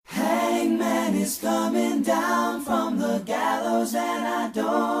is coming down from the gallows, and I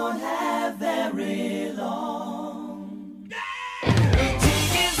don't have very long.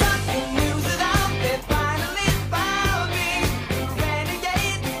 TV's up, the news is out, they finally found me.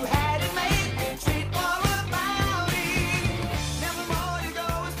 Renegade, you had it made, straightforward about me. Never more to go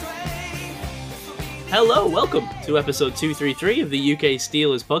astray. Hello, welcome to episode 233 of the UK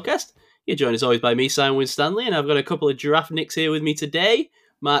Steelers podcast. You're joined as always by me, Simon Winstanley, and I've got a couple of giraffe nicks here with me today.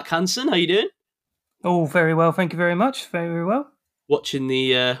 Mark Hansen, how you doing? Oh, very well, thank you very much. Very well. Watching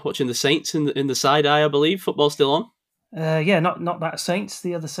the Saints in the side eye, I believe. Football's still on. Yeah, not that Saints,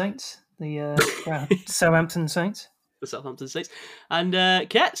 the other Saints, the Southampton Saints. The Southampton Saints. And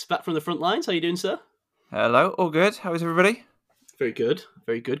Ketz, back from the front lines. How you doing, sir? Hello, all good. How is everybody? Very good,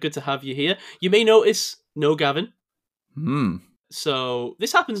 very good. Good to have you here. You may notice no Gavin. So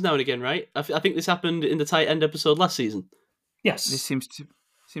this happens now and again, right? I think this happened in the tight end episode last season. Yes. This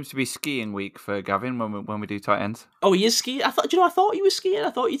seems to be skiing week for Gavin when we do tight ends. Oh, he is skiing? I thought he was skiing. I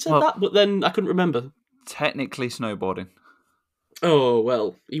thought you'd said that, but then I couldn't remember. Technically snowboarding. Oh,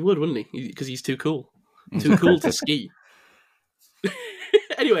 well, he would, wouldn't he? Because he's too cool. Too cool to ski.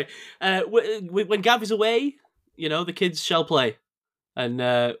 Anyway, when Gav is away, the kids shall play. And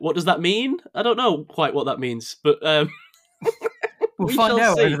what does that mean? I don't know quite what that means, but we'll find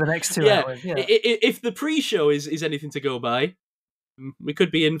out see. over the next 2 hours. Yeah. If the pre-show is anything to go by, we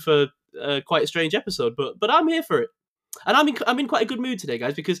could be in for quite a strange episode, but I'm here for it. And I'm in quite a good mood today,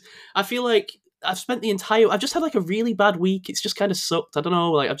 guys, because I feel like I've just had like a really bad week. It's just kind of sucked. I don't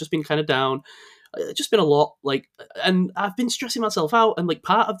know, like I've just been kind of down. It's just been a lot, and I've been stressing myself out. And like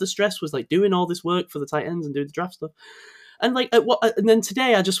part of the stress was like doing all this work for the tight ends and doing the draft stuff. And like, and then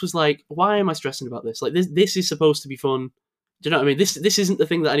today I just was like, why am I stressing about this? Like this is supposed to be fun. Do you know what I mean? This isn't the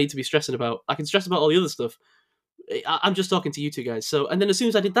thing that I need to be stressing about. I can stress about all the other stuff. I'm just talking to you two guys. So, and then as soon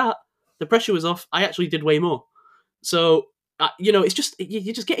as I did that, the pressure was off. I actually did way more. So, it's just,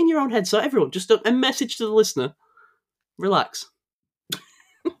 you just get in your own head. So everyone, just a message to the listener, relax.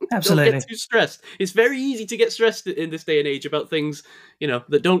 Absolutely. Don't get too stressed. It's very easy to get stressed in this day and age about things,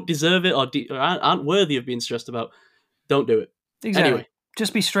 that don't deserve it or aren't worthy of being stressed about. Don't do it. Exactly. Anyway.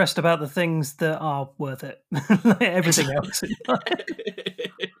 Just be stressed about the things that are worth it. Everything else.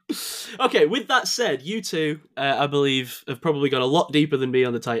 Okay, with that said, you two, I believe, have probably gone a lot deeper than me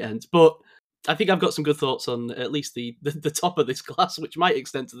on the tight end, but I think I've got some good thoughts on at least the top of this class, which might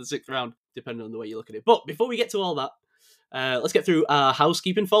extend to the 6th round, depending on the way you look at it. But before we get to all that, let's get through our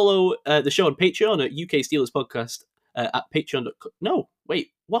housekeeping. Follow the show on Patreon at UK Steelers Podcast at patreon.com. No, wait,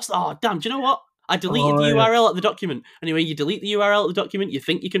 what's that? Oh, damn, do you know what? I deleted the URL at the document. Anyway, you delete the URL at the document, you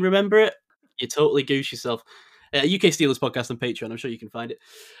think you can remember it, you totally goose yourself. UK Steelers Podcast on Patreon, I'm sure you can find it.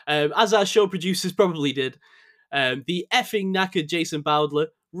 As our show producers probably did, the effing knackered Jason Bowdler,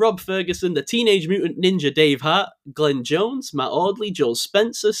 Rob Ferguson, the Teenage Mutant Ninja Dave Hart, Glenn Jones, Matt Audley, Joel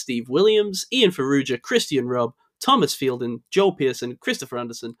Spencer, Steve Williams, Ian Ferrugia, Christian Robb, Thomas Fielding, Joe Pearson, Christopher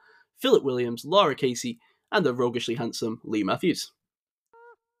Anderson, Philip Williams, Laura Casey, and the roguishly handsome Lee Matthews.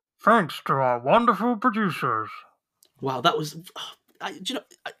 Thanks to our wonderful producers. Wow, that was...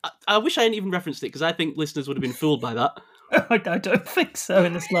 I wish I hadn't even referenced it, because I think listeners would have been fooled by that. I don't think so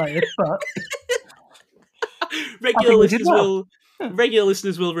in the slightest, but... Regular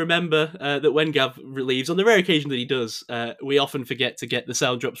listeners will remember that when Gav leaves, on the rare occasion that he does, we often forget to get the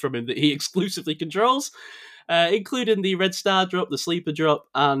sound drops from him that he exclusively controls, including the Red Star drop, the Sleeper drop,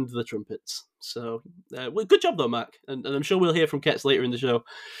 and the trumpets. So, good job though, Mark, and I'm sure we'll hear from Ketz later in the show.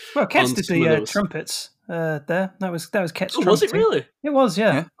 Well, Ketz did the trumpets there. That was Ketz. Oh, was it really? It was,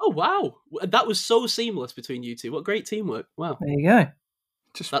 yeah. Oh wow, that was so seamless between you two. What great teamwork! Wow. There you go.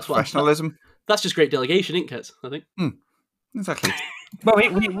 Just that's professionalism. That's just great delegation, isn't it, Ketz? I think. Exactly. Well, we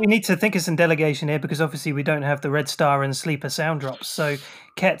need to think of some delegation here because obviously we don't have the Red Star and Sleeper sound drops. So,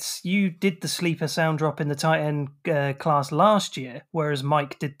 Ketz, you did the Sleeper sound drop in the tight end class last year, whereas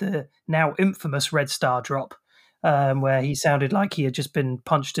Mike did the now infamous Red Star drop, where he sounded like he had just been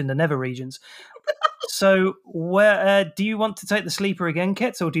punched in the nether regions. So, where do you want to take the Sleeper again,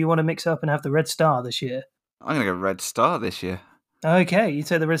 Ketz, or do you want to mix up and have the Red Star this year? I'm going to go Red Star this year. Okay, you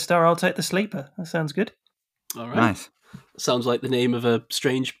take the Red Star, I'll take the Sleeper. That sounds good. All right. Nice. Sounds like the name of a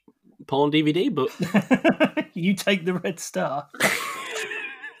strange porn DVD, but... You take the Red Star.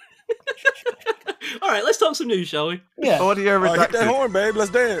 All right, let's talk some news, shall we? Yeah. Audio redacted. Hit that horn, babe.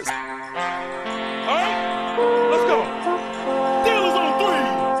 Let's dance. All right, let's go. Steelers on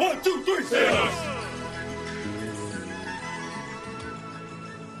 3. 1, 2, 3. Steelers.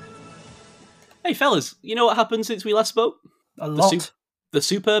 Hey, fellas, you know what happened since we last spoke? A lot. The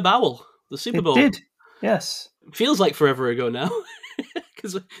Superb Owl. The Super Bowl. It did, yes. Feels like forever ago now.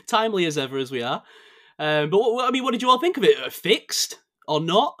 because timely as ever as we are. But what did you all think of it? Fixed or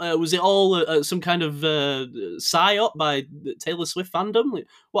not? Was it all some kind of psyop by Taylor Swift fandom? Like,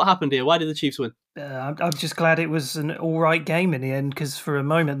 what happened here? Why did the Chiefs win? I'm just glad it was an all right game in the end, because for a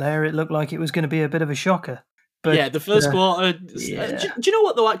moment there it looked like it was going to be a bit of a shocker. But, yeah, the first quarter. yeah. Do you know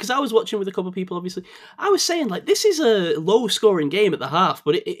what though? Because I was watching with a couple of people. Obviously, I was saying like this is a low-scoring game at the half,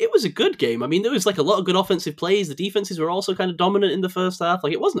 but it was a good game. I mean, there was like a lot of good offensive plays. The defenses were also kind of dominant in the first half.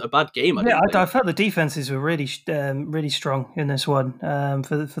 Like it wasn't a bad game. I felt the defenses were really strong in this one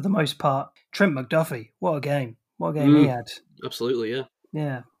for the most part. Trent McDuffie, what a game! What a game he had. Absolutely, yeah.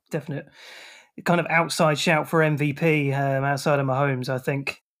 Yeah, definite. Kind of outside shout for MVP outside of Mahomes, I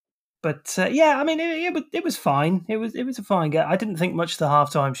think. But yeah, I mean, it was fine. It was a fine game. I didn't think much of the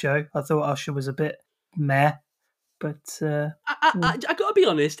halftime show. I thought Usher was a bit meh. But I got to be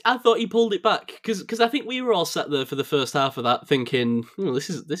honest. I thought he pulled it back because I think we were all sat there for the first half of that thinking,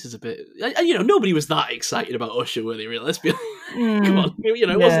 this is a bit. Nobody was that excited about Usher, were they? Really? Let's be come on.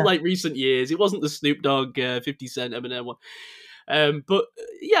 It wasn't like recent years. It wasn't the Snoop Dogg, 50 Cent, Eminem one. But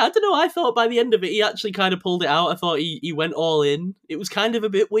yeah, I don't know. I thought by the end of it, he actually kind of pulled it out. I thought he went all in. It was kind of a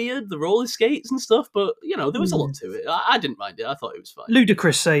bit weird, the roller skates and stuff, but there was a lot to it. I didn't mind it. I thought it was fine.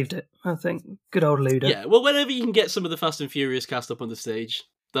 Ludacris saved it, I think. Good old Luda. Yeah, well, whenever you can get some of the Fast and Furious cast up on the stage,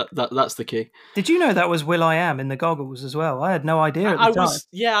 that's the key. Did you know that was Will.i.am in the goggles as well? I had no idea at the time.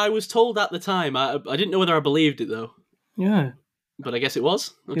 I was told at the time. I didn't know whether I believed it though. Yeah, but I guess it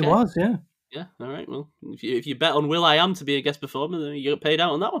was. Okay. It was, yeah. Yeah, all right. Well, if you bet on Will.i.am to be a guest performer, then you get paid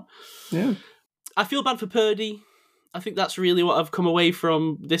out on that one. Yeah. I feel bad for Purdy. I think that's really what I've come away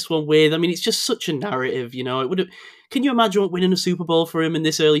from this one with. I mean, it's just such a narrative, It would have. Can you imagine what winning a Super Bowl for him in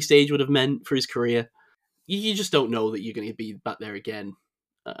this early stage would have meant for his career? You just don't know that you're going to be back there again,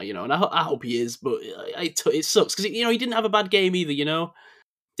 And I hope he is, but it sucks because he didn't have a bad game either.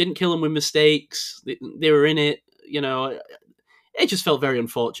 Didn't kill him with mistakes. They were in it. It just felt very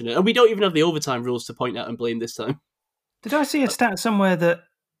unfortunate. And we don't even have the overtime rules to point out and blame this time. Did I see a stat somewhere that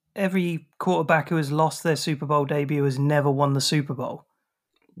every quarterback who has lost their Super Bowl debut has never won the Super Bowl?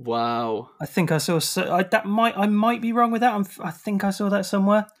 Wow. I think I saw... I might be wrong with that. I think I saw that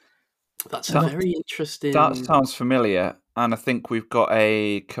somewhere. That's very interesting. That sounds familiar. And I think we've got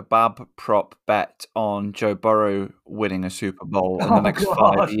a kebab prop bet on Joe Burrow winning a Super Bowl in the next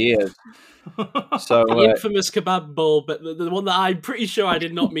 5 years. So the infamous kebab bowl, but the one that I'm pretty sure I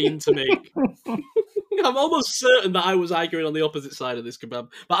did not mean to make. I'm almost certain that I was arguing on the opposite side of this kebab.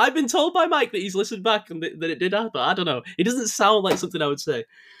 But I've been told by Mike that he's listened back and that it did happen. I don't know. It doesn't sound like something I would say.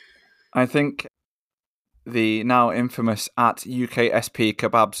 I think the now infamous at UKSP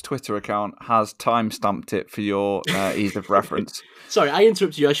Kebabs Twitter account has time-stamped it for your ease of reference. Sorry, I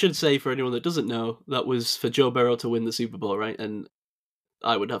interrupted you. I should say, for anyone that doesn't know, that was for Joe Burrow to win the Super Bowl, right? And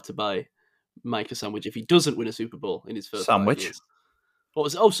I would have to buy Mike a sandwich if he doesn't win a Super Bowl in his first 5 years. What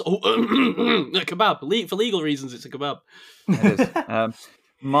was it? A kebab. For legal reasons, it's a kebab. It is.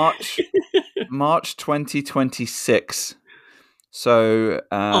 March 2026. So,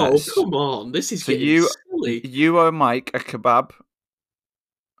 come on! This is silly. You owe Mike a kebab.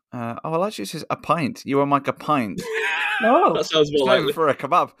 Actually, it says a pint. You owe Mike a pint. No, that sounds more likely. For a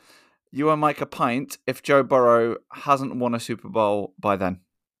kebab. You owe Mike a pint if Joe Burrow hasn't won a Super Bowl by then.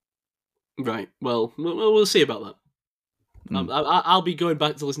 Right. Well, we'll see about that. I'll be going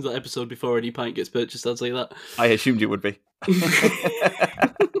back to listen to that episode before any pint gets purchased. I'll say that. I assumed you would be.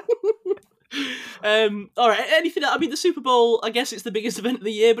 All right. Anything? I mean, the Super Bowl. I guess it's the biggest event of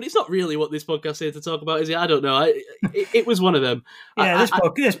the year, but it's not really what this podcast is here to talk about, is it? I don't know. It was one of them. Yeah, this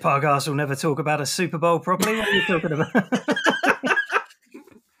podcast will never talk about a Super Bowl properly. What are you talking about?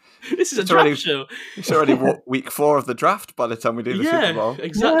 This is a draft show. It's already week 4 of the draft by the time we do the Super Bowl.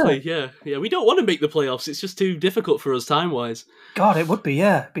 Exactly. Yeah. We don't want to make the playoffs. It's just too difficult for us time-wise. God, it would be.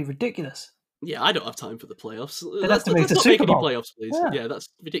 Yeah, it'd be ridiculous. Yeah, I don't have time for the playoffs. Let's not make any playoffs, please. Yeah, that's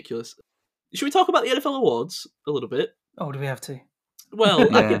ridiculous. Should we talk about the NFL awards a little bit? Oh, do we have to?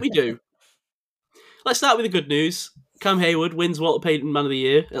 Well, I think we do. Let's start with the good news. Cam Hayward wins Walter Payton Man of the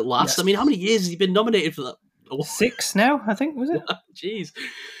Year at last. Yes. I mean, how many years has he been nominated for that award? 6 now, I think, was it? Jeez.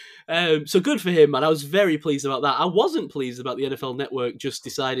 So good for him, and I was very pleased about that. I wasn't pleased about the NFL Network just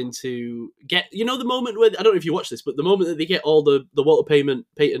deciding to get, the moment where, I don't know if you watch this, but the moment that they get all the Walter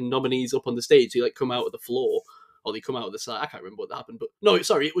Payton nominees up on the stage, they come out of the floor, or they come out of the side. I can't remember what happened, but no,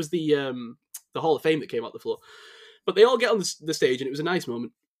 sorry, it was the Hall of Fame that came out the floor. But they all get on the stage, and it was a nice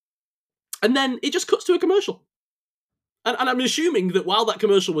moment. And then it just cuts to a commercial. And I'm assuming that while that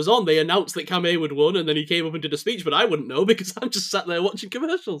commercial was on, they announced that Cam Hayward won, and then he came up and did a speech, but I wouldn't know because I'm just sat there watching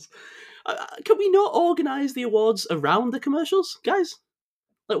commercials. Can we not organise the awards around the commercials, guys?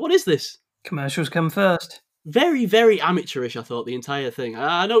 Like, what is this? Commercials come first. Very, very amateurish, I thought, the entire thing.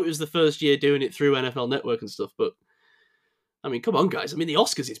 I know it was the first year doing it through NFL Network and stuff, but I mean, come on, guys. I mean, the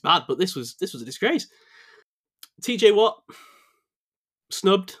Oscars is bad, but this was a disgrace. TJ Watt,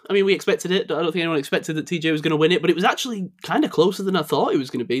 snubbed. I mean, we expected it. I don't think anyone expected that TJ was going to win it, but it was actually kind of closer than I thought it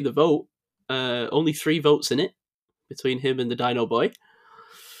was going to be, the vote. Only 3 votes in it between him and the Dino Boy.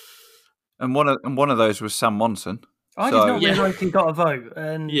 And one of those was Sam Monson. I did not realise he got a vote.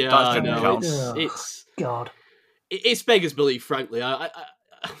 And Yeah, That I didn't know. count. It's God. it's beggars belief, frankly.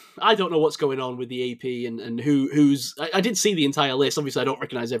 I don't know what's going on with the AP and who's. I did see the entire list. Obviously, I don't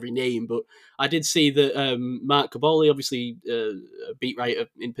recognise every name, but I did see that Mark Caboli, obviously a beat writer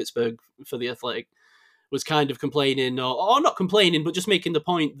in Pittsburgh for The Athletic, was kind of complaining, or not complaining, but just making the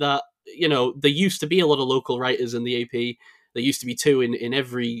point that, you know, there used to be a lot of local writers in the AP. There used to be 2 in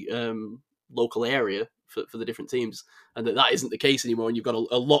every local area for the different teams, and that isn't the case anymore. And you've got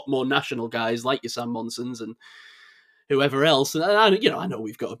a lot more national guys like your Sam Monsons and whoever else. And I know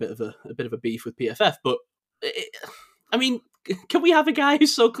we've got a bit of a beef with PFF, but I mean, can we have a guy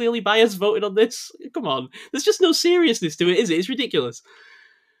who's so clearly biased voting on this? Come on, there's just no seriousness to it, is it? It's ridiculous.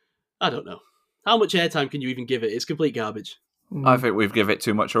 I don't know. How much airtime can you even give it? It's complete garbage. I think we've given it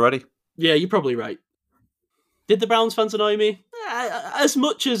too much already. Yeah, you're probably right. Did the Browns fans annoy me? As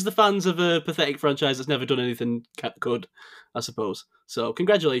much as the fans of a pathetic franchise that's never done anything good, I suppose. So,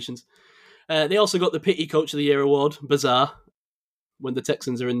 congratulations. They also got the Pity Coach of the Year award, bizarre, when the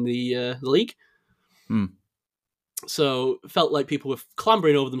Texans are in the league. So, felt like people were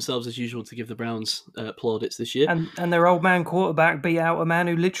clambering over themselves as usual to give the Browns plaudits this year. And their old man quarterback beat out a man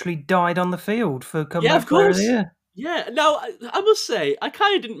who literally died on the field for comeback Yeah, of player of course. the year. Yeah, no, I must say, I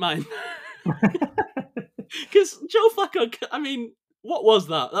kind of didn't mind. Because Joe Flacco, I mean, what was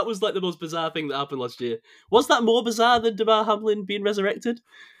that? That was like the most bizarre thing that happened last year. Was that more bizarre than DeMar Hamlin being resurrected?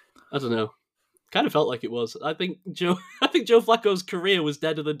 I don't know. Kind of felt like it was. I think Joe Flacco's career was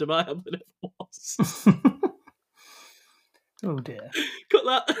deader than DeMar Hamlin ever was. Oh dear.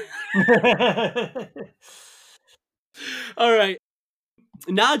 Cut that. All right.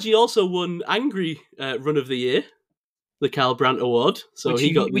 Najee also won Angry Run of the Year, the Kyle Brandt Award. So which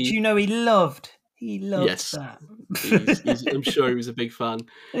he got which the... you know he loved. He loved Yes. that. I'm sure he was a big fan.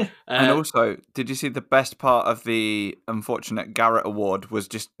 And also, did you see the best part of the unfortunate Garrett Award was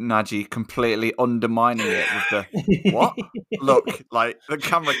just Najee completely undermining it with the what? Look, like the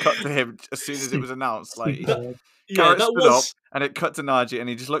camera cut to him as soon as it was announced. Like Garrett stood up and it cut to Najee and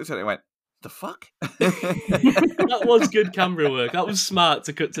he just looked at it and went, "The fuck?" That was good camera work. That was smart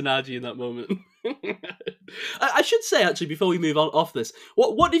to cut to Najee in that moment. I should say, actually, before we move on off this,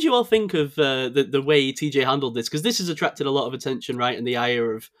 what did you all think of the way TJ handled this? Because this has attracted a lot of attention, right? And the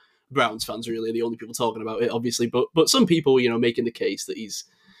ire of Browns fans, really, the only people talking about it, obviously. But some people, making the case that he's,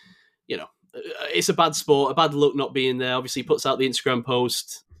 it's a bad sport, a bad look not being there. Obviously, he puts out the Instagram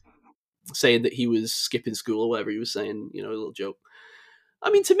post saying that he was skipping school or whatever he was saying, a little joke.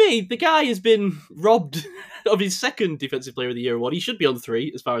 I mean, to me, the guy has been robbed of his second Defensive Player of the Year award. He should be on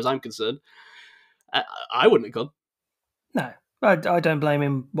 3, as far as I'm concerned. I wouldn't have gone. No, I don't blame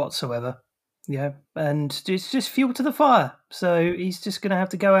him whatsoever. Yeah, and it's just fuel to the fire. So he's just going to have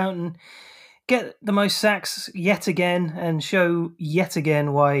to go out and get the most sacks yet again and show yet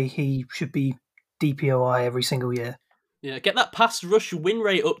again why he should be DPOI every single year. Yeah, get that pass rush win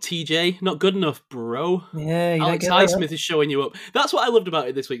rate up, TJ. Not good enough, bro. Yeah, Alex Highsmith is showing you up. That's what I loved about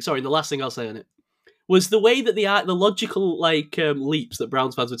it this week. Sorry, and the last thing I'll say on it was the way that the logical leaps that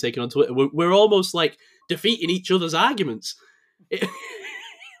Browns fans were taking on Twitter were almost like defeating each other's arguments.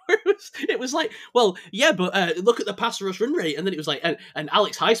 It was like, well, yeah, but look at the pass rush run rate, and then it was like, and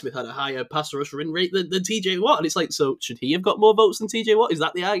Alex Highsmith had a higher pass rush run rate than TJ Watt, and it's like, so should he have got more votes than TJ Watt? Is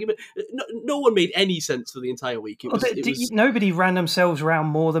that the argument? No one made any sense for the entire week. Nobody ran themselves around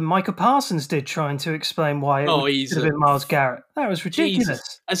more than Micah Parsons did trying to explain why it should have been Myles Garrett. That was ridiculous.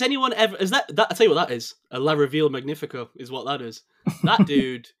 Jesus. Has anyone ever? Is that? I tell you what that is. A La Reveal Magnifico is what that is. That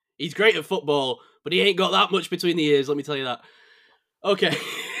dude, he's great at football, but he ain't got that much between the ears. Let me tell you that. Okay.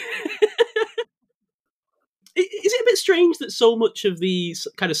 Is it a bit strange that so much of the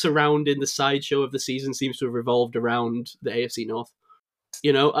kind of surrounding the sideshow of the season seems to have revolved around the AFC North?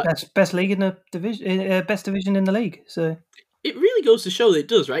 Best league in the division, best division in the league. So it really goes to show that it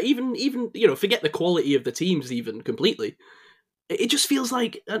does, right? Even forget the quality of the teams, even completely. it just feels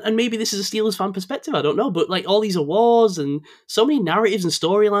like, and maybe this is a Steelers fan perspective, I don't know, but like all these awards and so many narratives and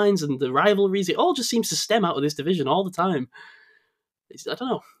storylines and the rivalries, it all just seems to stem out of this division all the time. I don't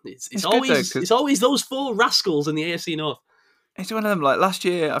know. It's It's good always though, 'cause- it's always those four rascals in the AFC North. It's one of them. Like last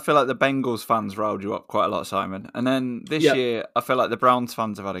year, I feel like the Bengals fans riled you up quite a lot, Simon. And then this Yeah. year, I feel like the Browns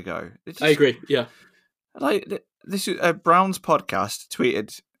fans have had a go. It's I just- agree. Yeah. Like this is a Browns podcast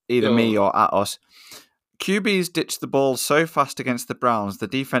tweeted either me or at us. QBs ditched the ball so fast against the Browns, the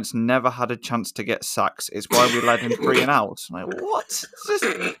defense never had a chance to get sacks. It's why we led in 3 and outs. I'm like, what? It's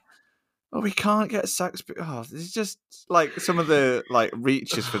just, we can't get sacks. This is just like some of the like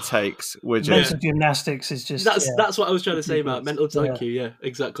reaches for takes were just Mental gymnastics is just That's what I was trying to say, Matt. Mental Yeah. thank you. Yeah,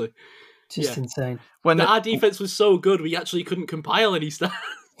 exactly. just yeah. insane. when Our the, defense was so good, we actually couldn't compile any stats.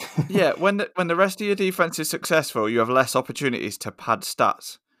 yeah when the rest of your defense is successful, you have less opportunities to pad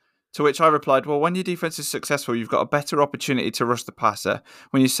stats. To which I replied, well, when your defense is successful, you've got a better opportunity to rush the passer.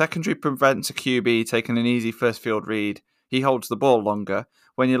 When your secondary prevents a QB taking an easy first field read, he holds the ball longer.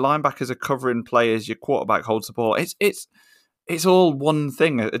 When your linebackers are covering players, your quarterback holds the ball. It's all one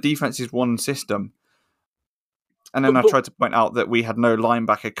thing. A defense is one system. And then But- I tried to point out that we had no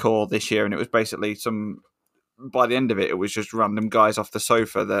linebacker core this year, and it was basically by the end of it was just random guys off the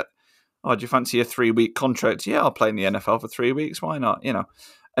sofa that, oh, do you fancy a 3-week contract? Yeah, I'll play in the NFL for 3 weeks. Why not? You know.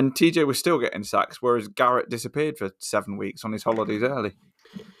 And TJ was still getting sacks, whereas Garrett disappeared for 7 weeks on his holidays early.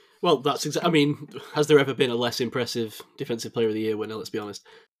 Well, that's exactly. I mean, has there ever been a less impressive defensive player of the year winner? Let's be honest.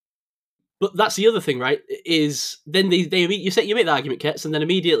 But that's the other thing, right? Is then you make the argument, Kets, and then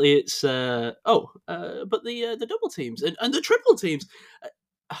immediately it's but the double teams and the triple teams,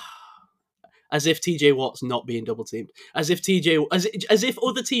 as if TJ Watt's not being double teamed, as if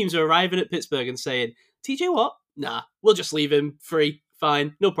other teams are arriving at Pittsburgh and saying TJ Watt, nah, we'll just leave him free,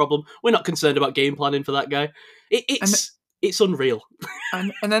 fine, no problem. We're not concerned about game planning for that guy. It's unreal.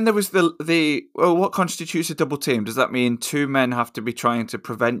 And then there was the what constitutes a double team? Does that mean 2 men have to be trying to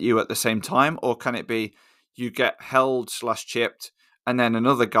prevent you at the same time, or can it be you get held/chipped and then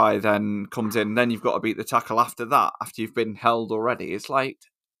another guy then comes in, and then you've got to beat the tackle after that, after you've been held already? It's like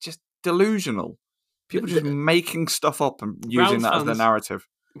just delusional. People just making stuff up and using Browns that as the fans- narrative.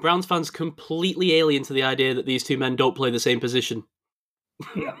 Browns fans completely alien to the idea that these two men don't play the same position.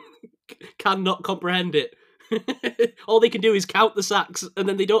 Yeah. Cannot comprehend it. All they can do is count the sacks, and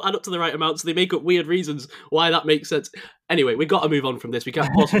then they don't add up to the right amount, so they make up weird reasons why that makes sense. Anyway, we've got to move on from this. We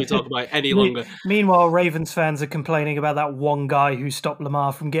can't possibly talk about it any longer. Meanwhile, Ravens fans are complaining about that one guy who stopped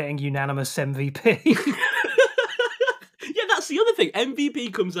Lamar from getting unanimous MVP. Yeah, that's the other thing.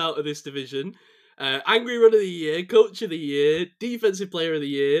 MVP comes out of this division. Angry Run of the Year, Coach of the Year, Defensive Player of the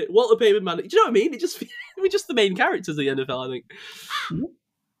Year, Walter Payton Man. Do you know what I mean? We're just the main characters of the NFL, I think.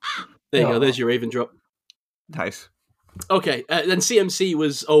 There you go. There's your Raven drop. Nice. Okay, then CMC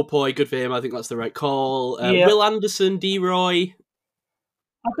was boy, good for him. I think that's the right call. Yeah. Will Anderson, D-Roy.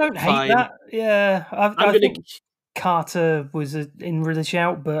 I don't hate Fine. that. Yeah, I'm I going think to... Carter was in with a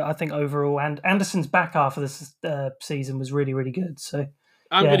shout, but I think overall, and Anderson's back half of the season was really, really good. So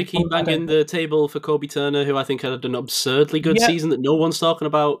I'm yeah, going to keep I don't- banging the table for Kobe Turner, who I think had an absurdly good Yeah. season that no one's talking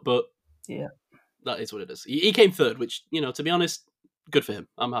about, but Yeah. that is what it is. He came third, which, to be honest, good for him.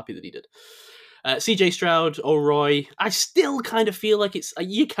 I'm happy that he did. CJ Stroud, O'Roy, I still kind of feel like it's...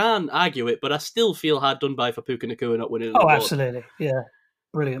 You can argue it, but I still feel hard done by for Puka Nacua not winning an Oh, award. absolutely. Yeah.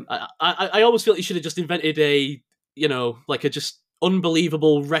 Brilliant. I always feel he should have just invented a just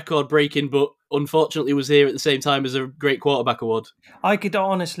unbelievable record-breaking, but unfortunately was here at the same time as a great quarterback award. I could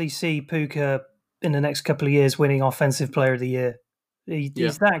honestly see Puka in the next couple of years winning Offensive Player of the Year.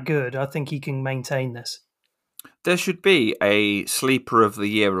 He's that good. I think he can maintain this. There should be a Sleeper of the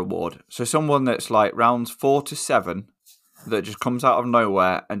Year award. So someone that's like rounds 4 to 7 that just comes out of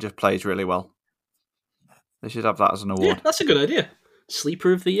nowhere and just plays really well. They should have that as an Yeah, award. that's a good idea.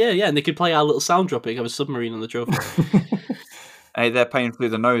 Sleeper of the Year, yeah, and they could play our little sound dropping of a submarine on the trophy. Hey, they're paying through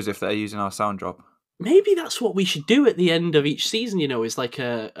the nose if they're using our sound drop. Maybe that's what we should do at the end of each season. Is like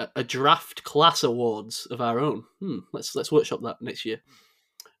a draft class awards of our own. Let's workshop that next year.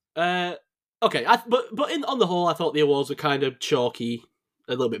 Okay, but on the whole, I thought the awards were kind of chalky,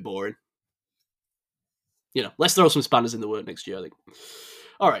 a little bit boring. Let's throw some spanners in the work next year, I think.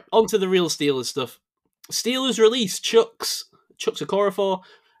 All right, on to the real Steelers stuff. Steelers release Chuks Okorafor,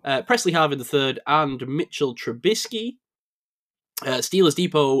 Presley Harvin III, and Mitchell Trubisky. Steelers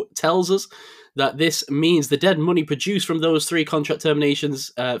Depot tells us that this means the dead money produced from those 3 contract terminations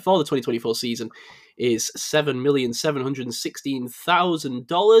for the 2024 season is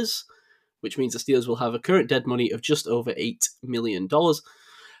 $7,716,000, which means the Steelers will have a current dead money of just over $8 million.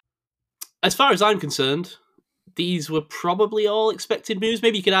 As far as I'm concerned, these were probably all expected moves.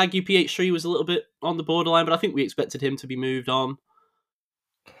 Maybe you could argue PH3 was a little bit on the borderline, but I think we expected him to be moved on.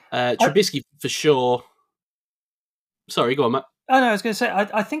 Trubisky for sure. Sorry, go on, Matt. Oh no, I was going to say,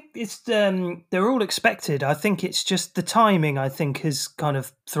 I think it's they're all expected. I think it's just the timing. I think has kind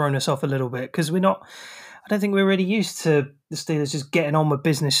of thrown us off a little bit because we're not. I don't think we're really used to the Steelers just getting on with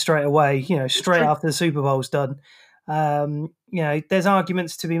business straight away. You know, straight after the Super Bowl's done. You know, there's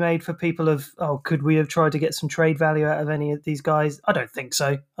arguments to be made for people of, oh, could we have tried to get some trade value out of any of these guys? I don't think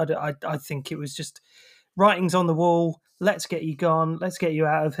so. I think it was just writings on the wall. Let's get you gone. Let's get you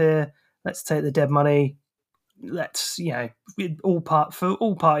out of here. Let's take the dead money. Let's, you know, for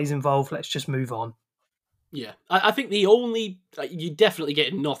all parties involved, let's just move on. Yeah, I think the only... You're definitely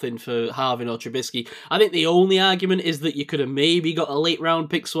getting nothing for Harvin or Trubisky. I think the only argument is that you could have maybe got a late-round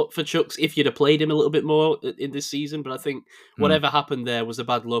pick swap for Chucks if you'd have played him a little bit more in this season, but I think whatever happened there was a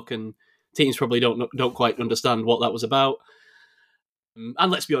bad look, and teams probably don't quite understand what that was about.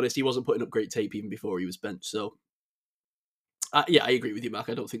 And let's be honest, he wasn't putting up great tape even before he was benched, so... yeah, I agree with you, Mark.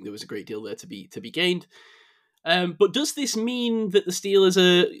 I don't think there was a great deal there to be gained. But does this mean that the Steelers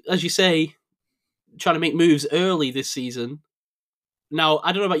are, as you say, trying to make moves early this season? Now,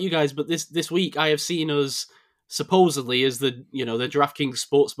 I don't know about you guys, but this week I have seen us supposedly as the DraftKings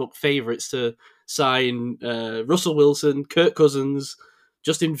Sportsbook favourites to sign Russell Wilson, Kirk Cousins,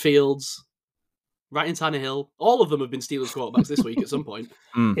 Justin Fields, Ryan Tannehill. All of them have been Steelers quarterbacks this week at some point.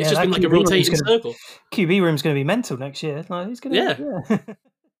 It's just been like a rotating circle. QB room's going to be mental next year. Like, he's going to, yeah.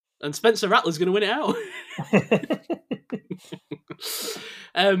 And Spencer Rattler's going to win it out.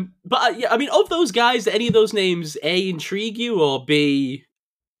 But yeah, I mean, of those guys, do any of those names A, intrigue you, or B,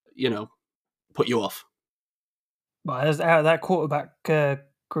 put you off? Well, out of that quarterback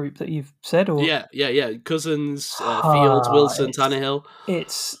group that you've said, or yeah, Cousins, Fields, Wilson, Tannehill.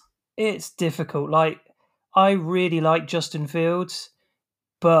 It's difficult. Like, I really like Justin Fields,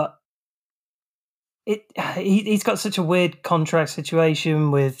 but he's got such a weird contract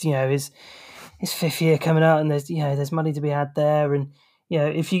situation with his fifth year coming out, and there's money to be had there, and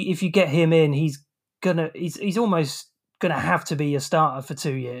if you get him in, he's almost gonna have to be a starter for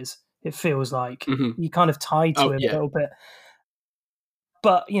 2 years. It feels like you kind of tied to him a little bit,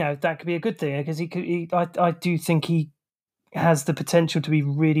 but that could be a good thing because I do think he has the potential to be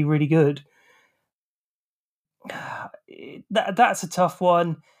really, really good. That's a tough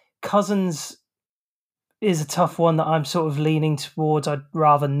one. Cousins is a tough one that I'm sort of leaning towards. I'd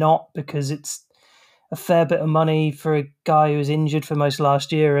rather not, because it's a fair bit of money for a guy who was injured for most of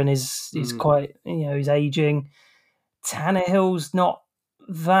last year and is quite, he's aging. Tannehill's not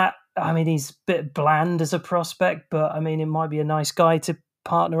that. I mean, he's a bit bland as a prospect, but I mean, it might be a nice guy to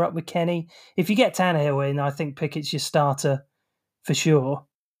partner up with Kenny. If you get Tannehill in, I think Pickett's your starter for sure.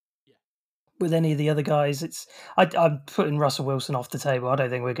 Yeah. With any of the other guys, I'm putting Russell Wilson off the table. I don't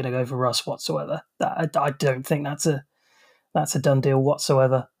think we're going to go for Russ whatsoever. I don't think that's a done deal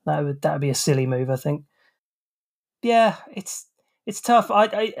whatsoever. That would be a silly move, I think. Yeah, it's tough.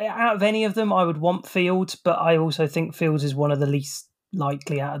 I out of any of them, I would want Fields, but I also think Fields is one of the least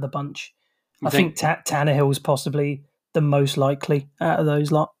likely out of the bunch. I think Tannehill's possibly the most likely out of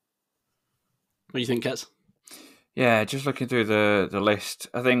those lot. What do you think, Kez? Yeah, just looking through the list,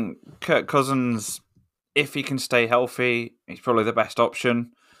 I think Kirk Cousins, if he can stay healthy, he's probably the best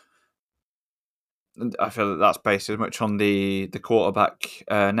option. And I feel that's based as much on the quarterback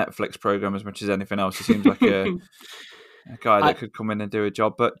Netflix program as much as anything else. He seems like a guy that could come in and do a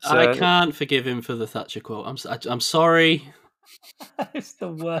job. But I can't forgive him for the Thatcher quote. I'm sorry. It's the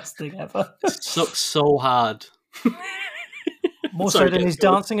worst thing ever. It sucks so hard. More so than his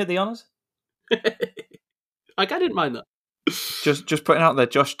dancing at the Honours? I didn't mind that. Just putting out there,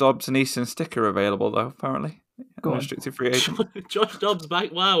 Josh Dobbs and Easton Sticker available though, apparently. Restricted free agent. Josh Dobbs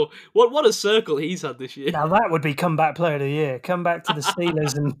back. Wow. What a circle he's had this year. Now that would be comeback player of the year. Come back to the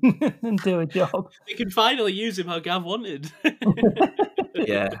Steelers and do a job. We can finally use him how Gav wanted.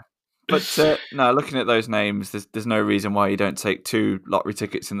 Yeah. But no, looking at those names, there's no reason why you don't take 2 lottery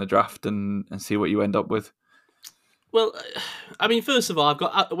tickets in the draft and see what you end up with. Well, I mean, first of all,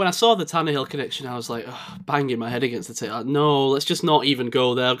 when I saw the Tannehill connection, I was like, banging my head against the table. No, let's just not even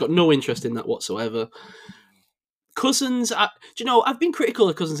go there. I've got no interest in that whatsoever. Cousins, I've been critical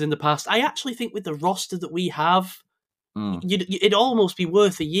of Cousins in the past. I actually think with the roster that we have, it'd almost be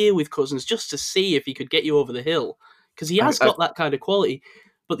worth a year with Cousins just to see if he could get you over the hill, because he has got that kind of quality.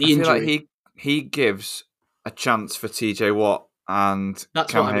 But the injury, feel like he gives a chance for TJ Watt and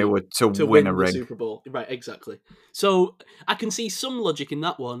Cam Hayward to win a ring. Super Bowl. Right, exactly. So I can see some logic in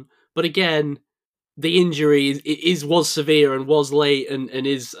that one, but again, the injury was severe and was late and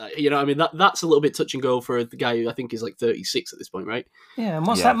is I mean that's a little bit touch and go for the guy who I think is like 36 at this point, right? Yeah, and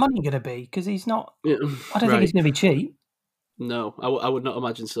what's Yeah. that money going to be? Because he's not. Yeah, I don't think he's going to be cheap. No, I would not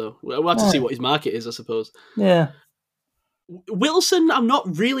imagine so. We'll have to see what his market is, I suppose. Yeah. Wilson, I'm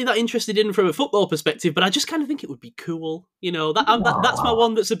not really that interested in from a football perspective, but I just kind of think it would be cool. That's my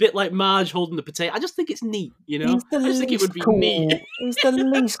one that's a bit like Marge holding the potato. I just think it's neat, He's the I just think it would be least cool. neat. He's the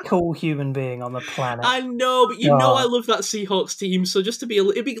least cool human being on the planet. I know, but I love that Seahawks team. So just to be,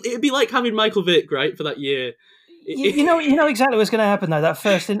 it'd be like having Michael Vick, right, for that year. You know exactly what's going to happen though. That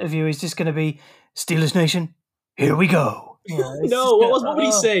first interview is just going to be Steelers Nation. Here we go. No, what would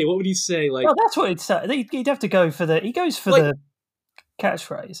he say? What would he say? Like, well, that's what he'd say. He'd have to go for the. He goes for the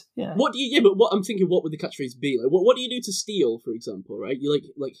catchphrase. Yeah. What do you? Yeah, but what I'm thinking, what would the catchphrase be? Like, what do you do to steal, for example? Right, you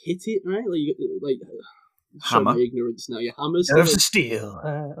like hit it, right? Like show Hammer. my ignorance now. You hammer. Nerves of steel.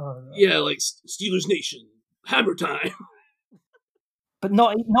 Yeah, like Steelers Nation, hammer time. But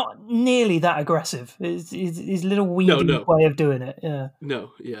not nearly that aggressive. It's his little weedy way of doing it. Yeah.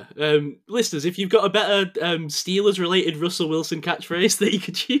 No, yeah. Listeners, if you've got a better Steelers-related Russell Wilson catchphrase that you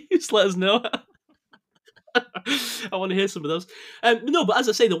could use, let us know. I want to hear some of those. No, but as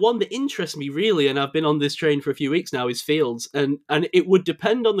I say, the one that interests me really, and I've been on this train for a few weeks now, is Fields, and it would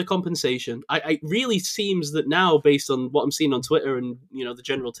depend on the compensation. It really seems that now, based on what I'm seeing on Twitter and the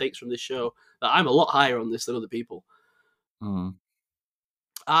general takes from this show, that I'm a lot higher on this than other people. Mm.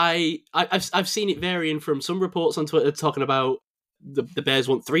 I've seen it varying from some reports on Twitter talking about the Bears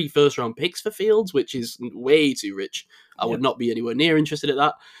want 3 first-round picks for Fields, which is way too rich. I would not be anywhere near interested in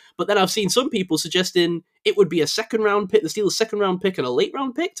that. But then I've seen some people suggesting it would be a second-round pick, the Steelers' second-round pick and a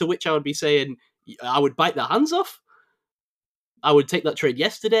late-round pick, to which I would be saying I would bite their hands off. I would take that trade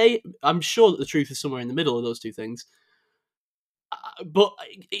yesterday. I'm sure that the truth is somewhere in the middle of those two things. But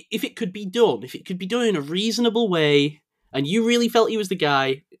if it could be done in a reasonable way, and you really felt he was the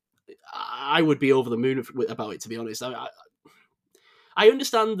guy, I would be over the moon about it, to be honest. I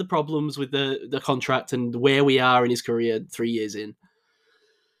understand the problems with the contract and where we are in his career 3 years in.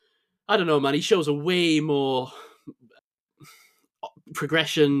 I don't know, man. He shows a way more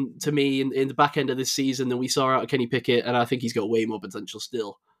progression to me in the back end of this season than we saw out of Kenny Pickett, and I think he's got way more potential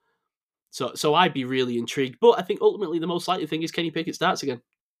still. So I'd be really intrigued. But I think ultimately the most likely thing is Kenny Pickett starts again,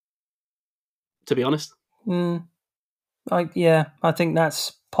 to be honest. I think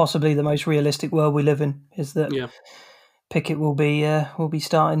that's possibly the most realistic world we live in, is that Pickett will be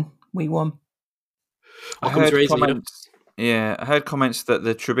starting week 1. I heard comments that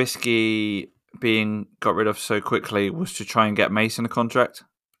the Trubisky being got rid of so quickly was to try and get Mason a contract.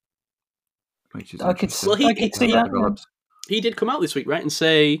 Which is I could see that. He did come out this week, right, and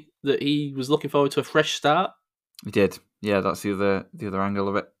say that he was looking forward to a fresh start. He did. Yeah, that's the other angle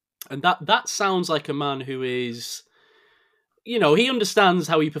of it. And that sounds like a man who is, he understands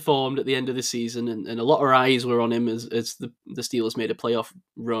how he performed at the end of the season, and a lot of eyes were on him as the Steelers made a playoff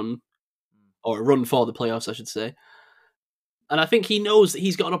run, or a run for the playoffs, I should say. And I think he knows that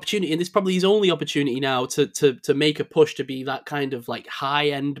he's got an opportunity, and this is probably his only opportunity now to make a push to be that kind of like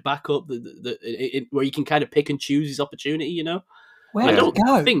high-end backup where he can kind of pick and choose his opportunity, Where I don't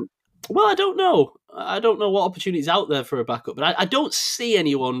go? Well, I don't know. I don't know what opportunities out there for a backup, but I don't see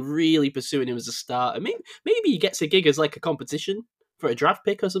anyone really pursuing him as a starter. Maybe he gets a gig as like a competition for a draft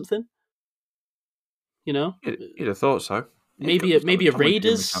pick or something. You'd have thought so. Maybe a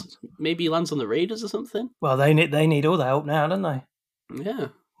Raiders. Maybe he lands on the Raiders or something. Well, they need all the help now, don't they? Yeah.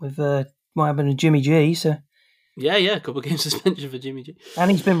 With what happened to Jimmy G, so... Yeah, a couple of games suspension for Jimmy G.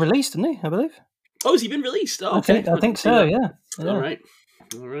 And he's been released, hasn't he, I believe? Oh, has he been released? Oh, okay. I think so, yeah. All right,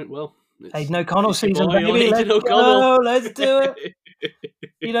 well... Aidan O'Connell season, baby. Let's go. Let's do it.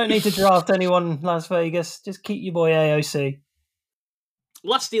 You don't need to draft anyone, Las Vegas. Just keep your boy AOC.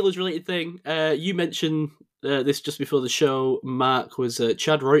 Last Steelers-related thing. You mentioned this just before the show, Mark, was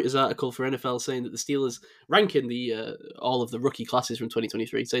Chad Reuter's article for NFL saying that the Steelers, ranking all of the rookie classes from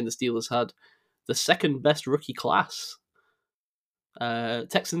 2023, saying the Steelers had the second best rookie class.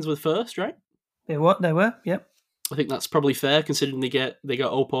 Texans were first, right? They were, yep. I think that's probably fair, considering they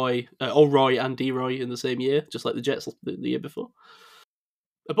got O'Roy and D-Roy in the same year, just like the Jets the year before.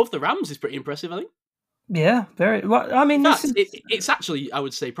 Above the Rams is pretty impressive, I think. Yeah, very. Well, I mean, it's actually, I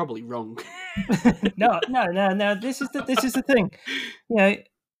would say, probably wrong. No. This is the thing.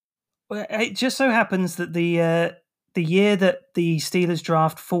 It just so happens that the year that the Steelers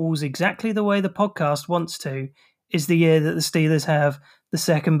draft falls exactly the way the podcast wants to is the year that the Steelers have the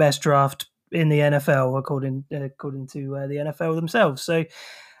second best draft in the NFL, according to the NFL themselves. So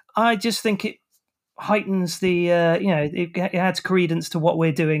I just think it heightens it adds credence to what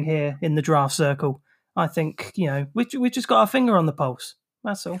we're doing here in the draft circle I think we just got our finger on the pulse.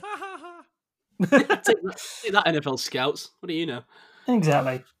 That's all. Take that, NFL scouts. What do you know?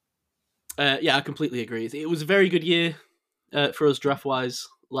 Exactly. Yeah, I completely agree. It was a very good year for us draft-wise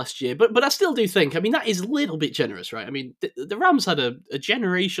last year, but I still do think, I mean, that is a little bit generous, right? I mean, the Rams had a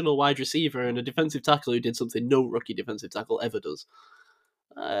generational wide receiver and a defensive tackle who did something no rookie defensive tackle ever does.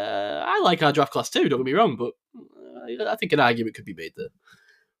 I like our draft class too, don't get me wrong, but I think an argument could be made there.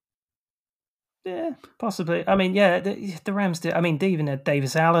 Yeah, possibly. I mean, yeah, the Rams did. I mean, they even had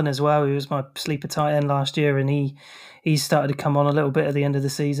Davis Allen as well, who was my sleeper tight end last year, and he started to come on a little bit at the end of the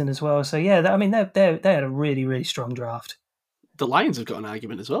season as well. So yeah, I mean, they had a really, really strong draft. The Lions have got an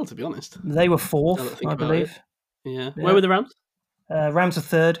argument as well, to be honest. They were fourth, I believe. Yeah. Where were the Rams? Rams are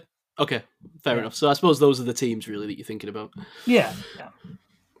third. Okay, fair enough. So I suppose those are the teams really that you're thinking about. Yeah.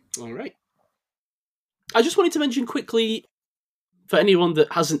 All right. I just wanted to mention quickly, for anyone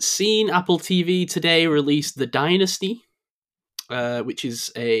that hasn't seen, Apple TV today released The Dynasty, which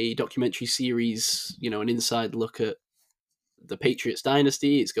is a documentary series, an inside look at the Patriots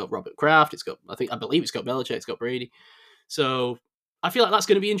dynasty. It's got Robert Kraft. I believe it's got Belichick. It's got Brady. So I feel like that's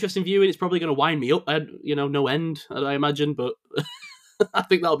going to be interesting viewing. It's probably going to wind me up, no end, I imagine, but I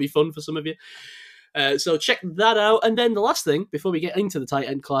think that'll be fun for some of you. So check that out. And then the last thing, before we get into the tight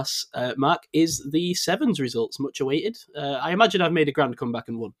end class, Mark, is the Sevens results, much awaited. I imagine I've made a grand comeback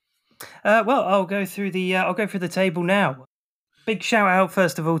and won. Well, I'll go through the table now. Big shout out,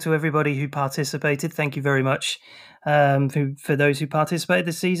 first of all, to everybody who participated. Thank you very much for those who participated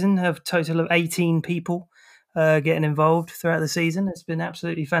this season. A total of 18 people getting involved throughout the season. It's been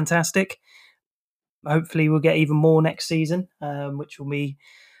absolutely fantastic. Hopefully we'll get even more next season, which will be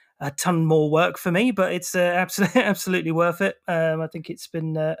a ton more work for me, but it's absolutely worth it. I think it's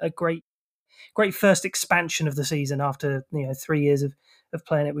been a great first expansion of the season after 3 years of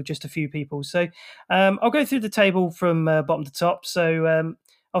playing it with just a few people. So I'll go through the table from bottom to top. So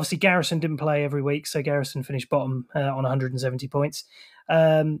obviously Garrison didn't play every week, so Garrison finished bottom on 170 points.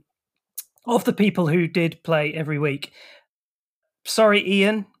 Of the people who did play every week, sorry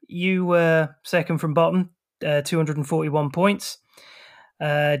Ian, you were second from bottom, 241 points.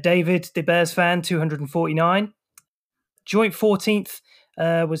 David, the Bears fan, 249. Joint 14th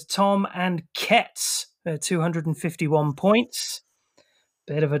was Tom and Ketz, 251 points.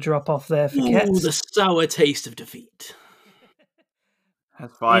 Bit of a drop off there for Ketz. The sour taste of defeat.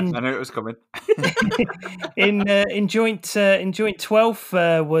 That's fine. I knew it was coming. In joint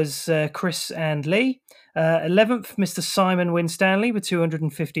 12th was Chris and Lee. 11th, Mr. Simon Winstanley with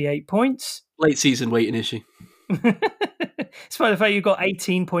 258 points. Late season waiting issue. Despite the fact you got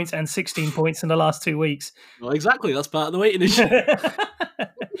 18 points and 16 points in the last 2 weeks. Well, exactly. That's part of the waiting issue.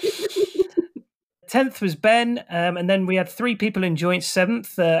 10th was Ben, and then we had 3 people in joint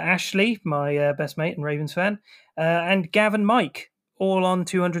 7th. Ashley, my best mate and Ravens fan, and Gavin Mike, all on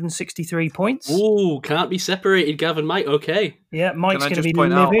 263 points. Ooh, can't be separated, Gavin Mike. Okay. Yeah, Mike's going to be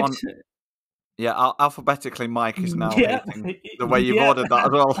livid. Alphabetically, Mike is now hating the way you've ordered that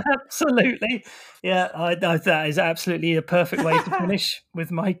as well. Absolutely. Yeah, that is absolutely a perfect way to finish,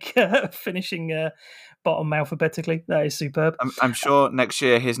 with Mike finishing bottom alphabetically. That is superb. I'm sure next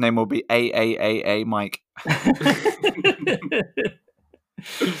year his name will be AAAA Mike.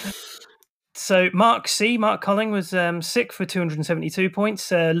 So Mark Colling was 6th for 272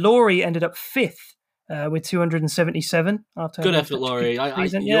 points. Laurie ended up 5th. With 277 after good effort, Laurie.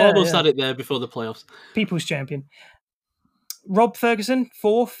 You almost had it there before the playoffs. People's champion. Rob Ferguson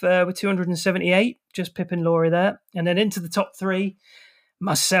 4th with 278, just pipping Laurie there, and then into the top 3.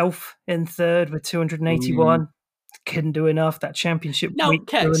 Myself in 3rd with 281. Couldn't do enough. That championship. Now,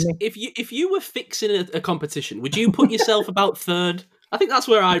 Kex, if you were fixing a competition, would you put yourself about 3rd? I think that's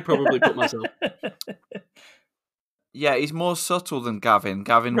where I'd probably put myself. Yeah, he's more subtle than Gavin.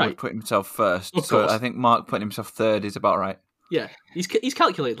 Gavin would put himself first. So I think Mark putting himself 3rd is about right. Yeah, he's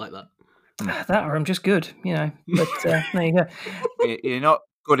calculated like that. That, or I'm just good, But there you go. You're not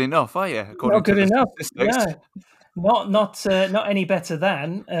good enough, are you? Not good enough. Yeah. Not any better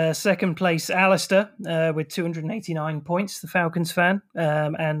than second place Alistair with 289 points, the Falcons fan,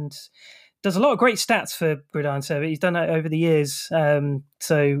 and does a lot of great stats for Gridiron Server. He's done it over the years.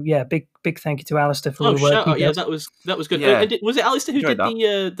 So yeah, big thank you to Alistair for all the work. Yeah, that was good. Yeah. Was it Alistair who did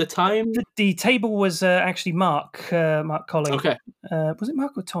the time? The table was actually Mark Colling. Okay. Was it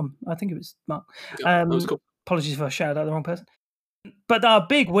Mark or Tom? I think it was Mark. That was cool. Apologies if I shouted out the wrong person. But our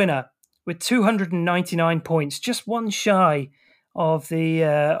big winner with 299 points, just one shy of the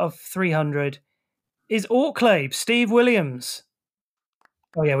of 300, is Orklabe, Steve Williams.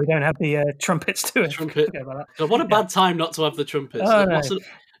 Oh yeah, we don't have the trumpets to it. Trumpet. God, what a bad time not to have the trumpets. Oh, no.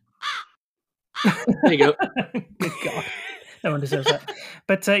 There you go. Good God. No one deserves that.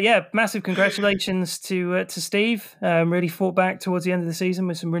 But yeah, massive congratulations to Steve. Really fought back towards the end of the season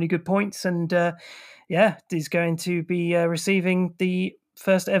with some really good points, and yeah, he's going to be receiving the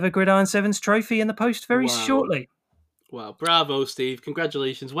first ever Gridiron Sevens trophy in the post very Wow. shortly. Wow, bravo, Steve.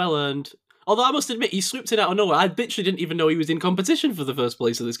 Congratulations. Well earned. Although I must admit, he swooped it out of nowhere. I literally didn't even know he was in competition for the first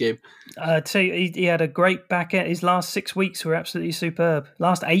place of this game. So he had a great back end. His last 6 weeks were absolutely superb.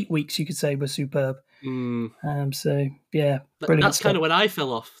 Last 8 weeks, you could say, were superb. So yeah, brilliant. That's kind of when I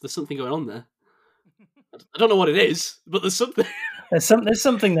fell off. There's something going on there. I don't know what it is, but there's something. There's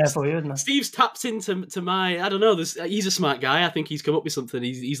something there for you, isn't there? Steve's tapped into my. I don't know. He's a smart guy. I think he's come up with something.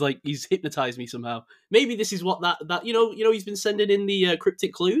 He's hypnotized me somehow. Maybe this is what that he's been sending in the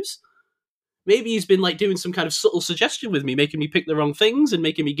cryptic clues. Maybe he's been like doing some kind of subtle suggestion with me, making me pick the wrong things and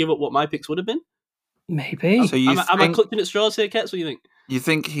making me give up what my picks would have been. Maybe. So Am I clutching at straws here, Kets? What do you think? You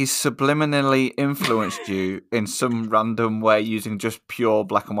think he's subliminally influenced you in some random way using just pure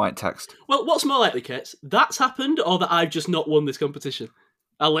black and white text? Well, what's more likely, Kets? That's happened, or that I've just not won this competition?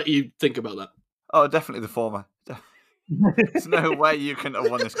 I'll let you think about that. Oh, definitely the former. There's no way you can have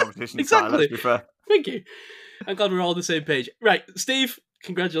won this competition. Exactly. Let's be fair. Thank you. I'm glad we're all on the same page. Right, Steve,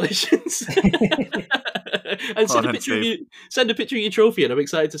 congratulations. And send a picture of your trophy, and I'm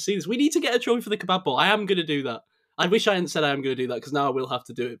excited to see this. We need to get a trophy for the kebab ball. I am going to do that. I wish I hadn't said I am going to do that, because now I will have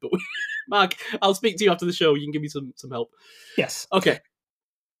to do it. But Mark, I'll speak to you after the show. You can give me some help. Yes. Okay.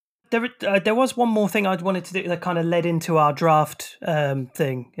 There was one more thing I'd wanted to do that kind of led into our draft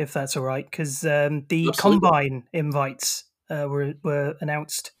thing, if that's all right, because the Absolutely. Combine invites were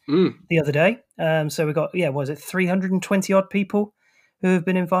announced the other day. So we got, 320 odd people who have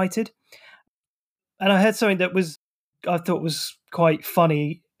been invited. And I heard something I thought was quite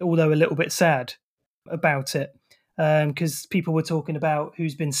funny, although a little bit sad about it, because people were talking about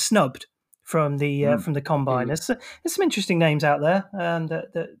who's been snubbed from the Combine. There's some interesting names out there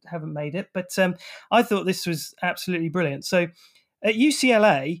that haven't made it, but I thought this was absolutely brilliant. So at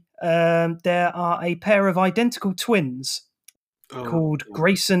UCLA, there are a pair of identical twins called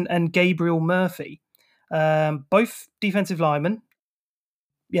Grayson and Gabriel Murphy, both defensive linemen.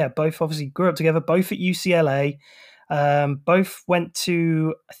 Yeah, both obviously grew up together, both at UCLA. Both went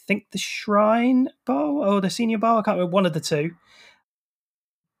to, I think, the Shrine Bowl or the Senior Bowl. I can't remember, one of the two.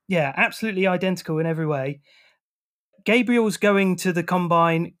 Yeah, absolutely identical in every way. Gabriel's going to the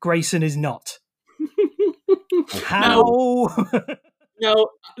Combine. Grayson is not. How? No,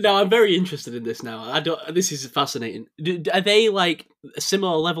 I'm very interested in this now. This is fascinating. Are they like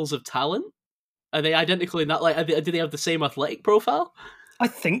similar levels of talent? Are they identical in that? Like, do they have the same athletic profile? I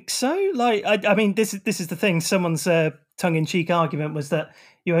think so. Like, I mean, this is the thing. Someone's tongue-in-cheek argument was that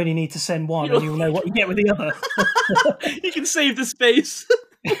you only need to send one, and you'll know what you get with the other. You can save the space.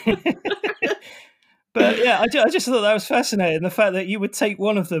 But yeah, I just thought that was fascinating. The fact that you would take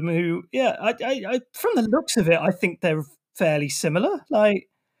one of them who, I from the looks of it, I think they're fairly similar. Like,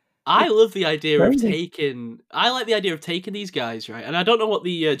 I love the idea crazy. I like the idea of taking these guys, right? And I don't know what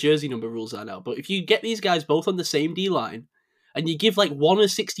the jersey number rules are now, but if you get these guys both on the same D line, and you give like one a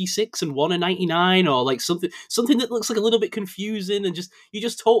 66 and one a 99, or like something that looks like a little bit confusing, and you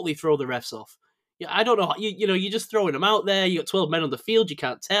just totally throw the refs off. Yeah, I don't know. You're just throwing them out there. You got 12 men on the field. You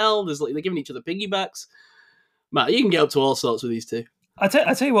can't tell. They're giving each other piggybacks. Matt, you can get up to all sorts with these two. I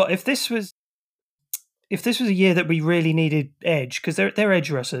tell you what, if this was a year that we really needed edge, because they're edge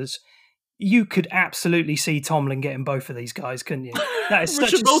rushers, you could absolutely see Tomlin getting both of these guys, couldn't you? That is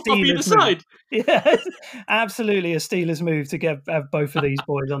such a Steelers move. Yeah, absolutely a Steelers move to have both of these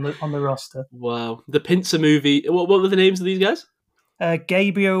boys on the roster. Wow, the Pincer movie. What were the names of these guys?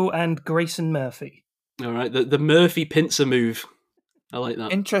 Gabriel and Grayson Murphy. All right, the Murphy Pincer move. I like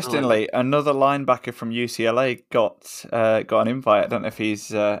that. Interestingly, another linebacker from UCLA got an invite. I don't know if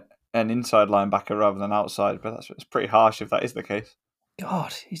he's an inside linebacker rather than outside, but that's pretty harsh if that is the case.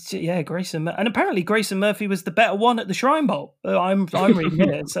 God, Grayson, and apparently Grayson Murphy was the better one at the Shrine Bowl. I'm reading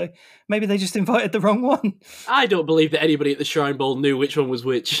it, so maybe they just invited the wrong one. I don't believe that anybody at the Shrine Bowl knew which one was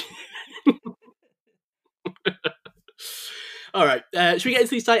which. All right, should we get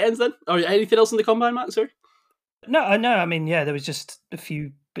into these tight ends then? Or anything else in the Combine, Matt? Sorry. No. I mean, there was just a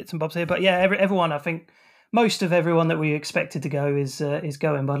few bits and bobs here, but yeah, everyone. I think most of everyone that we expected to go is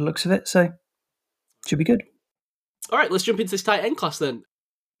going by the looks of it, so should be good. All right, let's jump into this tight end class then.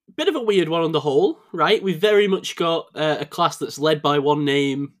 Bit of a weird one on the whole, right? We've very much got a class that's led by one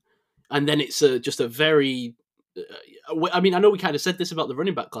name, and then it's just a very... I mean, I know we kind of said this about the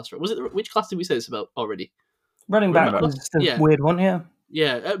running back class, right? Which class did we say this about already? Running back was the weird one, yeah.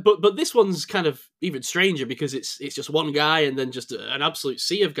 Yeah, but this one's kind of even stranger because it's just one guy and then just an absolute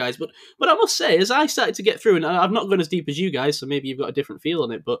sea of guys. But I must say, as I started to get through, and I've not gone as deep as you guys, so maybe you've got a different feel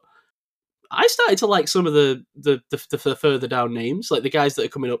on it, but I started to like some of the further down names, like the guys that are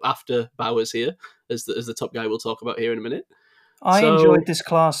coming up after Bowers here, as the top guy we'll talk about here in a minute. I So- enjoyed this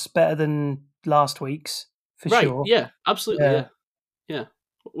class better than last week's, for Right? sure. Yeah, absolutely. Yeah. Yeah.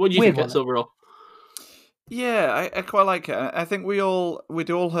 What do you Weird think, Eds, one. overall? Yeah, I quite like it. I think we'd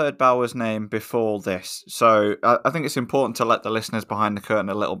all heard Bauer's name before this, so I think it's important to let the listeners behind the curtain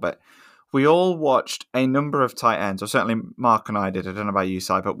a little bit. We all watched a number of tight ends, or certainly Mark and I did. I don't know about you,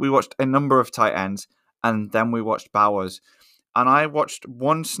 Si, but we watched a number of tight ends, and then we watched Bowers. And I watched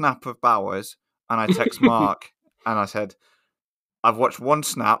one snap of Bowers, and I text Mark, and I said, "I've watched one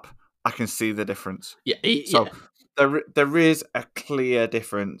snap. I can see the difference." Yeah. So there is a clear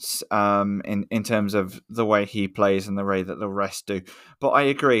difference in terms of the way he plays and the way that the rest do. But I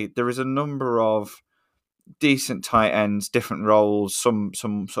agree, there is a number of decent tight ends, different roles, some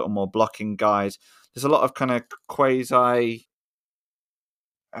sort of more blocking guys. There's a lot of kind of quasi,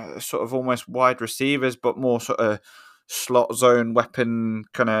 sort of almost wide receivers, but more sort of slot zone weapon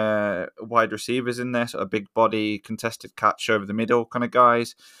kind of wide receivers in there, sort of big body, contested catch over the middle kind of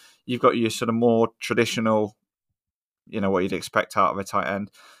guys. You've got your sort of more traditional, what you'd expect out of a tight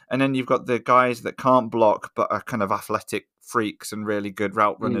end. And then you've got the guys that can't block but are kind of athletic freaks and really good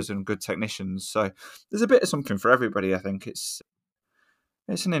route runners and good technicians. So there's a bit of something for everybody, I think. It's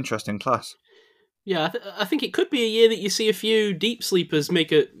an interesting class. Yeah, I think it could be a year that you see a few deep sleepers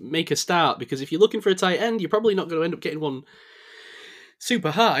make a start, because if you're looking for a tight end, you're probably not going to end up getting one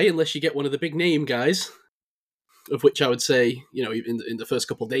super high unless you get one of the big name guys, of which I would say, in the first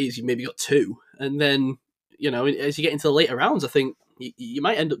couple of days, you maybe got two. And then, as you get into the later rounds, I think you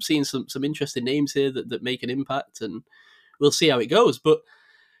might end up seeing some interesting names here that make an impact, and we'll see how it goes. But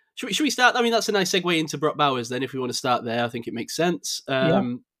should we start? I mean, that's a nice segue into Brock Bowers then, if we want to start there. I think it makes sense.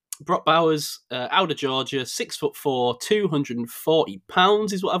 Brock Bowers, out of Georgia, 6'4", 240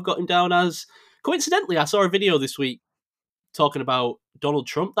 pounds is what I've got him down as. Coincidentally, I saw a video this week talking about Donald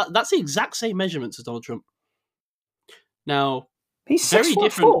Trump. That's the exact same measurements as Donald Trump. Now, He's very 6'4".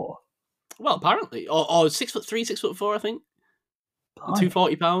 different. Well, apparently, or 6'3", 6'4", I think. Blimey.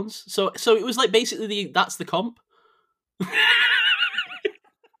 240 pounds. So it was like basically that's the comp.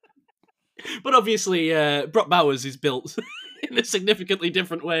 But obviously, Brock Bowers is built in a significantly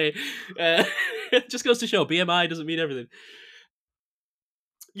different way. It just goes to show BMI doesn't mean everything.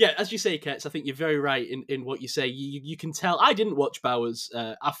 Yeah, as you say, Ketz, I think you're very right in what you say. You can tell. I didn't watch Bowers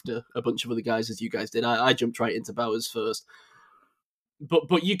after a bunch of other guys, as you guys did. I jumped right into Bowers first.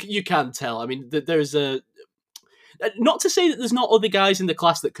 But you can tell. I mean, there's a... Not to say that there's not other guys in the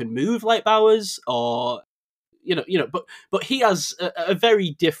class that can move like Bowers, or... but he has a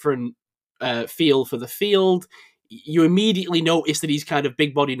very different feel for the field. You immediately notice that he's kind of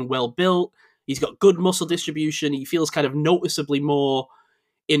big-bodied and well-built. He's got good muscle distribution. He feels kind of noticeably more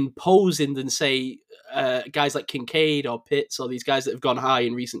imposing than, say, guys like Kincaid or Pitts or these guys that have gone high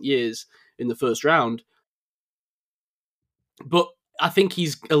in recent years in the first round. But I think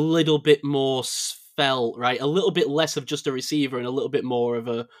he's a little bit more svelte, right? A little bit less of just a receiver and a little bit more of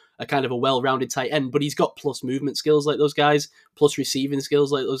a kind of a well-rounded tight end. But he's got plus movement skills like those guys, plus receiving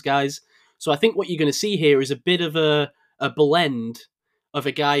skills like those guys. So I think what you're going to see here is a bit of a blend of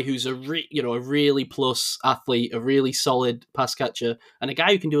a guy who's a really plus athlete, a really solid pass catcher, and a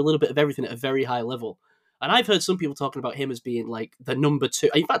guy who can do a little bit of everything at a very high level. And I've heard some people talking about him as being like the number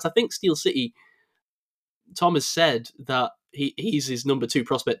 2. In fact, I think Steel City, Tom has said that he's his number 2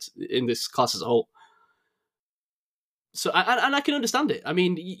 prospect in this class as a whole. So, and I can understand it. I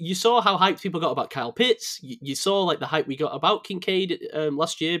mean, you saw how hyped people got about Kyle Pitts. You saw like the hype we got about Kincaid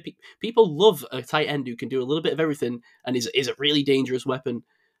last year. People love a tight end who can do a little bit of everything and is a really dangerous weapon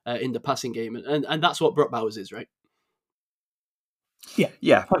in the passing game. And that's what Brock Bowers is, right?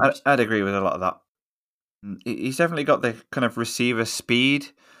 Yeah, I'd agree with a lot of that. He's definitely got the kind of receiver speed,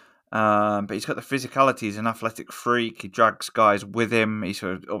 but he's got the physicality. He's an athletic freak. He drags guys with him. He's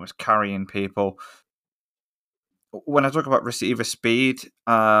sort of almost carrying people. When I talk about receiver speed,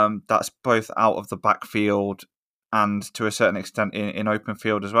 that's both out of the backfield and to a certain extent in open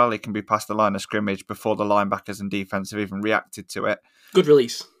field as well. He can be past the line of scrimmage before the linebackers and defense have even reacted to it. Good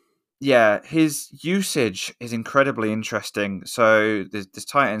release. Yeah, his usage is incredibly interesting. So there's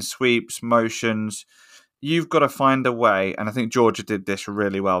tight end sweeps, motions. You've got to find a way, and I think Georgia did this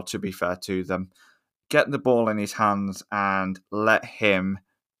really well, to be fair to them. Get the ball in his hands and let him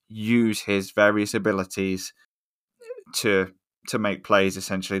use his various abilities to to make plays.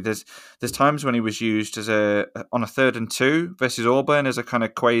 Essentially, there's times when he was used as on a 3rd and 2 versus Auburn as a kind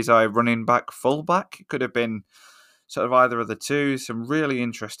of quasi running back fullback. It could have been sort of either of the two. Some really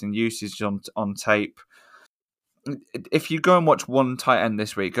interesting usage on tape. If you go and watch one tight end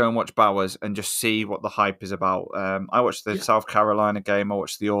this week, go and watch Bowers and just see what the hype is about. I watched the South Carolina game, I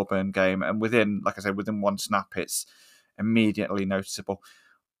watched the Auburn game, and within one snap, it's immediately noticeable.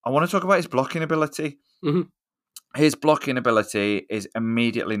 I want to talk about his blocking ability. Mhm. His blocking ability is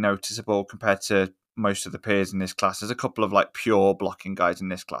immediately noticeable compared to most of the peers in this class. There's a couple of like pure blocking guys in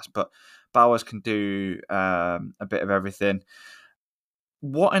this class, but Bowers can do a bit of everything.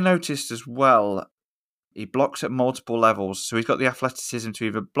 What I noticed as well, he blocks at multiple levels, so he's got the athleticism to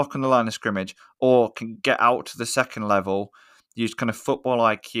either block on the line of scrimmage or can get out to the second level, use kind of football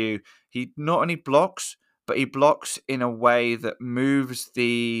IQ. He not only blocks, but he blocks in a way that moves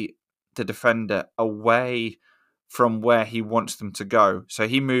the defender away from where he wants them to go. So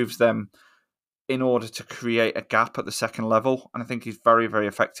he moves them in order to create a gap at the second level, and I think he's very, very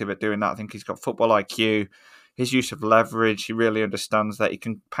effective at doing that. I think he's got football IQ, his use of leverage, he really understands that. He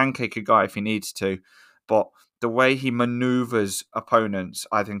can pancake a guy if he needs to. But the way he maneuvers opponents,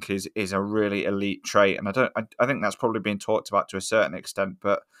 I think, is a really elite trait, and I think that's probably been talked about to a certain extent.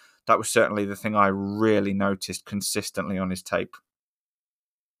 But that was certainly the thing I really noticed consistently on his tape.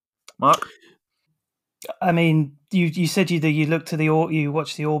 Mark, I mean, you said you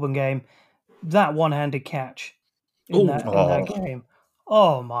watched the Auburn game. That one-handed catch in that game.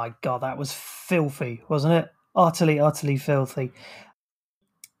 Oh my God, that was filthy, wasn't it? Utterly filthy.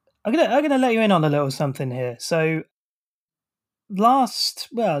 I'm gonna let you in on a little something here. So last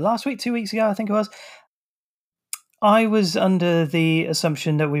week, 2 weeks ago, I think it was, I was under the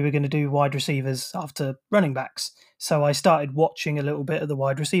assumption that we were going to do wide receivers after running backs. So I started watching a little bit of the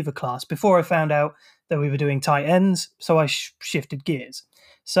wide receiver class before I found out that we were doing tight ends. So I shifted gears.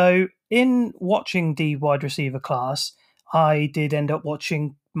 So in watching the wide receiver class, I did end up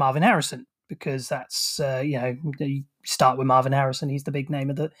watching Marvin Harrison, because that's, you start with Marvin Harrison. He's the big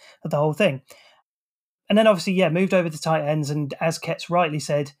name of the whole thing. And then obviously, moved over to tight ends. And as Ketz rightly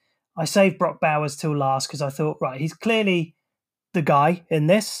said, I saved Brock Bowers till last because I thought, right, he's clearly the guy in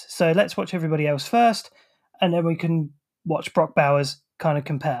this. So let's watch everybody else first, and then we can watch Brock Bowers kind of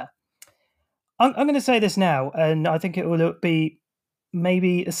compare. I'm going to say this now, and I think it will be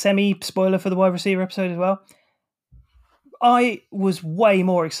maybe a semi-spoiler for the wide receiver episode as well. I was way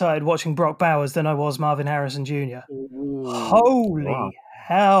more excited watching Brock Bowers than I was Marvin Harrison Jr. Holy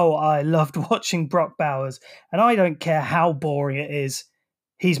hell, I loved watching Brock Bowers, and I don't care how boring it is.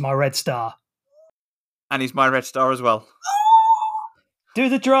 He's my red star. and he's my red star as well. Do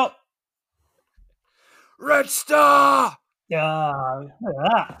the drop. Red star! Look at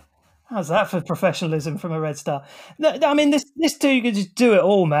that. How's that for professionalism from a red star? I mean, this dude can just do it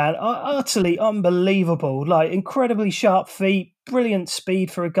all, man. Utterly unbelievable. Like, incredibly sharp feet, brilliant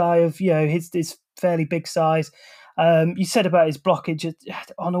speed for a guy of, his fairly big size. You said about his blockage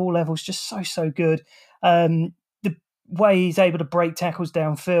on all levels, just so good. The way he's able to break tackles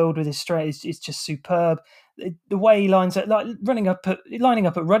downfield with his straight is just superb. The way he lines up, like lining up at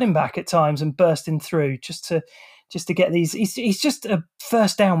running back at times and bursting through just to get these. He's just a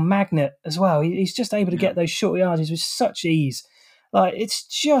first down magnet as well. He's just able to get those short yards with such ease. Like, it's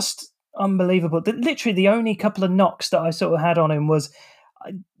just unbelievable. Literally, the only couple of knocks that I sort of had on him was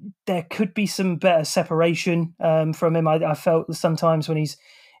there could be some better separation from him. I felt sometimes when he's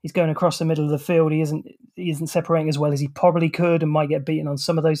going across the middle of the field, he isn't separating as well as he probably could, and might get beaten on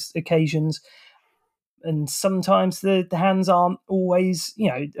some of those occasions. And sometimes the hands aren't always,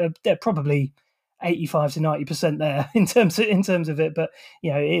 they're probably 85 to 90% there in terms of it. But,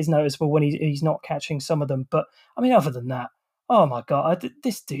 it is noticeable when he's not catching some of them. But, I mean, other than that, oh my God,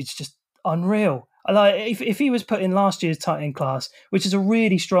 this dude's just unreal. Like, if he was put in last year's tight end class, which is a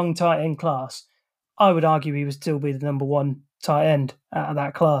really strong tight end class, I would argue he would still be the number one tight end out of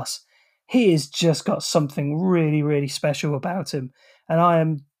that class. He has just got something really, really special about him. And I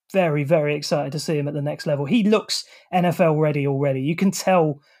am very, very excited to see him at the next level. He looks NFL ready already. You can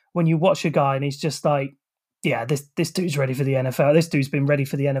tell when you watch a guy and he's just like, yeah, this dude's ready for the NFL. This dude's been ready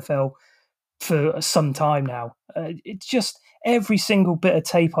for the NFL for some time now. It's just every single bit of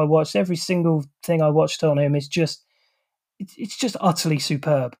tape I watched, every single thing I watched on him, it's just utterly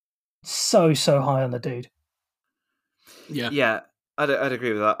superb. So high on the dude. Yeah, I'd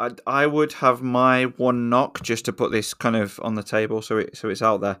agree with that. I would have my one knock, just to put this kind of on the table so it's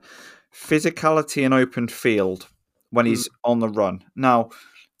out there. Physicality in open field when he's on the run. Now,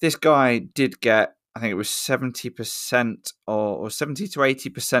 this guy did get, I think it was 70% or 70 to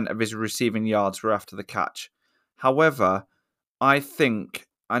 80% of his receiving yards were after the catch. However, I think,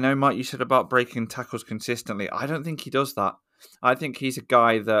 I know, Mike, you said about breaking tackles consistently. I don't think he does that. I think he's a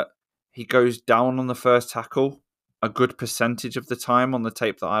guy that he goes down on the first tackle a good percentage of the time on the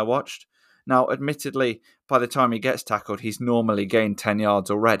tape that I watched. Now, admittedly, by the time he gets tackled, he's normally gained 10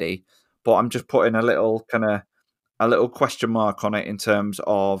 yards already. But I'm just putting a little question mark on it in terms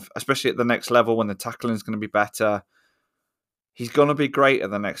of, especially at the next level when the tackling is going to be better. He's going to be great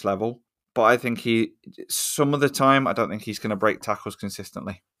at the next level, but I think some of the time, I don't think he's going to break tackles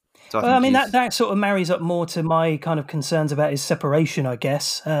consistently. So I mean, that sort of marries up more to my kind of concerns about his separation, I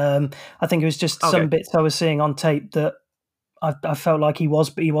guess. I think it was just some bits I was seeing on tape that I felt like he was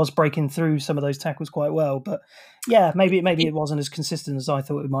breaking through some of those tackles quite well. But yeah, maybe it wasn't as consistent as I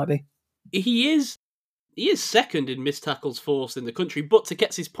thought it might be. He is second in missed tackles forced in the country, but to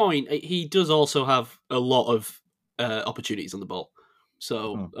Ketz's point, he does also have a lot of opportunities on the ball.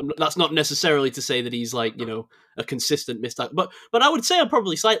 So that's not necessarily to say that he's like, a consistent missed tackle. But I would say I'm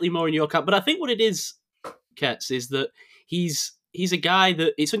probably slightly more in your camp. But I think what it is, Ketz, is that he's a guy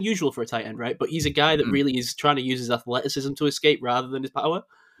that, it's unusual for a tight end, right? But he's a guy that really is trying to use his athleticism to escape rather than his power.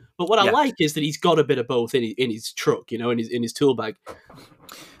 But what I like is that he's got a bit of both in his truck, in his tool bag.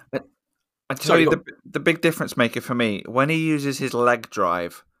 I tell you, the big difference maker for me, when he uses his leg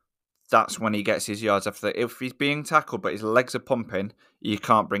drive, that's when he gets his yards after that. If he's being tackled but his legs are pumping, you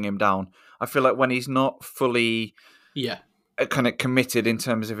can't bring him down. I feel like when he's not fully kind of committed in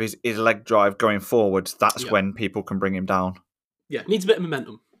terms of his leg drive going forwards, that's when people can bring him down. Yeah, needs a bit of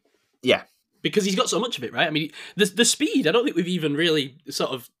momentum. Yeah. Because he's got so much of it, right? I mean, the speed, I don't think we've even really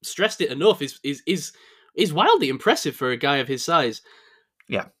sort of stressed it enough, is wildly impressive for a guy of his size.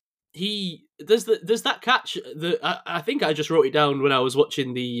 Yeah. There's that catch that I think I just wrote it down when I was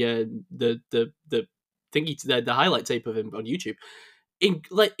watching the highlight tape of him on YouTube.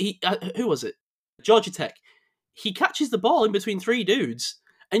 Who was it? Georgia Tech. He catches the ball in between three dudes,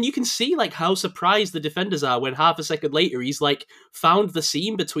 and you can see like how surprised the defenders are when half a second later he's like found the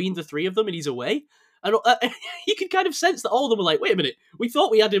seam between the three of them and he's away. And you can kind of sense that all of them were like, "Wait a minute, we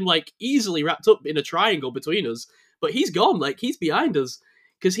thought we had him like easily wrapped up in a triangle between us, but he's gone. Like he's behind us."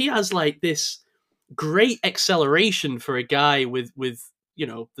 Because he has like this great acceleration for a guy with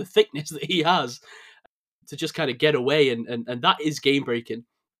the thickness that he has to just kind of get away, and that is game breaking.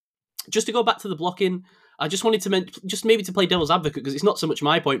 Just to go back to the blocking, I just wanted to just maybe to play devil's advocate, because it's not so much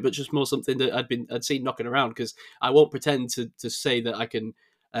my point, but just more something that I'd seen knocking around. Because I won't pretend to say that I can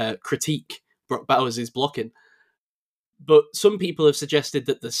critique Brock Bowers' blocking. But some people have suggested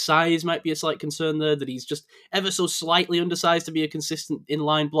that the size might be a slight concern there, that he's just ever so slightly undersized to be a consistent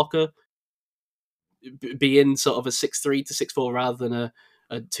inline blocker, being sort of a 6'3" to 6'4" rather than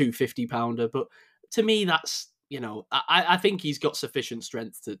a 250-pounder. But to me, that's, I think he's got sufficient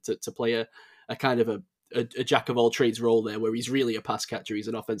strength to play a kind of a jack-of-all-trades role there, where he's really a pass catcher, he's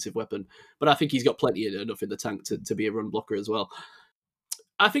an offensive weapon. But I think he's got plenty enough in the tank to be a run blocker as well.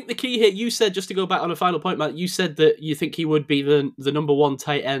 I think the key here, you said, just to go back on a final point, Matt, you said that you think he would be the number one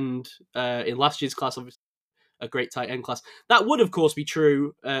tight end in last year's class, obviously a great tight end class. That would, of course, be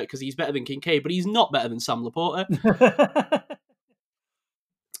true because he's better than Kincaid, but he's not better than Sam Laporta.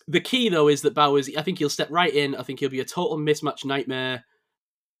 The key, though, is that Bowers, I think he'll step right in. I think he'll be a total mismatch nightmare.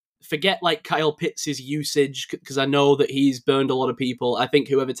 Forget like Kyle Pitts' usage, because I know that he's burned a lot of people. I think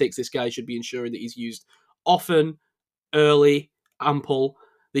whoever takes this guy should be ensuring that he's used often, early, ample.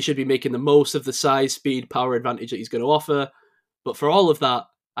 They should be making the most of the size, speed, power advantage that he's going to offer. But for all of that,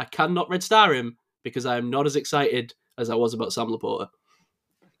 I cannot red star him because I am not as excited as I was about Sam Laporta.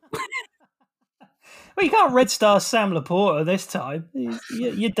 Well, you can't red star Sam Laporta this time.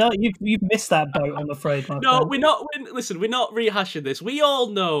 You're done. You've missed that boat, I'm afraid. No, friend. We're not rehashing this. We all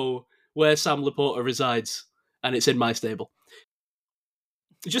know where Sam Laporta resides, and it's in my stable.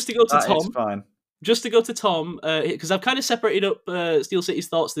 Just to go to Tom. It's fine. Just to go to Tom, because I've kind of separated up Steel City's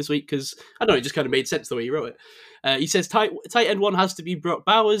thoughts this week, because, I don't know, it just kind of made sense the way he wrote it. He says, tight end one has to be Brock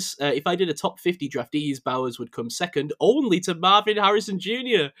Bowers. If I did a top 50 draftees, Bowers would come second, only to Marvin Harrison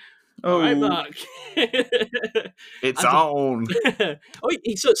Jr. Oh, all right, Mark. It's on.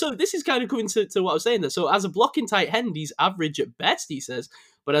 So this is kind of coming to what I was saying there. So as a blocking tight end, he's average at best, he says.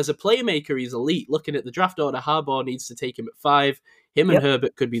 But as a playmaker, he's elite. Looking at the draft order, Harbaugh needs to take him at 5. Him and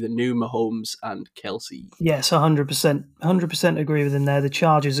Herbert could be the new Mahomes and Kelsey. Yes, 100%. 100% agree with him there. The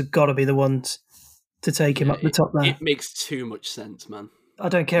Chargers have got to be the ones to take him up the top there. It makes too much sense, man. I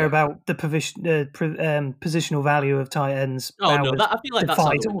don't care about the positional value of tight ends. Oh, no, I feel like that's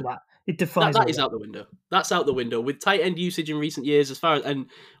out the window. It defies that is out the window. That's out the window. With tight end usage in recent years, and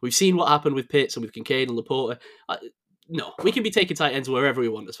we've seen what happened with Pitts and with Kincaid and Laporta. No, we can be taking tight ends wherever we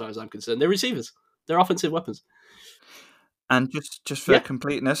want, as far as I'm concerned. They're receivers. They're offensive weapons. And just for Yeah.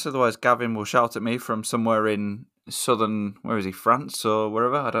 completeness, otherwise Gavin will shout at me from somewhere in southern, where is he, France or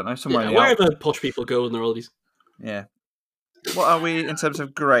wherever? I don't know, somewhere Yeah, in the Alps. wherever posh people go on their holidays. Yeah. What are we in terms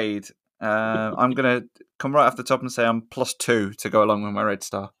of grade? I'm going to come right off the top and say I'm +2 to go along with my red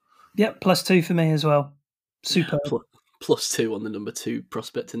star. Yep, +2 for me as well. Super. +2 on the number 2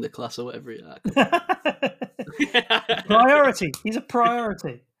 prospect in the class or whatever. Priority. He's a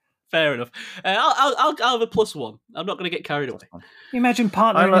priority. Fair enough. I'll have a +1. I'm not going to get carried away. Can you imagine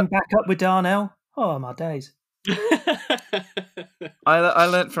partnering him back up with Darnell? Oh, my days. I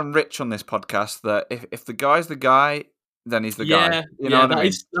learned from Rich on this podcast that if the guy's the guy, then he's the guy. You know what I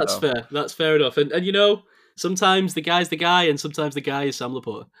mean? That's fair. That's fair enough. And you know, sometimes the guy's the guy, and sometimes the guy is Sam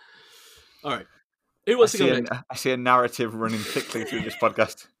Laporta. All right. Who wants to go next? I see a narrative running thickly through this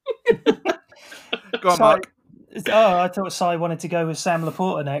podcast. Go on, Mark. Oh, I thought Si wanted to go with Sam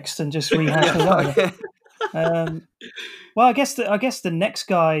Laporta next and just rehash it up. Well, I guess the next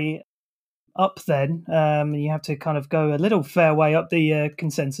guy up then, you have to kind of go a little fair way up the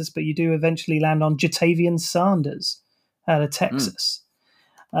consensus, but you do eventually land on Jatavian Sanders out of Texas.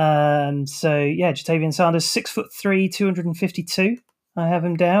 Jatavian Sanders, 6'3", 252. I have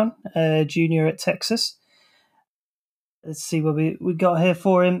him down, junior at Texas. Let's see what we got here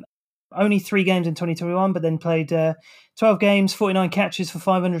for him. Only 3 games in 2021, but then played 12 games, 49 catches for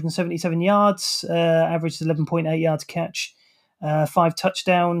 577 yards, averaged 11.8 yards a catch, 5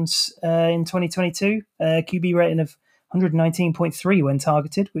 touchdowns in 2022, QB rating of 119.3 when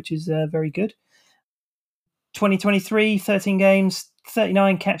targeted, which is very good. 2023, 13 games,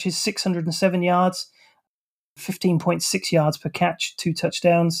 39 catches, 607 yards, 15.6 yards per catch, 2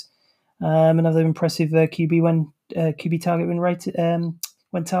 touchdowns. Another impressive QB target win rate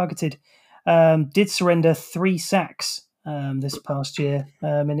when targeted. Did surrender 3 sacks this past year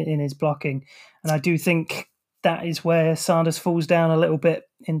in his blocking, and I do think that is where Sanders falls down a little bit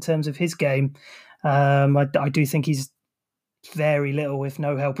in terms of his game. I do think he's very little, if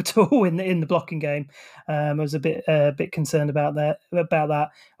no help at all, in the blocking game. I was a bit concerned about that. I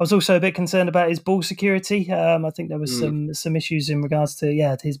was also a bit concerned about his ball security. I think there was some issues in regards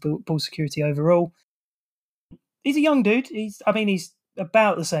to his ball security overall. He's a young dude. He's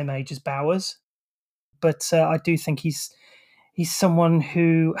about the same age as Bowers, but I do think he's someone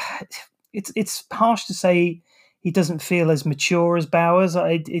who it's harsh to say he doesn't feel as mature as Bowers.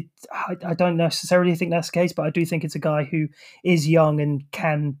 I don't necessarily think that's the case, but I do think it's a guy who is young and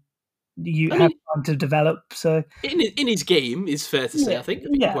can have time to develop. So in his game, is fair to say. I think.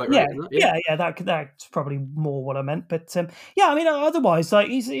 That's probably more what I meant. But otherwise, like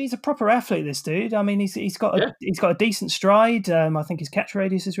he's a proper athlete. This dude. I mean, he's got a decent stride. I think his catch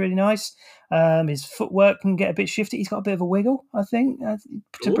radius is really nice. His footwork can get a bit shifty. He's got a bit of a wiggle, I think,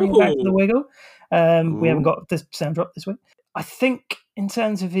 to bring it back to the wiggle. We haven't got the sound drop this week. I think in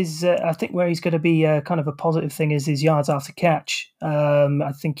terms of his, I think where he's going to be kind of a positive thing is his yards after catch.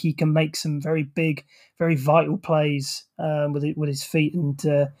 I think he can make some very big, very vital plays with his feet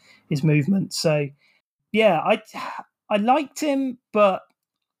and his movement. So, yeah, I liked him, but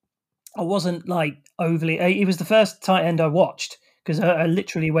I wasn't like overly. He was the first tight end I watched because I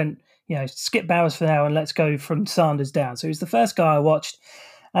literally went, skip Bowers for now and let's go from Sanders down. So he was the first guy I watched.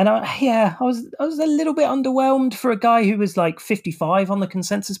 And I was a little bit underwhelmed for a guy who was like 55 on the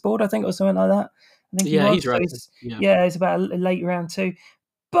consensus board, I think, or something like that. I think he's right. It's about a late round 2.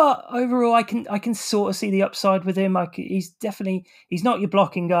 But overall, I can sort of see the upside with him. He's not your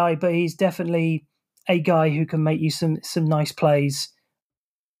blocking guy, but he's definitely a guy who can make you some nice plays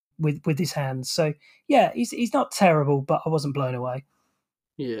with his hands. So yeah, he's not terrible, but I wasn't blown away.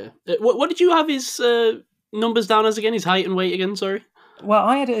 Yeah. What did you have his numbers down as again? His height and weight again? Sorry. Well,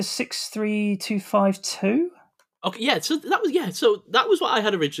 I had it as 6'3", 252. Okay, yeah. So that was what I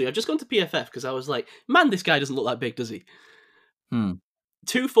had originally. I've just gone to PFF because I was like, man, this guy doesn't look that big, does he?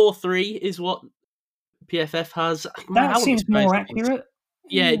 243 is what PFF has. That seems more accurate.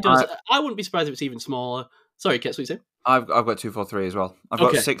 Yeah, it does. I wouldn't be surprised if it's even smaller. Sorry, Kets, what you saying? I've got 243 as well. I've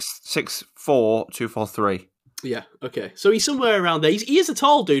got 6'4", 243. Yeah, okay. So he's somewhere around there. He is a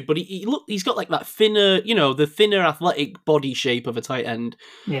tall dude, but he's got like that thinner, the thinner athletic body shape of a tight end.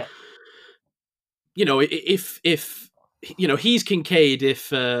 Yeah. If he's Kincaid,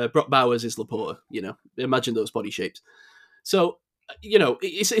 if Brock Bowers is Laporta, imagine those body shapes. So,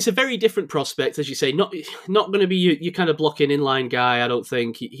 it's a very different prospect, as you say, not going to be your kind of blocking inline guy, I don't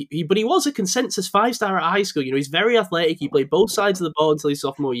think. But he was a consensus 5-star at high school. He's very athletic. He played both sides of the ball until his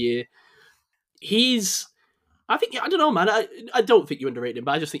sophomore year. I think I don't know, man. I don't think you underrate him,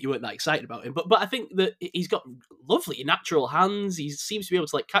 but I just think you weren't that excited about him. But I think that he's got lovely natural hands. He seems to be able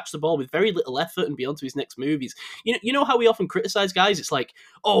to like catch the ball with very little effort and be on to his next move. He's you know how we often criticize guys. It's like,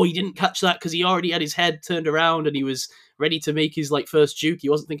 oh, he didn't catch that because he already had his head turned around and he was ready to make his like first juke. He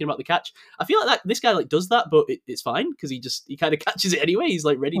wasn't thinking about the catch. I feel like this guy like does that, but it's fine because he kind of catches it anyway. He's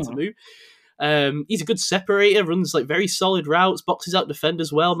like ready to move. He's a good separator, runs like very solid routes, boxes out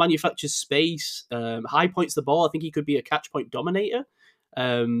defenders well, manufactures space, high points the ball. I think he could be a catch point dominator.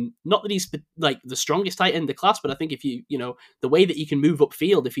 Not that he's like the strongest tight end in the class, but I think if you know the way that he can move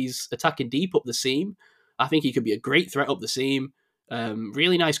upfield, if he's attacking deep up the seam, I think he could be a great threat up the seam.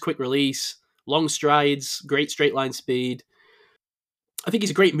 Really nice quick release, long strides, great straight line speed. I think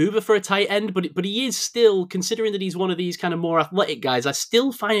he's a great mover for a tight end, but he is still, considering that he's one of these kind of more athletic guys, I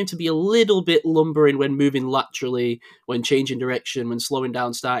still find him to be a little bit lumbering when moving laterally, when changing direction, when slowing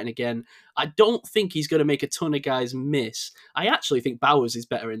down, starting again. I don't think he's going to make a ton of guys miss. I actually think Bowers is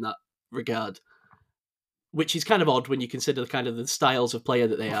better in that regard, which is kind of odd when you consider kind of the styles of player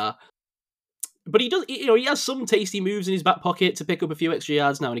that they are. But he does, he has some tasty moves in his back pocket to pick up a few extra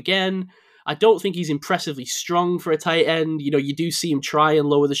yards now and again. I don't think he's impressively strong for a tight end. You do see him try and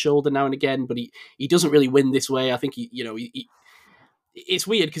lower the shoulder now and again, but he doesn't really win this way. I think it's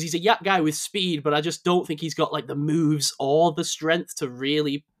weird because he's a yak guy with speed, but I just don't think he's got like the moves or the strength to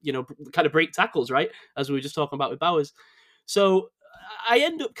really, kind of break tackles, right? As we were just talking about with Bowers. So I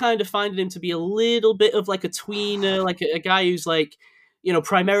end up kind of finding him to be a little bit of like a tweener, like a guy who's like,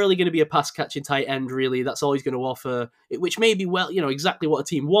 primarily going to be a pass catching tight end, really. That's all he's going to offer, which may be, well, exactly what a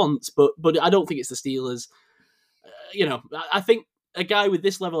team wants, but I don't think it's the Steelers. I think a guy with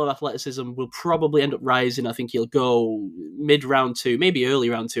this level of athleticism will probably end up rising. I think he'll go mid round 2, maybe early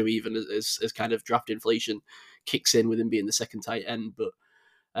round 2 even, as kind of draft inflation kicks in with him being the second tight end. But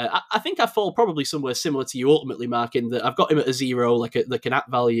I think I fall probably somewhere similar to you ultimately, Mark, in that I've got him at a 0, like an at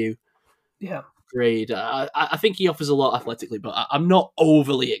value. Yeah. Grade. I think he offers a lot athletically, but I'm not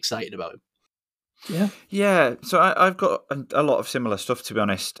overly excited about him. Yeah. So I've got a lot of similar stuff, to be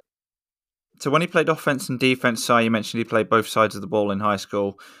honest. So when he played offense and defense, you mentioned he played both sides of the ball in high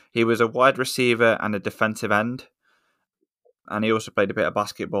school. He was a wide receiver and a defensive end. And he also played a bit of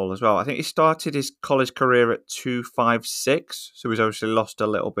basketball as well. I think he started his college career at 256. So he's obviously lost a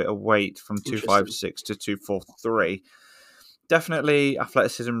little bit of weight from 256 to 243. Definitely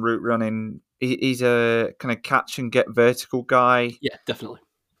athleticism, route running. He's a kind of catch and get vertical guy. Yeah, definitely.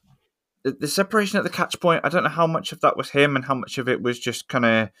 The separation at the catch point, I don't know how much of that was him and how much of it was just kind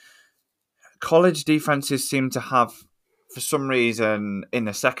of college defenses seem to have, for some reason, in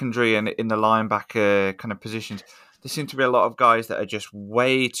the secondary and in the linebacker kind of positions, there seem to be a lot of guys that are just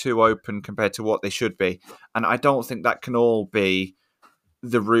way too open compared to what they should be. And I don't think that can all be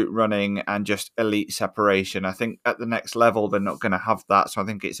the route running and just elite separation. I think at the next level, they're not going to have that. So I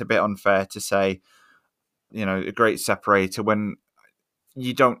think it's a bit unfair to say, a great separator when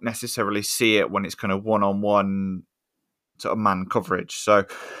you don't necessarily see it when it's kind of one-on-one sort of man coverage. So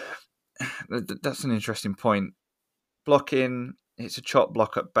that's an interesting point. Blocking, it's a chop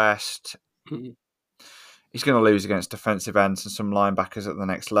block at best. He's going to lose against defensive ends and some linebackers at the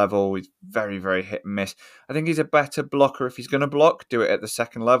next level. He's very, very hit and miss. I think he's a better blocker if he's going to block, do it at the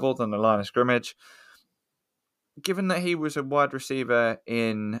second level than the line of scrimmage. Given that he was a wide receiver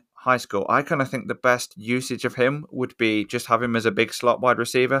in high school, I kind of think the best usage of him would be just have him as a big slot wide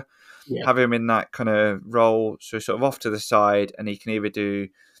receiver. Yeah. Have him in that kind of role, so sort of off to the side, and he can either do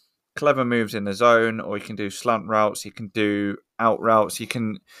clever moves in the zone, or he can do slant routes, he can do out routes, he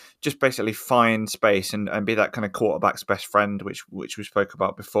can just basically find space and be that kind of quarterback's best friend, which we spoke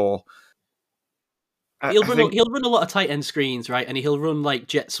about before. He'll run a lot of tight end screens, right? And he'll run like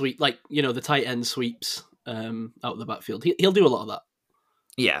jet sweep, like the tight end sweeps out of the backfield. He'll do a lot of that.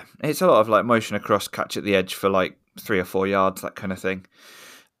 Yeah, it's a lot of like motion across, catch at the edge for like 3 or 4 yards, that kind of thing.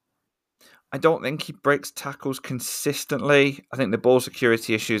 I don't think he breaks tackles consistently. I think the ball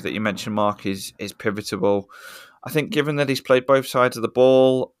security issues that you mentioned, Mark, is pivotal. I think given that he's played both sides of the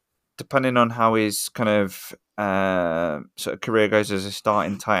ball, depending on how his kind of sort of career goes as a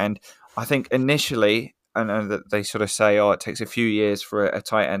starting tight end, I think initially, I know that they sort of say, it takes a few years for a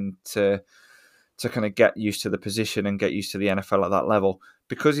tight end to kind of get used to the position and get used to the NFL at that level.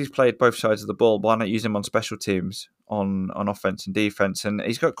 Because he's played both sides of the ball, why not use him on special teams, on offense and defense? And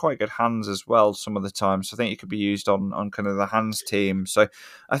he's got quite good hands as well some of the time. So I think he could be used on kind of the hands team. So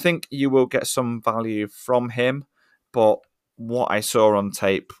I think you will get some value from him. But what I saw on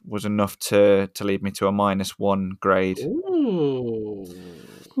tape was enough to lead me to a -1 grade. Ooh.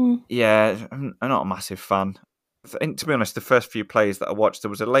 Yeah, I'm not a massive fan. I think, to be honest, the first few plays that I watched, there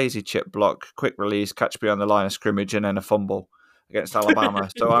was a lazy chip block, quick release, catch beyond the line of scrimmage, and then a fumble against Alabama.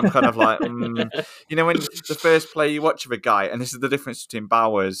 So I'm kind of like, when the first play you watch of a guy, and this is the difference between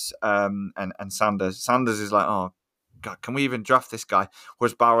Bowers and Sanders. Sanders is like, oh, God, can we even draft this guy?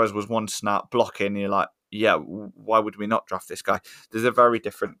 Whereas Bowers was one snap blocking, and you're like, yeah, why would we not draft this guy? There's a very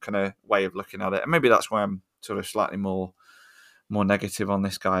different kind of way of looking at it. And maybe that's why I'm sort of slightly more negative on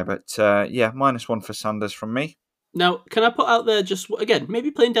this guy. But -1 for Sanders from me. Now, can I put out there just, again,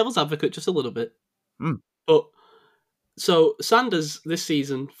 maybe playing devil's advocate just a little bit? But, so Sanders this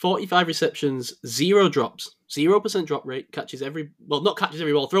season, 45 receptions, 0 drops, 0% drop rate, not catches every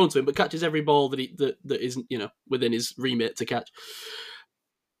ball thrown to him, but catches every ball that isn't, within his remit to catch.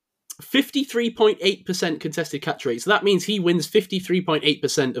 53.8% contested catch rate. So that means he wins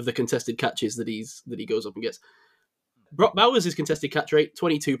 53.8% of the contested catches that he goes up and gets. Brock Bowers' contested catch rate,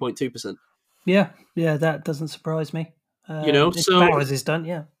 22.2%. Yeah, that doesn't surprise me. So Bowers is done.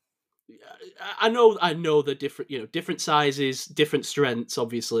 Yeah, I know the different sizes, different strengths,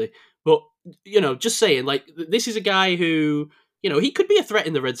 obviously, but just saying, like, this is a guy who, he could be a threat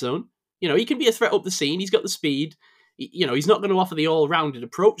in the red zone. He can be a threat up the seam. He's got the speed. He's not going to offer the all-rounded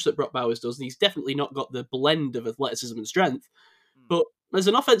approach that Brock Bowers does, and he's definitely not got the blend of athleticism and strength. But as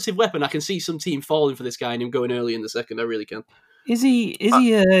an offensive weapon, I can see some team falling for this guy and him going early in the second. I really can. Is he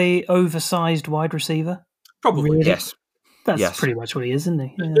a oversized wide receiver? Probably. Really? Yes. That's pretty much what he is, isn't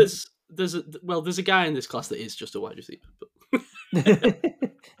he? Yeah. There's a guy in this class that is just a wide receiver. But...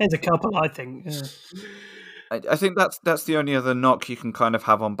 There's a couple, I think. Yeah. I think that's the only other knock you can kind of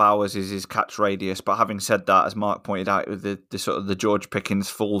have on Bowers is his catch radius. But having said that, as Mark pointed out, with the sort of the George Pickens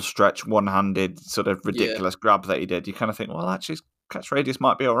full stretch, one-handed sort of ridiculous grab that he did, you kind of think, well, actually, his catch radius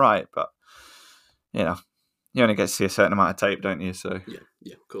might be all right. But, you only get to see a certain amount of tape, don't you? So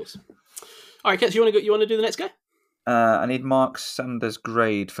yeah, of course. All right, Ketz, you want to do the next guy? I need Mark Sanders'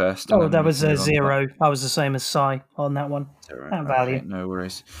 grade first. Oh, that was a 0. I was the same as Cy on that one. 0. That value. Okay, no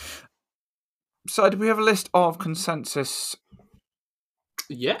worries. So, do we have a list of consensus?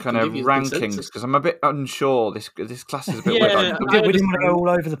 Yeah, kind of rankings, because I'm a bit unsure. This class is a bit weird. We didn't want to go all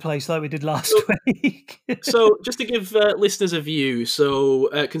over the place like we did last week. So, just to give listeners a view, so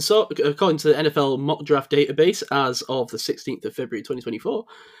according to the NFL mock draft database, as of the 16th of February 2024,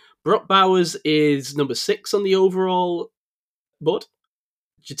 Brock Bowers is number 6 on the overall board.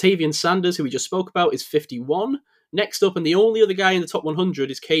 Ja'Tavion Sanders, who we just spoke about, is 51. Next up, and the only other guy in the top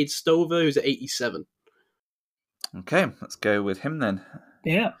 100 is Cade Stover, who's at 87. Okay, let's go with him then.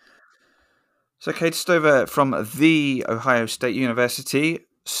 Yeah. So Cade Stover from The Ohio State University,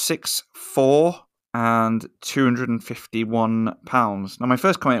 6'4", and 251 pounds. Now, my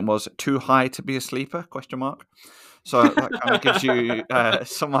first comment was too high to be a sleeper? ? So that kind of gives you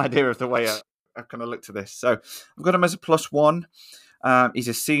some idea of the way I've kind of looked at this. So I've got him as a +1. He's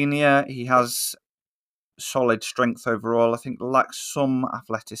a senior. He has solid strength overall. I think lacks some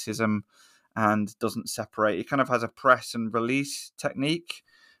athleticism and doesn't separate. He kind of has a press and release technique,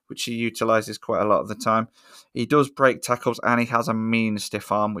 which he utilizes quite a lot of the time. He does break tackles and he has a mean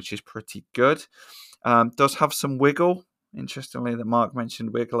stiff arm, which is pretty good. Does have some wiggle. Interestingly, that Mark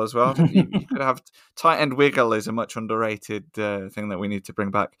mentioned wiggle as well. You could have tight end wiggle is a much underrated thing that we need to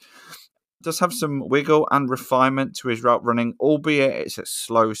bring back. Does have some wiggle and refinement to his route running, albeit it's at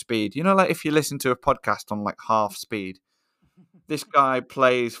slow speed. Like if you listen to a podcast on like half speed, this guy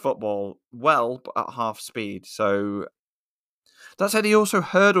plays football well, but at half speed. So that said, he also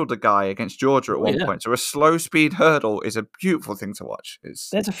hurdled a guy against Georgia at one point. So a slow speed hurdle is a beautiful thing to watch.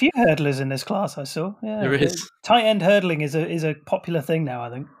 There's a few hurdlers in this class I saw. Yeah, there is. Tight end hurdling is a popular thing now,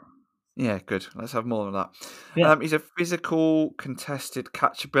 I think. Yeah, good. Let's have more of that. Yeah. He's a physical, contested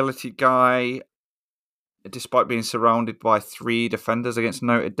catchability guy, despite being surrounded by 3 defenders against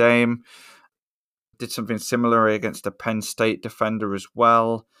Notre Dame. Did something similar against a Penn State defender as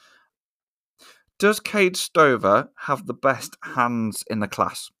well. Does Cade Stover have the best hands in the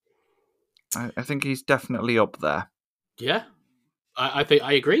class? I think he's definitely up there. Yeah, I think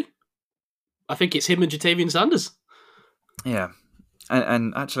I agree. I think it's him and Ja'Tavion Sanders. Yeah.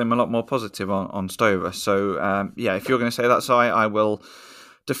 And actually, I'm a lot more positive on Stover. So, if you're going to say that, Si, I will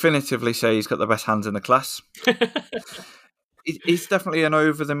definitively say he's got the best hands in the class. He's definitely an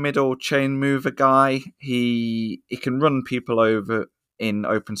over-the-middle chain mover guy. He can run people over in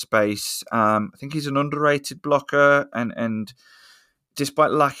open space. I think he's an underrated blocker. And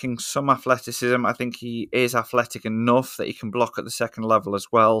despite lacking some athleticism, I think he is athletic enough that he can block at the second level as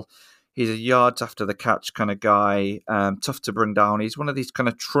well. He's a yards after the catch kind of guy, tough to bring down. He's one of these kind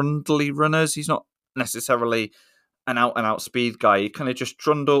of trundly runners. He's not necessarily an out speed guy. He kind of just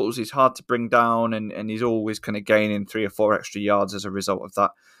trundles. He's hard to bring down, and he's always kind of gaining 3 or 4 extra yards as a result of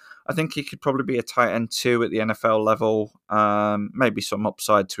that. I think he could probably be a tight end 2 at the NFL level. Maybe some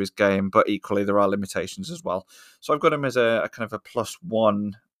upside to his game, but equally there are limitations as well. So I've got him as a kind of a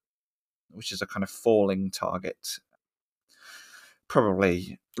 +1, which is a kind of falling target.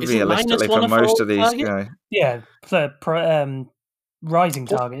 Probably Isn't realistically -1 for a most fall of these target? guys. Yeah, rising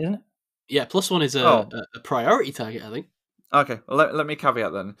target, isn't it? Yeah, +1 is Oh. a priority target, I think. Okay, well, let me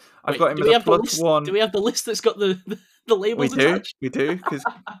caveat then. I've Wait, got him do as we a have the list? +1. Do we have the list that's got the labels attached? We do, because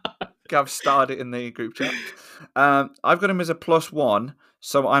Gav started it in the group chat. I've got him as a +1,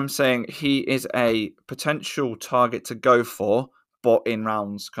 so I'm saying he is a potential target to go for, but in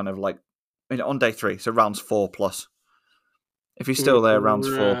rounds kind of like on day 3, so rounds 4+. If he's still there, rounds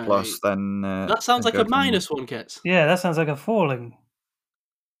 4+, then That sounds like then a go for him. -1, Kets. Yeah, that sounds like a falling.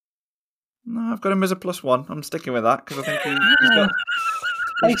 No, I've got him as a +1. I'm sticking with that because I think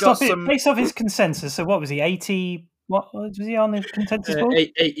he's got some. Based off his consensus, so what was he, 80? What was he on the consensus board?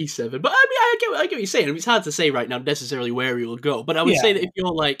 87. But I mean, I get what you're saying. I mean, it's hard to say right now necessarily where he will go. But I would say that if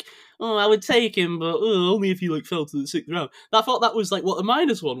you're like, oh, I would take him, but only if he like fell to the 6th round. I thought that was like what the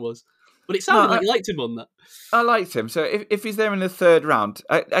 -1 was. But it sounded like you liked him on that. I liked him. So if he's there in the 3rd round,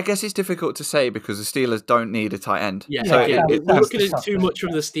 I guess it's difficult to say because the Steelers don't need a tight end. Yeah, So okay. We're that's looking the at it too tough much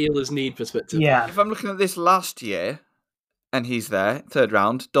from the Steelers' need perspective. Yeah. if I'm looking at this last year and he's there, 3rd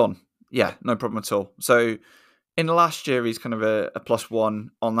round, done. Yeah, no problem at all. So in last year, he's kind of a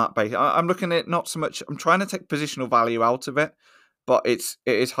 +1 on that base. I'm looking at not so much. I'm trying to take positional value out of it, but it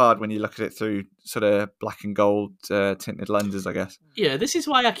is hard when you look at it through sort of black and gold tinted lenses, I guess. Yeah, this is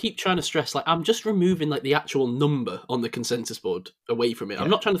why I keep trying to stress, like, I'm just removing, like, the actual number on the consensus board away from it. I'm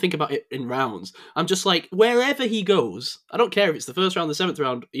not trying to think about it in rounds. I'm just like, wherever he goes, I don't care if it's the 1st round, the 7th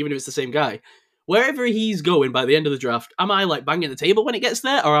round, even if it's the same guy, wherever he's going by the end of the draft, am I, like, banging the table when it gets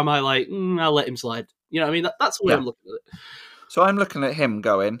there, or am I like, I'll let him slide? You know what I mean? That's the way I'm looking at it. So I'm looking at him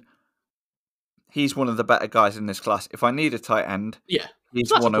going, he's one of the better guys in this class. If I need a tight end, Yeah. he's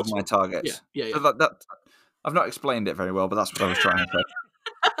So that's one a of my +1. targets. Yeah. So that I've not explained it very well, but that's what I was trying to say.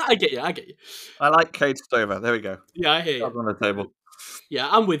 I get you. I like Cade Stover. There we go. Yeah, I hear you. That's on the table. Yeah,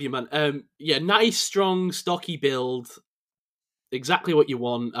 I'm with you, man. Yeah, nice, strong, stocky build. Exactly what you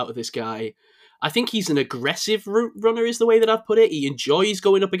want out of this guy. I think he's an aggressive route runner is the way that I've put it. He enjoys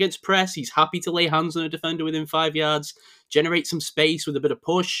going up against press. He's happy to lay hands on a defender within 5 yards, generate some space with a bit of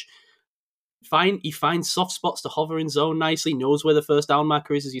push. He finds soft spots to hover in zone nicely, knows where the first down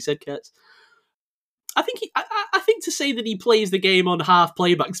marker is, as you said, Kurtz. I think to say that he plays the game on half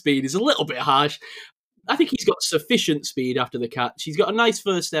playback speed is a little bit harsh. I think he's got sufficient speed after the catch. He's got a nice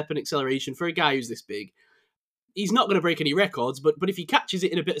first step and acceleration for a guy who's this big. He's not going to break any records, but if he catches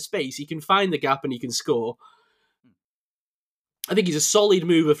it in a bit of space, he can find the gap and he can score. I think he's a solid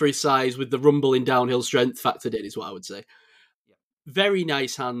mover for his size with the rumbling downhill strength factored in, is what I would say. Very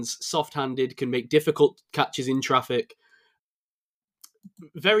nice hands, soft-handed, can make difficult catches in traffic.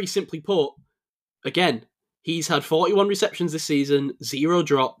 Very simply put, again, he's had 41 receptions this season, 0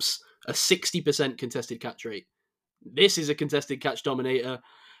 drops, a 60% contested catch rate. This is a contested catch dominator.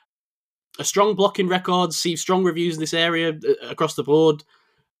 A strong blocking record, see strong reviews in this area across the board.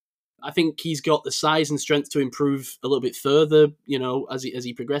 I think he's got the size and strength to improve a little bit further, as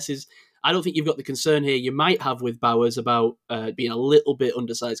he progresses. I don't think you've got the concern here you might have with Bowers about being a little bit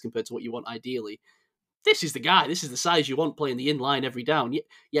undersized compared to what you want ideally. This is the guy. This is the size you want playing the in-line every down.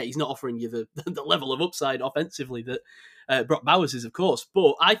 Yeah, he's not offering you the level of upside offensively that Brock Bowers is, of course.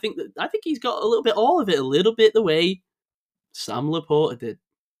 But I think he's got a little bit all of it, a little bit the way Sam Laporta did.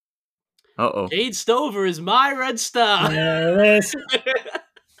 Uh-oh. Cade Stover is my Red Star.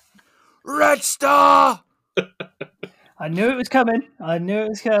 Red Star! I knew it was coming.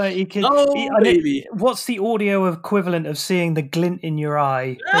 He could, baby. What's the audio equivalent of seeing the glint in your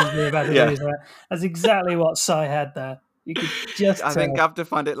eye? That's exactly what Sai had there. You could just I think I've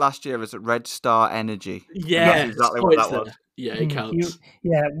defined it last year as a Red Star energy. Yeah, that's exactly what that was. Yeah, it counts.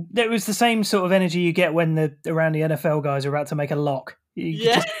 It was the same sort of energy you get when around the NFL guys are about to make a lock. You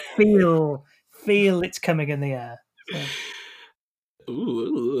can just feel it's coming in the air. So.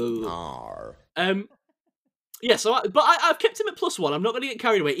 Ooh. Yeah, but I've kept him at +1. I'm not going to get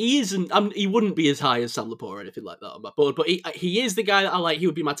carried away. He isn't. He wouldn't be as high as Sam Laporta or anything like that on my board. But he is the guy that I like. He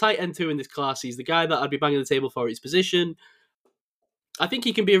would be my tight end 2 in this class. He's the guy that I'd be banging the table for his position. I think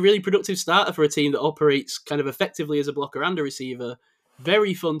he can be a really productive starter for a team that operates kind of effectively as a blocker and a receiver.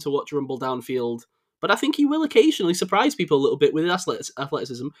 Very fun to watch rumble downfield. But I think he will occasionally surprise people a little bit with his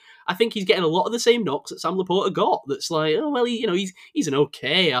athleticism. I think he's getting a lot of the same knocks that Sam Laporta got. That's like, he's an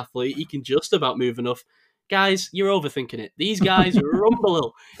okay athlete. He can just about move enough. Guys, you're overthinking it. These guys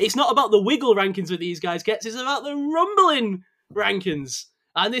rumble. It's not about the wiggle rankings with these guys, Gets. It's about the rumbling rankings.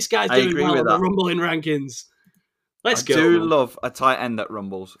 And this guy's I doing agree well with on the that. rumbling rankings. Let's I go. do man. love a tight end that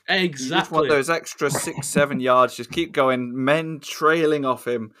rumbles. You just Exactly. want those extra 6-7 yards. Just keep going. Men trailing off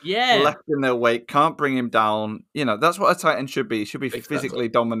him, Yeah. left in their weight, can't bring him down. That's what a tight end should be. He should be Exactly. physically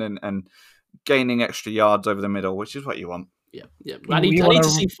dominant and gaining extra yards over the middle, which is what you want. Yeah. I need to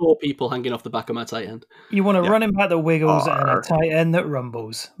see 4 people hanging off the back of my tight end. You want a Yeah. running back that wiggles and a Arr. tight end that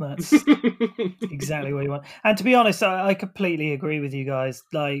rumbles. That's exactly what you want. And to be honest, I completely agree with you guys.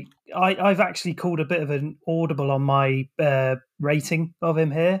 Like, I've actually called a bit of an audible on my rating of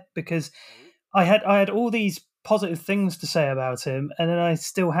him here, because I had all these positive things to say about him, and then I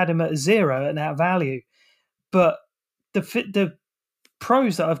still had him at 0 and at value. But the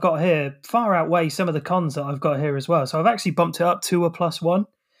pros that I've got here far outweigh some of the cons that I've got here as well. So I've actually bumped it up to a +1,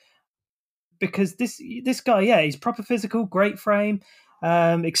 because this guy, he's proper physical, great frame.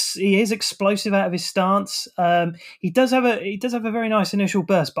 He is explosive out of his stance. He does have a very nice initial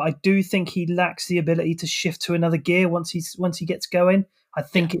burst, but I do think he lacks the ability to shift to another gear once he gets going. I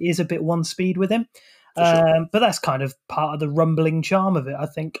think it is a bit one speed with him. Sure. But that's kind of part of the rumbling charm of it, I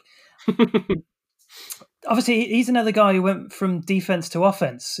think. Obviously, he's another guy who went from defense to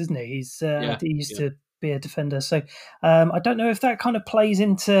offense, isn't he? He used to be a defender, so I don't know if that kind of plays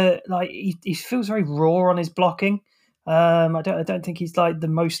into, like, he feels very raw on his blocking. I don't think he's like the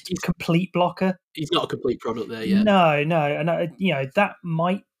most complete blocker. He's not a complete product there yet. No, and that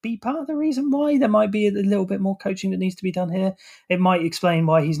might be part of the reason why there might be a little bit more coaching that needs to be done here. It might explain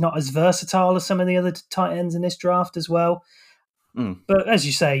why he's not as versatile as some of the other tight ends in this draft as well. But as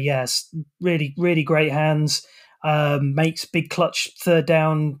you say, yes, really, really great hands. Makes big clutch third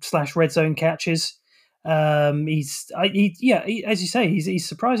down / red zone catches. As you say, he's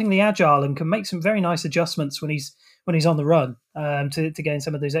surprisingly agile and can make some very nice adjustments when he's on the run to gain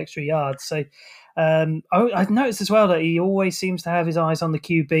some of those extra yards. So I've noticed as well that he always seems to have his eyes on the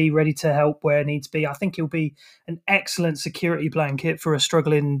QB, ready to help where it needs to be. I think he'll be an excellent security blanket for a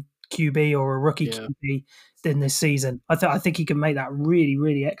struggling QB or a rookie QB in this season. I think he can make that really,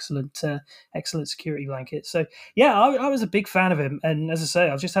 really excellent security blanket. So yeah, I was a big fan of him, and as I say,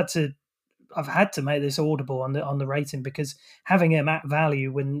 I've had to make this audible on the rating, because having him at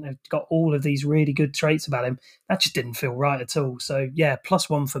value when they've got all of these really good traits about him, that just didn't feel right at all. So yeah,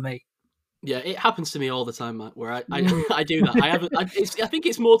 +1 for me. Yeah, it happens to me all the time, Matt, where I do that. I think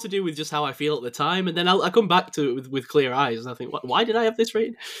it's more to do with just how I feel at the time, and then I come back to it with clear eyes, and I think, why did I have this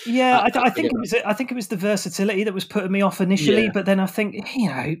rating? Yeah, I think it was the versatility that was putting me off initially, but then I think,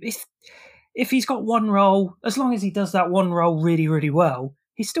 if he's got one role, as long as he does that one role really, really well,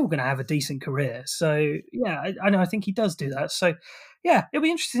 he's still going to have a decent career. So yeah, I know, I think he does do that. So yeah, it'll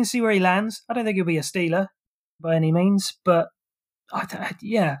be interesting to see where he lands. I don't think he'll be a stealer by any means, but I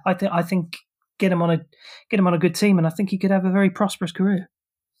think get him on a good team, and I think he could have a very prosperous career.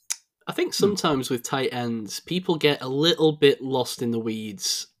 I think sometimes with tight ends, people get a little bit lost in the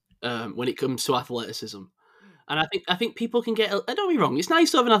weeds when it comes to athleticism, and I think people can get. Don't get me wrong, it's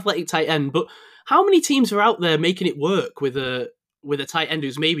nice to have an athletic tight end, but how many teams are out there making it work with a tight end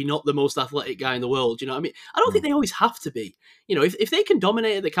who's maybe not the most athletic guy in the world? You know what I mean? I don't think they always have to be. If they can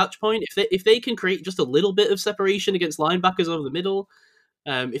dominate at the catch point, if they can create just a little bit of separation against linebackers over the middle,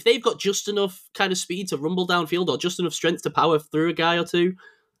 if they've got just enough kind of speed to rumble downfield or just enough strength to power through a guy or two,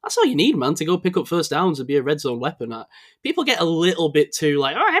 that's all you need, man, to go pick up first downs and be a red zone weapon. People get a little bit too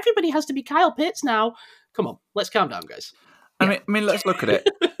like, everybody has to be Kyle Pitts now. Come on, let's calm down, guys. I mean, let's look at it.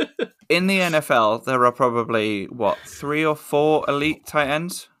 In the NFL, there are probably 3 or 4 elite tight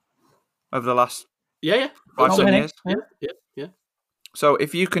ends over the last 5-7 years. Yeah. So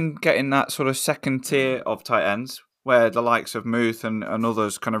if you can get in that sort of second tier of tight ends, where the likes of Muth and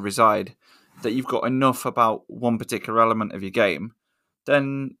others kind of reside, that you've got enough about one particular element of your game,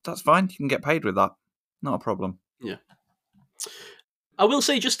 then that's fine. You can get paid with that. Not a problem. Yeah. I will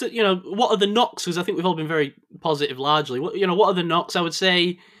say just that, what are the knocks? Because I think we've all been very positive largely. What are the knocks? I would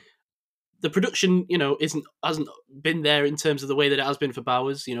say the production, hasn't been there in terms of the way that it has been for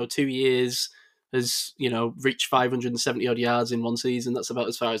Bowers. 2 years has, reached 570 odd yards in one season. That's about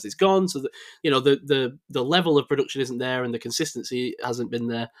as far as it's gone. So the level of production isn't there, and the consistency hasn't been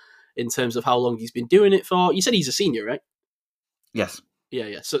there in terms of how long he's been doing it for. You said he's a senior, right? Yes.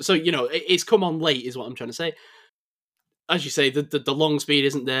 Yeah. So it's come on late, is what I'm trying to say. As you say, the long speed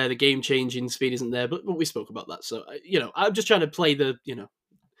isn't there, the game-changing speed isn't there, but we spoke about that. So, I'm just trying to play the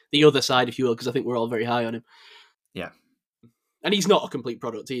other side, if you will, because I think we're all very high on him. Yeah. And he's not a complete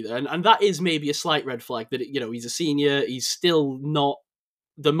product either. And that is maybe a slight red flag that, he's a senior, he's still not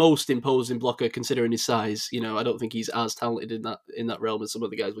the most imposing blocker considering his size. I don't think he's as talented in that realm as some of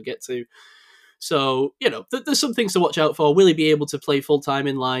the guys we'll get to. So, there's some things to watch out for. Will he be able to play full-time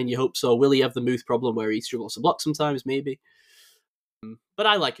in line? You hope so. Will he have the Muth problem where he struggles to block sometimes? Maybe. But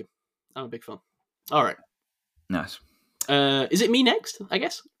I like him. I'm a big fan. All right. Nice. Is it me next, I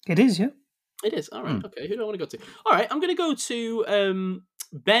guess? It is, yeah. It is. All right. Okay. Who do I want to go to? All right. I'm going to go to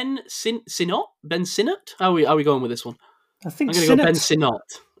Ben Sinnott. Ben Sinnott? How are we going with this one? I think I'm going to go Ben Sinnott.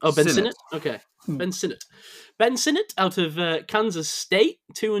 Sinnott. Oh, Ben Sinnott. Sinnott? Okay. Ben Sinnott. Ben Sinnott out of Kansas State,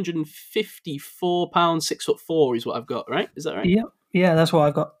 254 pounds, 6'4" is what I've got, right? Is that right? Yeah, that's what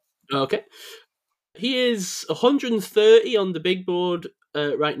I've got. Okay. He is 130 on the big board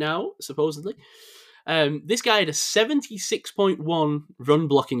right now, supposedly. This guy had a 76.1 run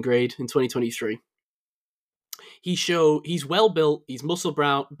blocking grade in 2023. He's well built, he's muscle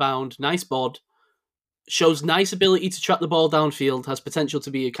bound, nice bod, shows nice ability to track the ball downfield, has potential to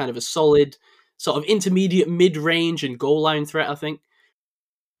be a kind of a solid, sort of intermediate mid-range and goal line threat, I think.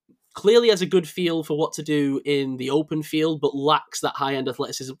 Clearly has a good feel for what to do in the open field, but lacks that high-end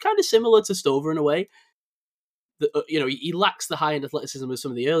athleticism, kind of similar to Stover in a way. He lacks the high-end athleticism of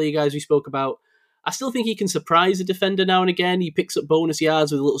some of the earlier guys we spoke about. I still think he can surprise a defender now and again. He picks up bonus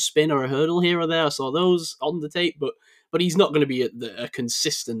yards with a little spin or a hurdle here or there. I saw those on the tape, but he's not going to be a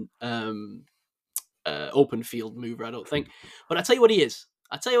consistent open field mover, I don't think. But I tell you what he is.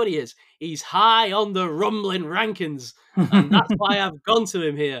 He's high on the rumbling rankings, and that's why I've gone to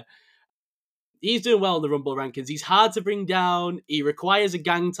him here. He's doing well in the Rumble rankings. He's hard to bring down. He requires a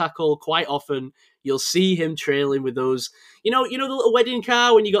gang tackle quite often. You'll see him trailing with those. The little wedding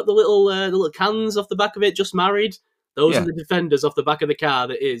car when you got the little cans off the back of it, just married? Those are the defenders off the back of the car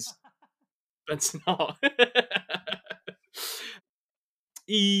that is. That's not.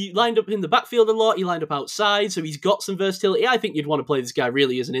 He lined up in the backfield a lot. He lined up outside, so he's got some versatility. I think you'd want to play this guy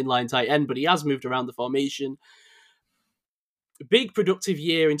really as an inline tight end, but he has moved around the formation. Big productive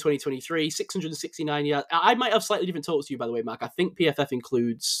year in 2023, 669 yards. I might have slightly different totals to you, by the way, Mark. I think PFF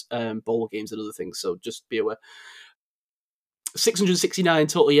includes bowl games and other things, so just be aware. 669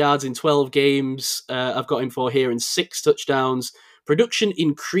 total yards in 12 games. I've got him for here, and 6 touchdowns. Production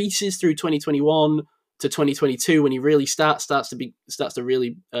increases through 2021 to 2022 when he really starts to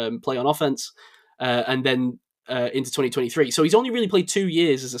really play on offense, and then into 2023. So he's only really played 2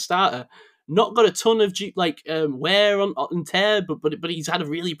 years as a starter. Not got a ton of wear on tear, but he's had a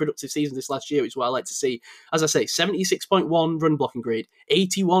really productive season this last year, which is what I like to see. As I say, 76.1 run blocking grade,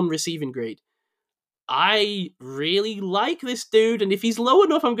 81 receiving grade. I really like this dude, and if he's low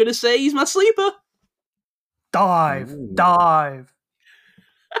enough, I'm going to say he's my sleeper. Dive.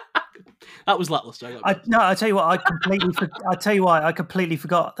 That was lackluster. I tell you what, I completely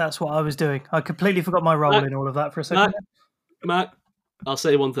forgot that's what I was doing. I completely forgot my role in all of that for a second. Mark, I'll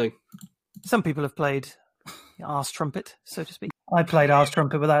say one thing. Some people have played arse trumpet, so to speak. I played arse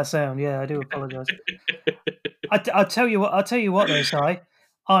trumpet with that sound. Yeah, I do apologise. I'll tell you what though, Si.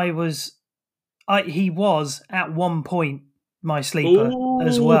 He was at one point my sleeper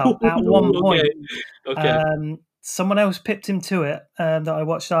as well. At one point. Okay. Someone else pipped him to it that I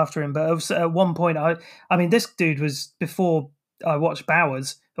watched after him, but at one point, I mean, this dude was, before I watched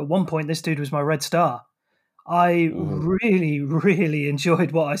Bowers, at one point, this dude was my red star. I really, really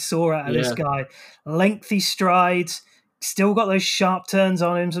enjoyed what I saw out of this guy. Lengthy strides, still got those sharp turns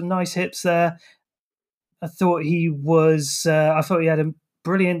on him, some nice hips there. I thought he had a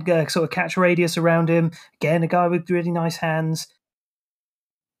brilliant sort of catch radius around him. Again, a guy with really nice hands.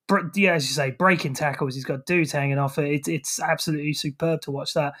 Yeah, as you say, breaking tackles. He's got dudes hanging off it. It's absolutely superb to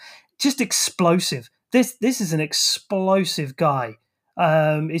watch that. Just explosive. This is an explosive guy.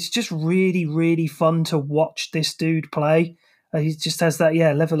 It's just really, really fun to watch this dude play. He just has that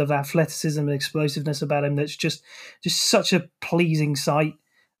level of athleticism and explosiveness about him that's just such a pleasing sight.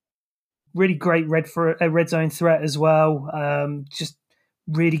 Really great red zone threat as well. Just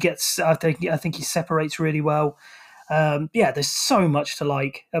really gets. I think he separates really well. There's so much to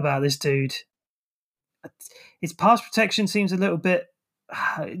like about this dude. His pass protection seems a little bit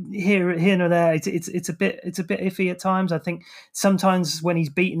here and there. It's a bit iffy at times. I think sometimes when he's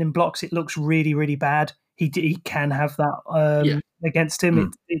beaten in blocks, it looks really, really bad. He can have that against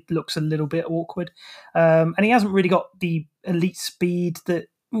him. It looks a little bit awkward, and he hasn't really got the elite speed that.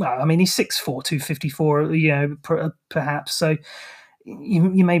 Well, I mean, he's 6'4", 254, perhaps. So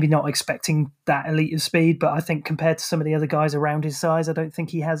you may be not expecting that elite of speed, but I think compared to some of the other guys around his size, I don't think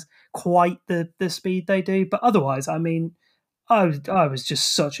he has quite the speed they do. But otherwise, I mean, I was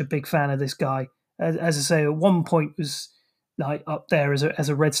just such a big fan of this guy. As I say, at one point was like up there as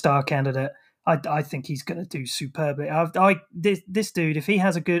a Red Star candidate. I think he's going to do superbly. This dude, if he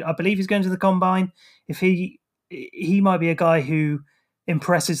has a good, I believe he's going to the combine. If he might be a guy who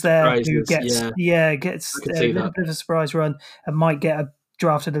impresses there, who Surprises, gets yeah. gets I could a see little that. bit of a surprise run and might get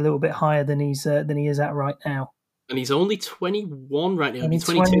drafted a little bit higher than he is at right now. And he's only 21 right now. He'll Only be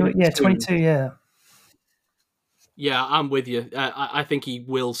 22. 20, yeah, soon. 22, yeah. Yeah, I'm with you. I think he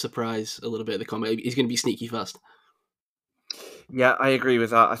will surprise a little bit at the combine. He's going to be sneaky fast. Yeah, I agree with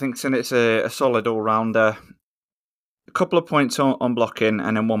that. I think Sinnott's a solid all-rounder. A couple of points on blocking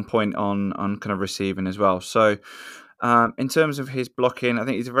and then 1 point on kind of receiving as well. So in terms of his blocking, I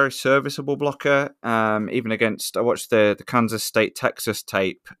think he's a very serviceable blocker. Even against, I watched the Kansas State Texas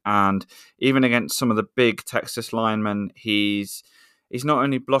tape, and even against some of the big Texas linemen, he's not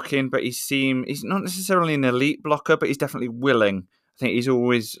only blocking, but he's not necessarily an elite blocker, but he's definitely willing. I think he's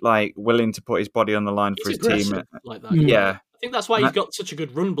always like willing to put his body on the line for He's his team. aggressive like that. Yeah. I think that's why And he's got such a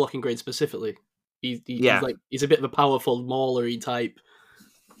good run blocking grade specifically. Yeah. He's a bit of a powerful maulery type.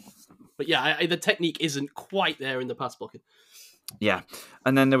 But yeah, the technique isn't quite there in the pass blocking. Yeah.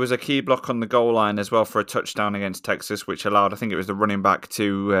 And then there was a key block on the goal line as well for a touchdown against Texas, which allowed, I think it was the running back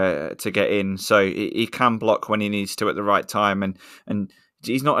to get in. So he can block when he needs to at the right time. And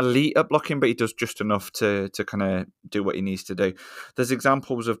he's not elite at blocking, but he does just enough to kind of do what he needs to do. There's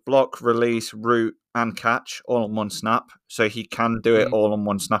examples of block, release, route, and catch all on one snap. So he can do it all on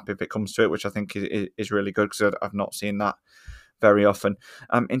one snap if it comes to it, which I think is really good because I've not seen that very often.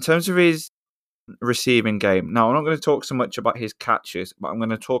 In terms of his receiving game, now I'm not going to talk so much about his catches, but I'm going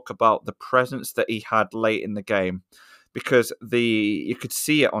to talk about the presence that he had late in the game, because you could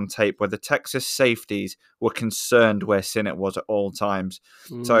see it on tape where the Texas safeties were concerned where Sinnott was at all times.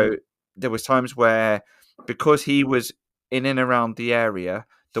 So there was times where, because he was in and around the area,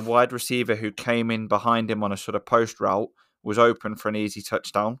 the wide receiver who came in behind him on a sort of post route was open for an easy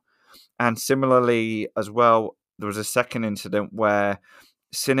touchdown. And similarly as well, there was a second incident where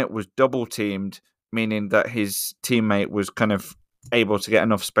Sinnott was double teamed, meaning that his teammate was kind of able to get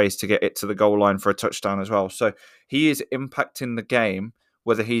enough space to get it to the goal line for a touchdown as well. So he is impacting the game,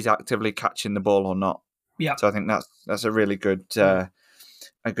 whether he's actively catching the ball or not. Yeah. So I think that's a really good a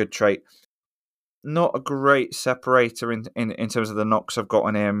good trait. Not a great separator in terms of the knocks I've got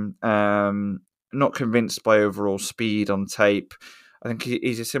on him. Not convinced by overall speed on tape. I think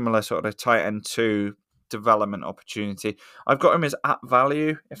he's a similar sort of tight end 2 development opportunity. I've got him as at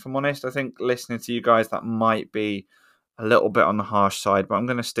value, if I'm honest. I think listening to you guys, that might be a little bit on the harsh side, but I'm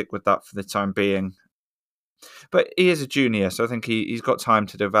going to stick with that for the time being. But he is a junior, so I think he's got time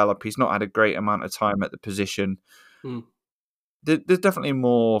to develop. He's not had a great amount of time at the position. There's definitely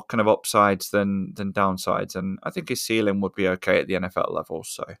more kind of upsides than downsides, and I think his ceiling would be okay at the NFL level.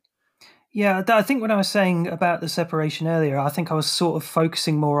 So, yeah, I think when I was saying about the separation earlier, I think I was sort of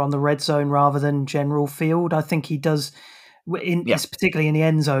focusing more on the red zone rather than general field. I think he does, particularly in the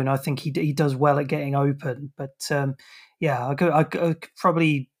end zone, I think he does well at getting open. But I'd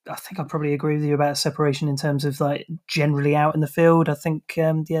probably agree with you about separation in terms of like generally out in the field. I think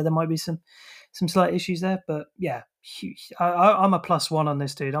there might be some slight issues there, but yeah, I'm a +1 on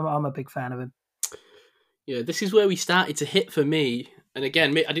this dude. I'm a big fan of him. Yeah, this is where we started to hit for me. And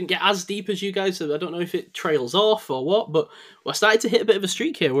again, I didn't get as deep as you guys, so I don't know if it trails off or what, but I started to hit a bit of a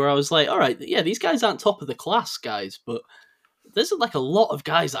streak here where I was like, all right, yeah, these guys aren't top of the class, guys, but there's like a lot of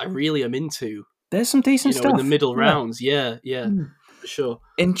guys that I really am into. There's some decent stuff in the middle rounds. Yeah, for sure.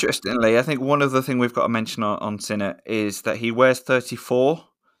 Interestingly, I think one other thing we've got to mention on Sinnott is that he wears 34,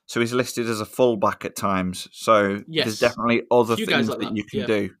 so he's listed as a fullback at times. So there's definitely other things like that you can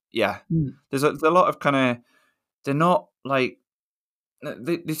do. Yeah. There's a lot of kind of, they're not like,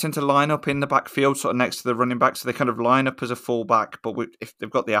 they tend to line up in the backfield sort of next to the running back, so they kind of line up as a fullback, but if they've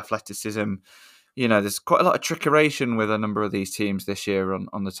got the athleticism, there's quite a lot of trickeration with a number of these teams this year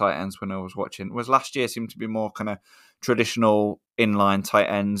on the tight ends when I was watching. Whereas last year seemed to be more kind of traditional inline tight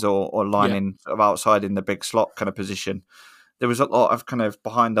ends or lining sort of outside in the big slot kind of position. There was a lot of kind of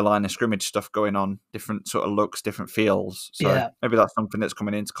behind the line of scrimmage stuff going on, different sort of looks, different feels. So maybe that's something that's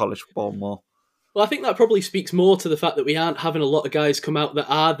coming into college football more. Well, I think that probably speaks more to the fact that we aren't having a lot of guys come out that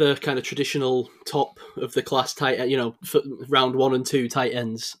are the kind of traditional top of the class tight end, round 1 and 2 tight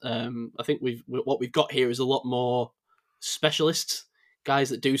ends. I think what we've got here is a lot more specialists,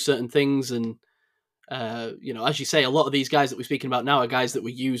 guys that do certain things, and as you say, a lot of these guys that we're speaking about now are guys that were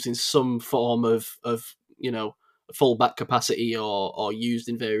used in some form of fullback capacity or used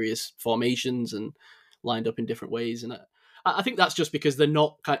in various formations and lined up in different ways. And I think that's just because they're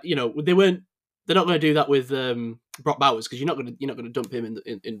not, they're not going to do that with Brock Bowers, because you're not going to dump him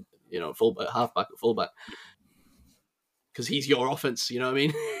in fullback, halfback or fullback. because he's your offense. You know what I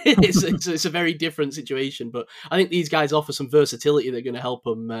mean? it's a very different situation. But I think these guys offer some versatility that are going to help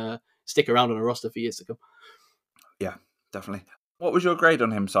them stick around on a roster for years to come. Yeah, definitely. What was your grade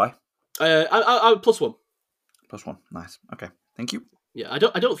on him, Si? I +1. +1. Nice. Okay. Thank you. Yeah, I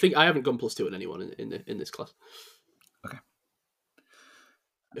don't think I haven't gone +2 at anyone in this class. Okay.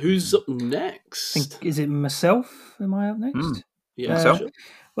 Who's up next? Is it myself? Am I up next? Yeah. so. Sure.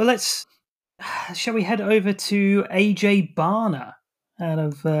 Well, shall we head over to AJ Barner out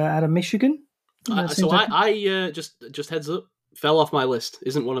of Michigan? I just heads up, fell off my list.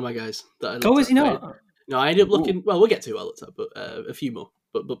 Isn't one of my guys that I looked Oh, is he at. not? No, I ended up looking. Well, we'll get to who I looked at, but a few more.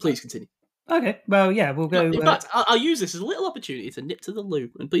 But please continue. Okay, well, yeah, we'll go. In fact, I'll use this as a little opportunity to nip to the loo,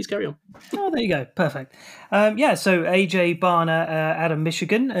 and please carry on. Oh, there you go. Perfect. So AJ Barner out of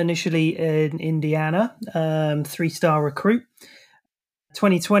Michigan, initially in Indiana, 3-star recruit.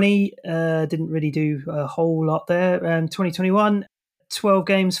 2020 didn't really do a whole lot there. 2021, 12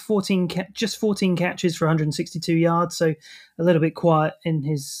 games, just 14 catches for 162 yards, so a little bit quiet in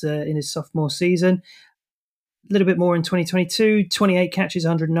his sophomore season. A little bit more in 2022, 28 catches,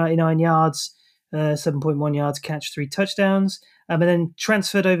 199 yards, 7.1 yards catch, 3 touchdowns. And then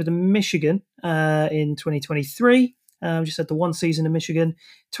transferred over to Michigan in 2023. Just had the one season in Michigan.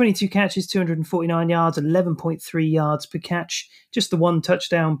 22 catches, 249 yards, 11.3 yards per catch. Just the one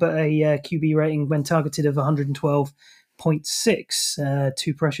touchdown, but a QB rating when targeted of 112.6.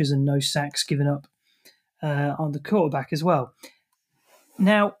 2 pressures and no sacks given up on the quarterback as well.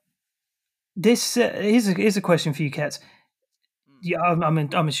 Now, this here's a question for you, Kets. Yeah,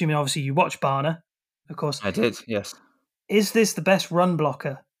 I'm assuming obviously you watch Barner, of course. I did, yes. Is this the best run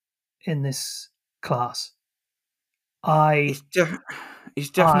blocker in this class? He's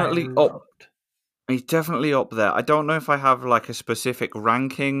definitely up. He's definitely up there. I don't know if I have like a specific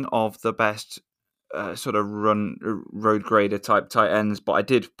ranking of the best sort of road grader type tight ends, but I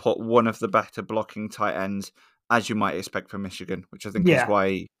did put one of the better blocking tight ends, as you might expect from Michigan, which I think is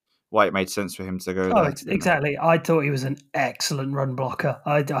why it made sense for him to go there. Exactly. I thought he was an excellent run blocker.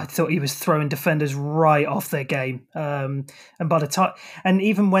 I thought he was throwing defenders right off their game. And by the time, and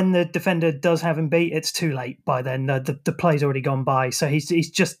even when the defender does have him beat, it's too late by then. The play's already gone by, so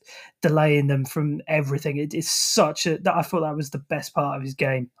he's just delaying them from everything. It's such a. I thought that was the best part of his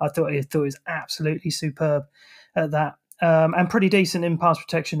game. I thought he was absolutely superb at that. And pretty decent in pass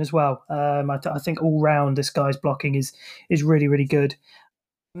protection as well. I think all round this guy's blocking is really, really good.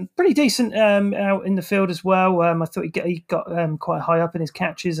 Pretty decent out in the field as well. I thought he got quite high up in his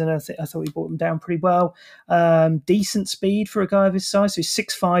catches, and I thought he brought him down pretty well. Decent speed for a guy of his size. So he's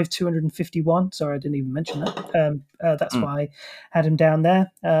 6'5", 251. Sorry, I didn't even mention that. That's why I had him down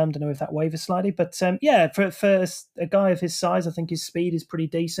there. Don't know if that wavers slightly, but for a guy of his size, I think his speed is pretty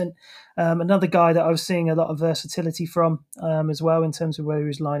decent. Another guy that I was seeing a lot of versatility from as well in terms of where he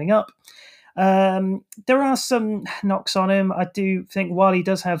was lining up. There are some knocks on him. I do think while he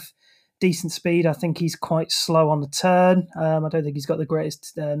does have decent speed, I think he's quite slow on the turn. I don't think he's got the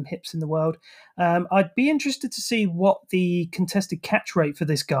greatest hips in the world. I'd be interested to see what the contested catch rate for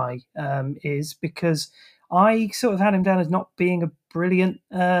this guy is, because I sort of had him down as not being a brilliant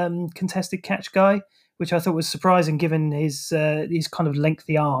contested catch guy, which I thought was surprising given his kind of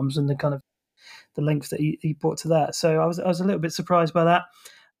lengthy arms and the kind of the length that he brought to that. So I was a little bit surprised by that.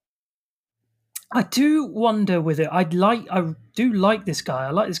 I do wonder with it. I do like this guy.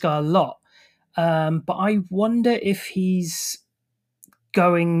 I like this guy a lot, but I wonder if he's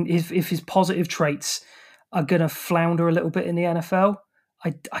going if his positive traits are going to flounder a little bit in the NFL.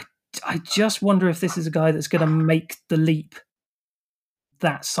 I just wonder if this is a guy that's going to make the leap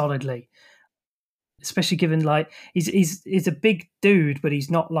that solidly, especially given like he's a big dude, but he's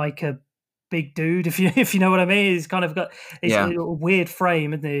not like a big dude, if you know what I mean. He's kind of got a weird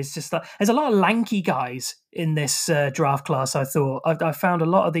frame, and there's just like, there's a lot of lanky guys in this draft class. I thought I found a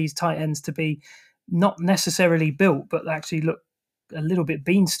lot of these tight ends to be not necessarily built, but actually look a little bit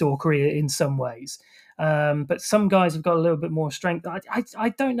beanstalkery in some ways. But some guys have got a little bit more strength. I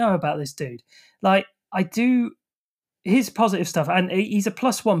don't know about this dude. Like I do his positive stuff, and he's a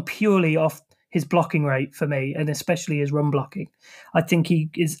 +1 purely off his blocking rate for me, and especially his run blocking. I think he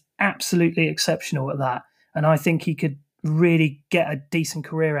is absolutely exceptional at that, and I think he could really get a decent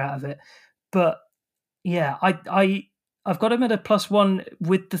career out of it. But yeah, I've got him at a +1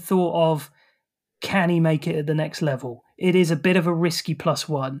 with the thought of, can he make it at the next level? It is a bit of a risky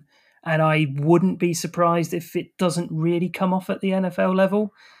 +1, and I wouldn't be surprised if it doesn't really come off at the NFL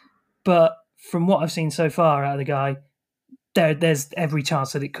level. But from what I've seen so far out of the guy, there's every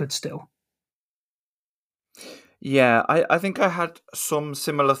chance that it could still. Yeah, I think I had some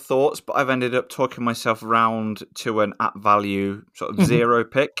similar thoughts, but I've ended up talking myself round to an at value sort of Mhm. zero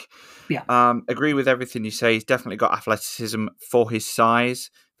pick. Yeah. Agree with everything you say. He's definitely got athleticism for his size.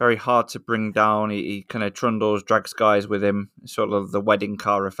 Very hard to bring down. He kind of trundles, drags guys with him, sort of the wedding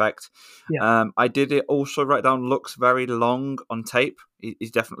car effect. Yeah. I did it also write down looks very long on tape. He's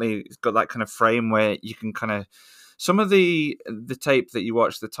definitely got that kind of frame where you can kind of some of the tape that you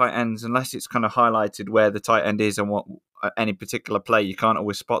watch the tight ends, unless it's kind of highlighted where the tight end is and what any particular play, you can't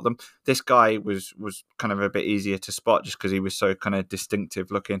always spot them. This guy was kind of a bit easier to spot just because he was so kind of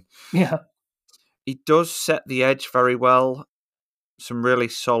distinctive looking. Yeah. He does set the edge very well. Some really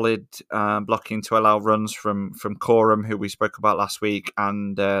solid blocking to allow runs from Coram, who we spoke about last week,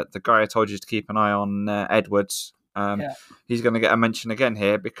 and the guy I told you to keep an eye on, Edwards. Yeah. He's going to get a mention again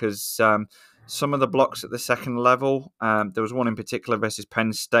here because some of the blocks at the second level, there was one in particular versus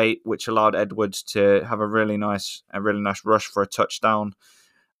Penn State, which allowed Edwards to have a really nice rush for a touchdown.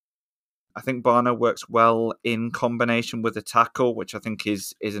 I think Barner works well in combination with a tackle, which I think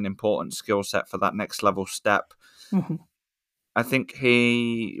is an important skill set for that next level step. Mhm. I think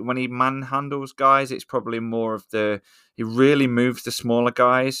when he manhandles guys, it's probably more of he really moves the smaller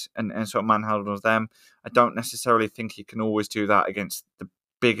guys and sort of manhandles them. I don't necessarily think he can always do that against the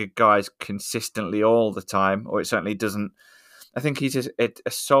bigger guys consistently all the time, or it certainly doesn't. I think he's a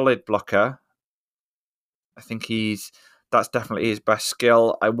solid blocker. I think that's definitely his best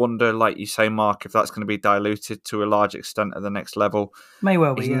skill. I wonder, like you say, Mark, if that's going to be diluted to a large extent at the next level. May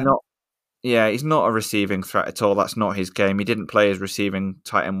well be. He's Yeah. not. Yeah, he's not a receiving threat at all. That's not his game. He didn't play as receiving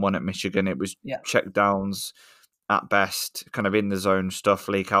tight end one at Michigan. It was Yeah. check downs at best, kind of in the zone stuff,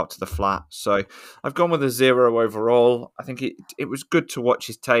 leak out to the flat. So I've gone with a 0 overall. I think it was good to watch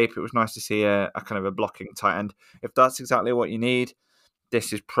his tape. It was nice to see a kind of a blocking tight end. If that's exactly what you need,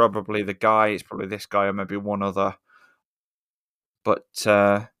 this is probably the guy. It's probably this guy or maybe one other. But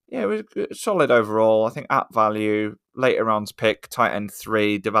yeah, it was solid overall. I think at value, later rounds pick, tight end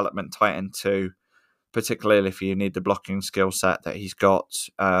 3, development tight end 2, particularly if you need the blocking skill set that he's got,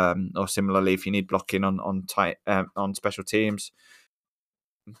 or similarly if you need blocking on special teams.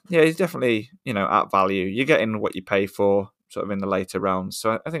 Yeah, he's definitely, at value. You're getting what you pay for sort of in the later rounds.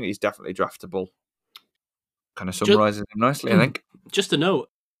 So I think he's definitely draftable. Kind of summarizes him nicely, I think. Just a note,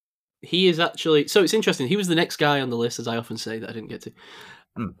 he is actually... So it's interesting. He was the next guy on the list, as I often say, that I didn't get to.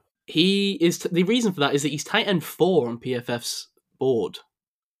 He is... The reason for that is that he's tight end 4 on PFF's board.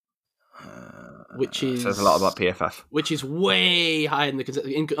 Which is... Says a lot about PFF. Which is way higher than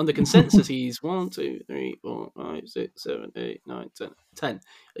on the consensus. He's 1, 2, 3, 4, 5, 6, 7, 8, 9, 10.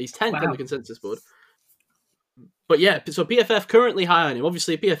 He's 10th on the consensus board. But yeah, so PFF currently high on him.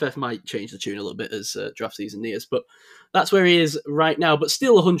 Obviously, PFF might change the tune a little bit as draft season nears, but that's where he is right now. But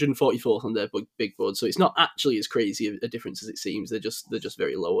still 144th on their big board, so it's not actually as crazy a difference as it seems. They're just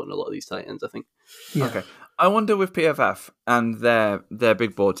very low on a lot of these tight ends, I think. Yeah. Okay, I wonder with PFF and their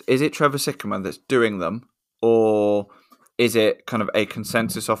big boards, is it Trevor Sycamore that's doing them, or is it kind of a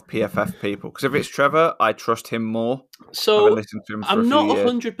consensus of PFF people? Because if it's Trevor, I trust him more. So Having listened to him for I'm a few not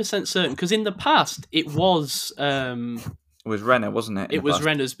years. 100% certain because in the past it was It was Renner, wasn't it? it was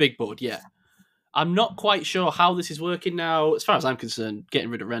Renner's big board, yeah. I'm not quite sure how this is working now. As far as I'm concerned, getting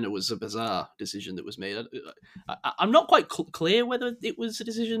rid of Renner was a bizarre decision that was made. I'm not quite clear whether it was a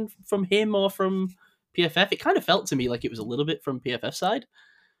decision from him or from PFF. It kind of felt to me like it was a little bit from PFF side.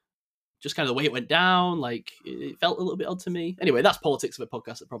 Just kind of the way it went down, like it felt a little bit odd to me. Anyway, that's politics of a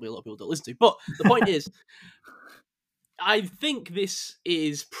podcast that probably a lot of people don't listen to. But the point is, I think this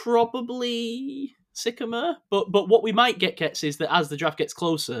is probably Sycamore. But what we might get, Kets, is that as the draft gets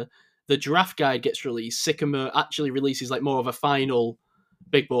closer, the draft guide gets released. Sycamore actually releases like more of a final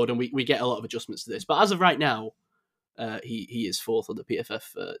big board, and we get a lot of adjustments to this. But as of right now, he is 4th on the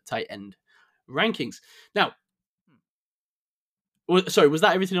PFF tight end rankings. Now, sorry, was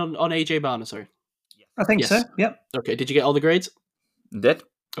that everything on AJ Barner? Sorry. I think Yes. so. Yep. Okay, did you get all the grades? Did?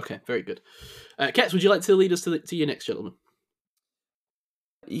 Okay, very good. Kets, would you like to lead us to your next gentleman?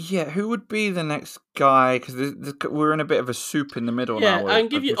 Yeah, who would be the next guy? Because we're in a bit of a soup in the middle Yeah, now. I can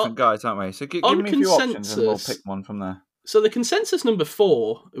With give you different guys, aren't we? So give on me a few options and we'll consensus- pick one from there. So the consensus number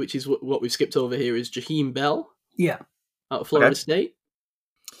 4, which is what we've skipped over here, is Jaheim Bell Yeah. out of Florida Okay. State.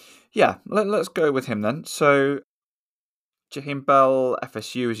 Yeah, let's go with him then. So Jaheim Bell,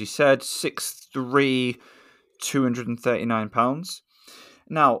 FSU, as you said, 6'3", 239 pounds.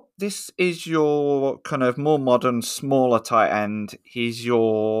 Now, this is your kind of more modern, smaller tight end. He's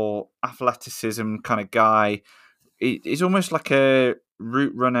your athleticism kind of guy. He's almost like a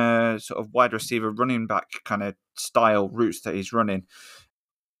route runner, sort of wide receiver, running back kind of style routes that he's running.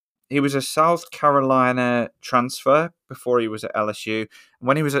 he was a South Carolina transfer before he was at LSU. And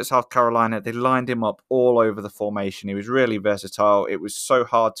when he was at South Carolina, they lined him up all over the formation. He was really versatile. It was so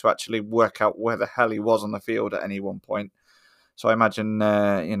hard to actually work out where the hell he was on the field at any one point. So I imagine,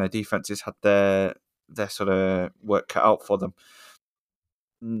 defenses had their sort of work cut out for them.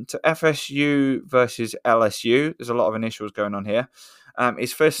 To FSU versus LSU, there's a lot of initials going on here.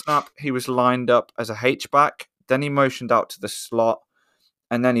 His first snap, he was lined up as a H-back. Then he motioned out to the slot.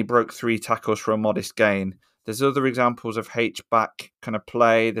 And then he broke 3 tackles for a modest gain. There's other examples of H-back kind of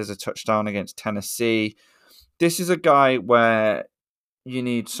play. There's a touchdown against Tennessee. This is a guy where you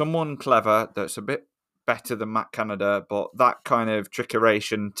need someone clever that's a bit better than Matt Canada, but that kind of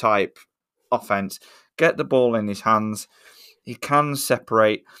trickeration type offense. Get the ball in his hands. He can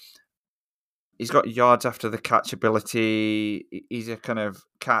separate. He's got yards after the catch ability. He's a kind of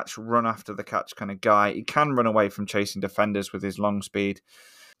run after the catch kind of guy. He can run away from chasing defenders with his long speed.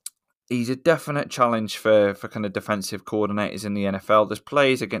 He's a definite challenge for kind of defensive coordinators in the NFL. There's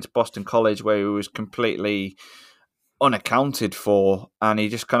plays against Boston College where he was completely unaccounted for, and he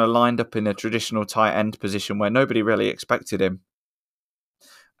just kind of lined up in a traditional tight end position where nobody really expected him.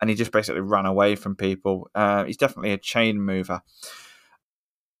 And he just basically ran away from people. He's definitely a chain mover.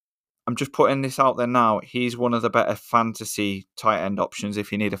 I'm just putting this out there now. He's one of the better fantasy tight end options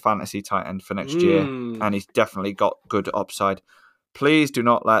if you need a fantasy tight end for next year. And he's definitely got good upside. Please do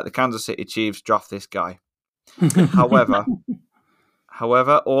not let the Kansas City Chiefs draft this guy. However,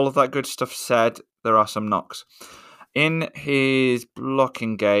 all of that good stuff said, there are some knocks. In his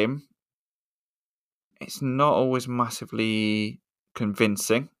blocking game, it's not always massively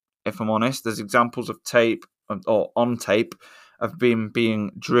convincing, if I'm honest. There's examples of tape or on tape of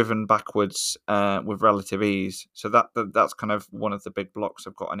being driven backwards with relative ease. So that's kind of one of the big blocks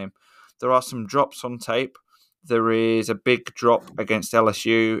I've got on him. There are some drops on tape. There is a big drop against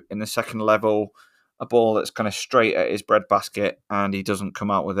LSU in the second level, a ball that's kind of straight at his breadbasket, and he doesn't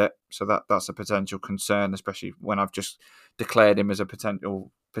come out with it. So that's a potential concern, especially when I've just declared him as a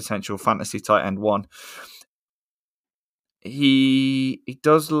potential fantasy tight end 1. He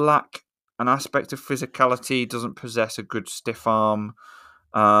does lack an aspect of physicality, doesn't possess a good stiff arm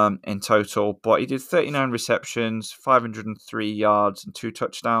in total, but he did 39 receptions, 503 yards and 2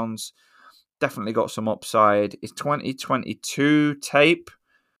 touchdowns. Definitely got some upside. His 2022 tape,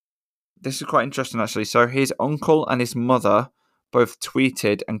 this is quite interesting actually. So his uncle and his mother both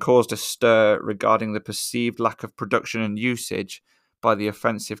tweeted and caused a stir regarding the perceived lack of production and usage by the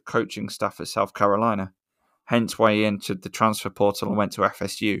offensive coaching staff at South Carolina. Hence why he entered the transfer portal and went to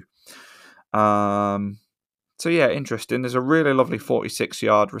FSU. So yeah, interesting. There's a really lovely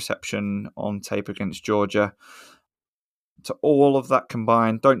 46-yard reception on tape against Georgia. So all of that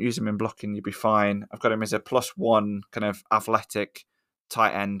combined, don't use him in blocking, you'll be fine. I've got him as a +1 kind of athletic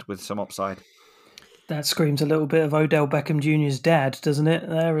tight end with some upside. That screams a little bit of Odell Beckham Jr.'s dad, doesn't it?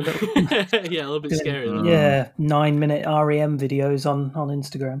 They're a little, yeah, a little bit scary. Yeah, 9-minute REM videos on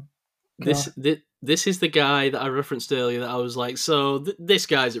Instagram. This is the guy that I referenced earlier that I was like, so this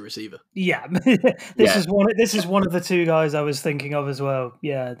guy's a receiver. Yeah, this is one of the 2 guys I was thinking of as well.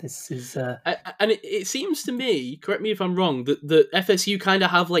 Yeah, this is. And it seems to me, correct me if I'm wrong, that the FSU kind of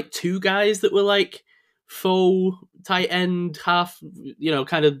have like 2 guys that were like faux tight end, half,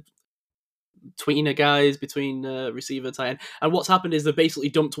 kind of tweener guys between receiver, tight end. And what's happened is they basically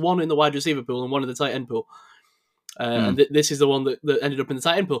dumped one in the wide receiver pool and one in the tight end pool. And this is the one that ended up in the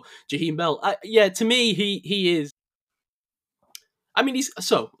tight end pool. Jaheim Bell. To me, he is. I mean, let's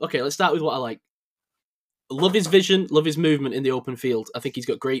start with what I like. Love his vision, love his movement in the open field. I think he's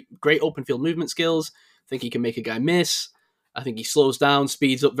got great open field movement skills. I think he can make a guy miss. I think he slows down,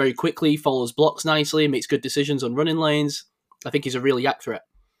 speeds up very quickly, follows blocks nicely, makes good decisions on running lanes. I think he's a real yak threat.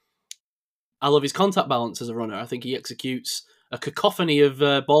 I love his contact balance as a runner. I think he executes a cacophony of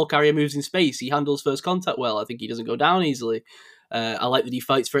ball carrier moves in space. He handles first contact well. I think he doesn't go down easily. I like that he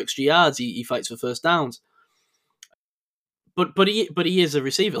fights for extra yards. He fights for first downs. But he is a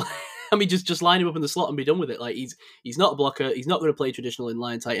receiver. I mean, just line him up in the slot and be done with it. Like he's not a blocker. He's not going to play traditional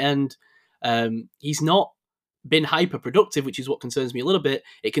inline tight end. He's not been hyper productive, which is what concerns me a little bit.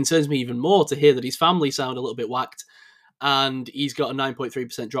 It concerns me even more to hear that his family sound a little bit whacked, and he's got a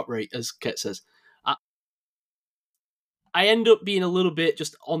 9.3% drop rate, as Ket says. I end up being a little bit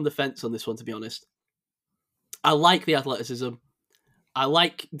just on the fence on this one, to be honest. I like the athleticism. I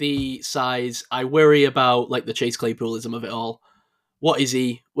like the size. I worry about like the Chase Claypoolism of it all. What is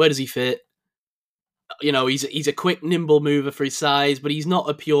he? Where does he fit? He's a quick, nimble mover for his size, but he's not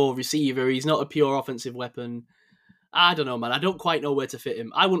a pure receiver. He's not a pure offensive weapon. I don't know, man. I don't quite know where to fit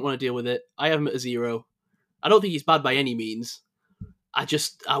him. I wouldn't want to deal with it. I have him at a 0. I don't think he's bad by any means.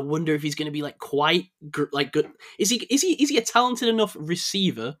 I wonder if he's going to be like quite like good. Is he a talented enough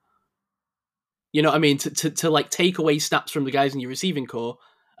receiver? You know what I mean? To like take away snaps from the guys in your receiving core,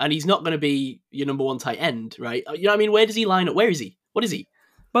 and he's not going to be your number one tight end, right? You know what I mean? Where does he line up? Where is he? What is he?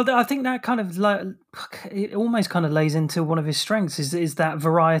 Well, I think that kind of like it almost kind of lays into one of his strengths is that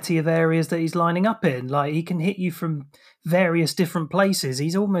variety of areas that he's lining up in. Like he can hit you from various different places.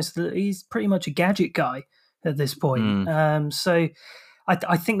 He's pretty much a gadget guy at this point. So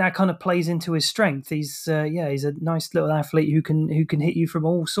I think that kind of plays into his strength. He's a nice little athlete who can hit you from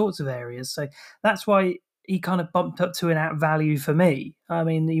all sorts of areas. So that's why he kind of bumped up to an at value for me. I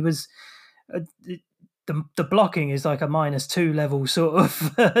mean, he was. The blocking is like a -2 level sort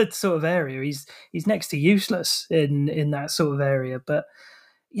of area. He's next to useless in that sort of area. But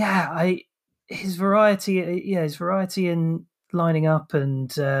yeah, his variety in lining up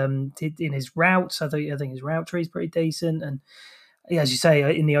and in his routes, I think his route tree is pretty decent. And yeah, as you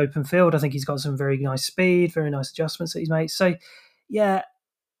say, in the open field, I think he's got some very nice speed, very nice adjustments that he's made. So yeah,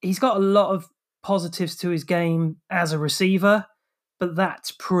 he's got a lot of positives to his game as a receiver, but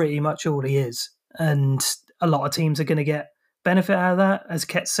that's pretty much all he is. And a lot of teams are going to get benefit out of that. As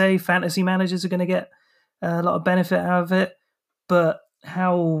Ket say, fantasy managers are going to get a lot of benefit out of it. But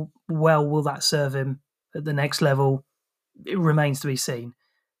how well will that serve him at the next level? It remains to be seen,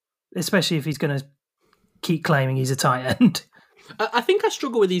 especially if he's going to keep claiming he's a tight end. I think I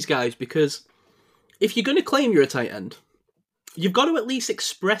struggle with these guys because if you're going to claim you're a tight end, you've got to at least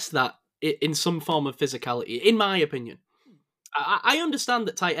express that in some form of physicality, in my opinion. I understand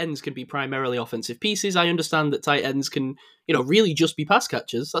that tight ends can be primarily offensive pieces. I understand that tight ends can, really just be pass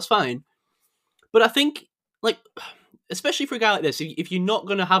catchers. That's fine. But I think, like, especially for a guy like this, if you're not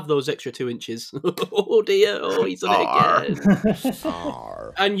going to have those extra 2 inches, oh dear, he's done it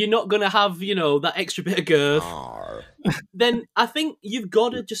again. And you're not going to have, that extra bit of girth, then I think you've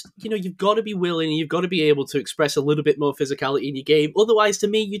got to just, you've got to be willing, you've got to be able to express a little bit more physicality in your game. Otherwise, to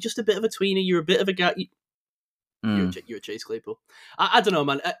me, you're just a bit of a tweener. You're a bit of a guy. You're a Chase Claypool. I don't know,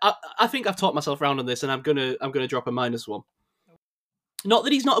 man. I think I've talked myself around on this, and I'm gonna drop a -1. Not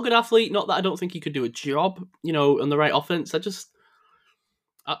that he's not a good athlete. Not that I don't think he could do a job. On the right offense. I just,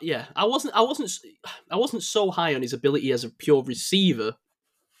 I wasn't so high on his ability as a pure receiver.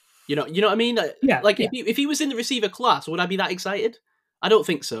 You know what I mean? If he was in the receiver class, would I be that excited? I don't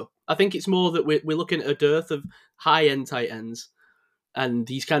think so. I think it's more that we're looking at a dearth of high end tight ends. And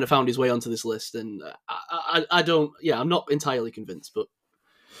he's kind of found his way onto this list, and I'm not entirely convinced, but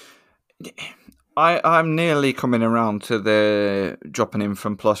I'm nearly coming around to the dropping him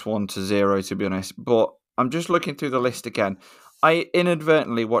from +1 to 0, to be honest. But I'm just looking through the list again. I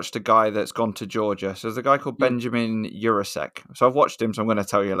inadvertently watched a guy that's gone to Georgia. So there's a guy called Benjamin Urasek. So I've watched him, so I'm going to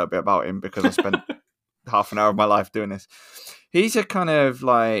tell you a little bit about him because I spent half an hour of my life doing this. He's a kind of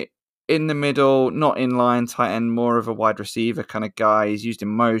like in the middle, not in line, tight end, more of a wide receiver kind of guy. He's used in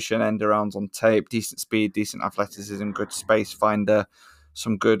motion, end arounds on tape, decent speed, decent athleticism, good space finder,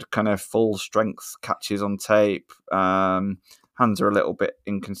 some good kind of full strength catches on tape. Hands are a little bit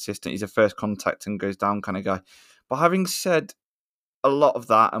inconsistent. He's a first contact and goes down kind of guy. But having said a lot of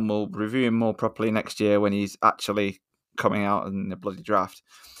that, and we'll review him more properly next year when he's actually coming out in the bloody draft.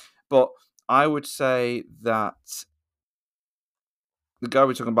 But I would say that the guy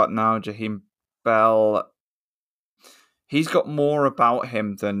we're talking about now, Jaheim Bell, he's got more about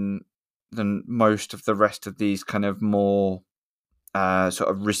him than most of the rest of these kind of more sort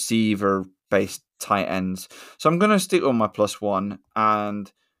of receiver-based tight ends. So I'm going to stick on my +1,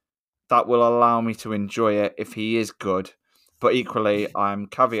 and that will allow me to enjoy it if he is good. But equally, I'm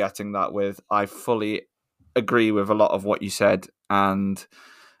caveating that with I fully agree with a lot of what you said, and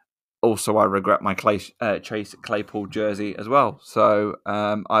also I regret my Chase Claypool jersey as well. So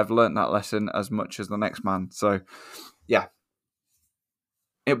I've learnt that lesson as much as the next man. So yeah,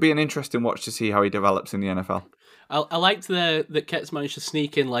 it'll be an interesting watch to see how he develops in the NFL. I liked that Ket's managed to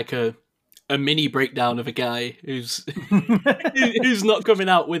sneak in like a mini breakdown of a guy who's who's not coming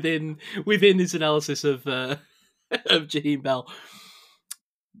out within his analysis of Jaheim Bell.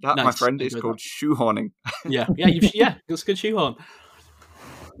 That, nice. My friend, is called shoehorning. Yeah, it's good shoehorn.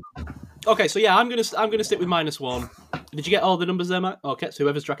 Okay, so yeah, I'm gonna stick with -1. Did you get all the numbers there, Matt? Oh, Kets,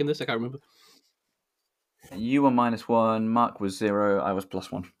 whoever's tracking this, I can't remember. You were -1, Mark was 0, I was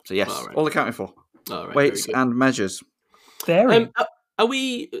 +1. So yes, all accounted for. All right, weights and measures. Very. Are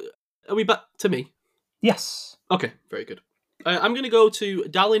we back to me? Yes. Okay, very good. I'm going to go to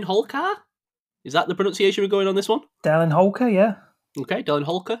Dallin Holker. Is that the pronunciation we're going on this one? Dallin Holker, yeah. Okay, Dallin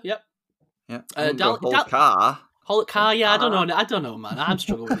Holker, yep. Yeah. Holker, yeah, I don't know, man. I'm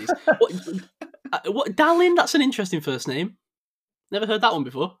struggling with these. What Dallin? That's an interesting first name. Never heard that one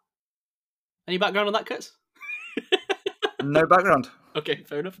before. Any background on that, Kurtz? No background. Okay,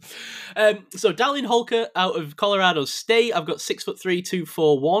 fair enough. So Dallin Holker out of Colorado State. I've got 6'3",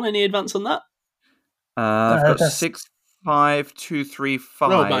 241. Any advance on that? I've got that's- 6'5",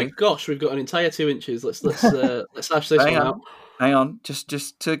 235. Oh my gosh, we've got an entire 2 inches. Let's hash this Hang one on. out. Hang on,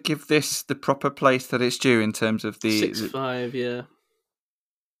 just to give this the proper place that it's due in terms of the 6'5", yeah.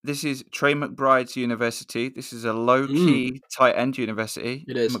 This is Trey McBride's university. This is a low-key tight end university.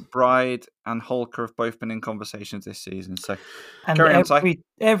 It is. McBride and Holker have both been in conversations this season. So And carry on, Si.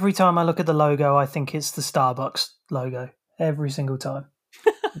 every time I look at the logo, I think it's the Starbucks logo. Every single time.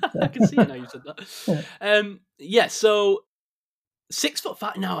 I can see it now you said that. Yeah, so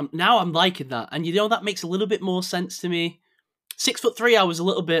 6'5". Now I'm liking that. And that makes a little bit more sense to me. 6'3", I was a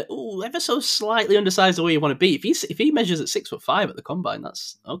little bit, ever so slightly undersized the way you want to be. If he measures at 6'5" at the combine,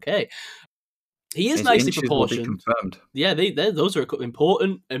 that's okay. He is his nicely inches will be proportioned. confirmed. Yeah, those are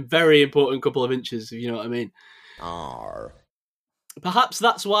important and very important couple of inches, if you know what I mean. Perhaps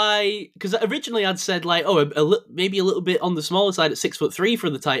that's why, because originally I'd said like, maybe a little bit on the smaller side at 6'3" for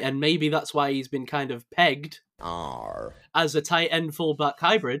the tight end. Maybe that's why he's been kind of pegged as a tight end fullback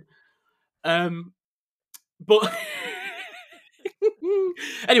hybrid. But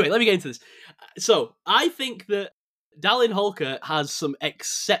anyway, let me get into this. So I think that Dallin Holker has some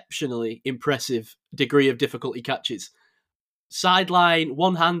exceptionally impressive degree of difficulty catches. Sideline,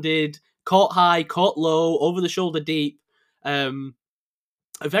 one-handed, caught high, caught low, over the shoulder deep. A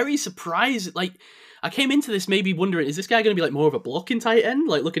very surprised, like, I came into this maybe wondering, is this guy going to be like more of a blocking tight end?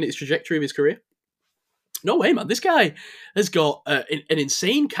 Like looking at his trajectory of his career? No way, man. This guy has got an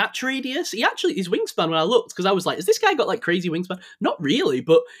insane catch radius. His wingspan, when I looked, because I was like, has this guy got like crazy wingspan? Not really,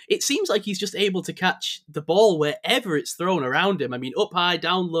 but it seems like he's just able to catch the ball wherever it's thrown around him. I mean, up high,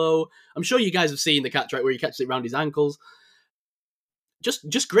 down low. I'm sure you guys have seen the catch, right, where he catches it around his ankles.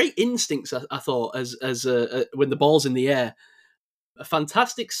 Just great instincts, I thought, as when the ball's in the air. A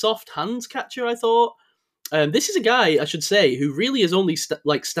fantastic soft hands catcher, I thought. This is a guy, I should say, who really has only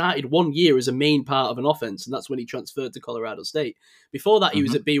started 1 year as a main part of an offense, and that's when he transferred to Colorado State. Before that, he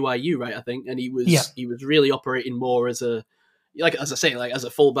was at BYU, right? I think, and he was really operating more as a, like as I say, like as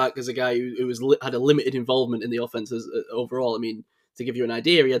a fullback, as a guy who had a limited involvement in the offense overall. I mean, to give you an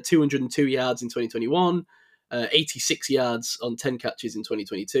idea, he had 202 yards in 2021, 86 yards on 10 catches in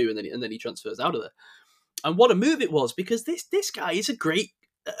 2022, and then he transfers out of there. And what a move it was, because this guy is a great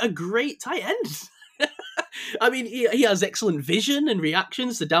tight end. I mean, he has excellent vision and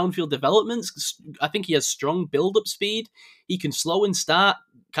reactions to downfield developments. I think he has strong build-up speed. He can slow and start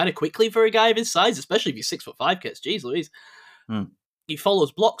kind of quickly for a guy of his size, especially if he's 6'5", kids. Jeez Louise. He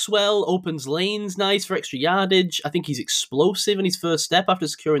follows blocks well, opens lanes nice for extra yardage. I think he's explosive in his first step after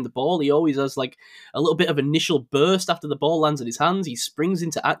securing the ball. He always has like a little bit of initial burst after the ball lands in his hands. He springs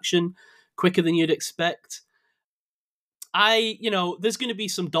into action quicker than you'd expect. There's going to be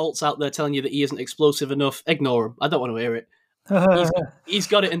some dolts out there telling you that he isn't explosive enough. Ignore him. I don't want to hear it. He's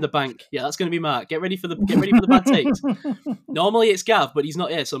got it in the bank. Yeah, that's going to be Mark. Get ready for the bad takes. Normally it's Gav, but he's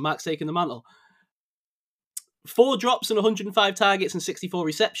not here, so Mark's taking the mantle. 4 drops and 105 targets and 64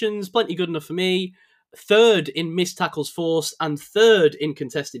 receptions. Plenty good enough for me. 3rd in missed tackles forced and 3rd in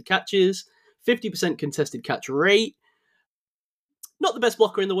contested catches. 50% contested catch rate. Not the best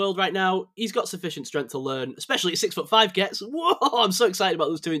blocker in the world right now. He's got sufficient strength to learn, especially at 6'5" gets. Whoa, I'm so excited about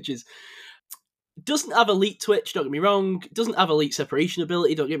those 2 inches. Doesn't have elite twitch, don't get me wrong. Doesn't have elite separation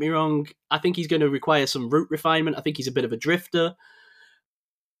ability, don't get me wrong. I think he's going to require some route refinement. I think he's a bit of a drifter.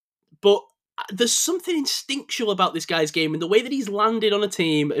 But there's something instinctual about this guy's game and the way that he's landed on a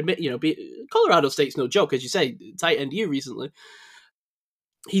team. Colorado State's no joke, as you say, tight end you recently.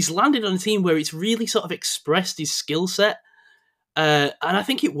 He's landed on a team where it's really sort of expressed his skill set. And I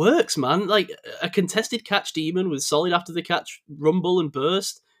think it works, man. Like a contested catch demon with solid after the catch rumble and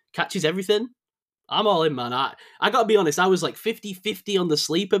burst, catches everything. I'm all in, man. I got to be honest, I was like 50-50 on the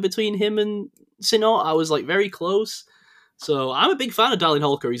sleeper between him and Sinot. I was like very close. So I'm a big fan of Dallin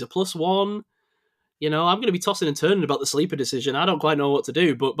Holker. He's a +1. I'm going to be tossing and turning about the sleeper decision. I don't quite know what to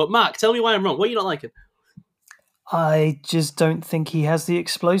do. But Mark, tell me why I'm wrong. What are you not liking? I just don't think he has the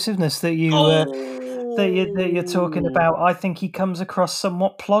explosiveness that you're talking about. I think he comes across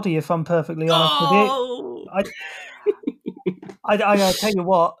somewhat ploddy, if I'm perfectly honest with you. I tell you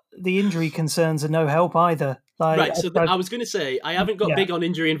what, the injury concerns are no help either. Right, so I was going to say, I haven't got big on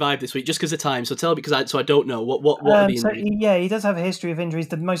injury and vibe this week just because of time. So tell me, because I don't know what are the injuries. He does have a history of injuries.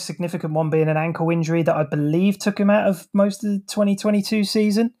 The most significant one being an ankle injury that I believe took him out of most of the 2022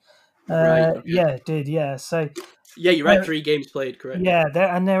 season. Right, okay. Yeah, it did. Yeah. So Yeah, you're right. 3 games played, correct? yeah,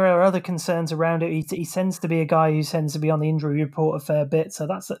 there are other concerns around it. He tends to be a guy who tends to be on the injury report a fair bit, so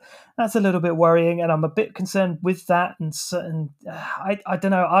that's a little bit worrying, and I'm a bit concerned with that. And I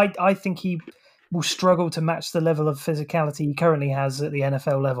don't know. I think he will struggle to match the level of physicality he currently has at the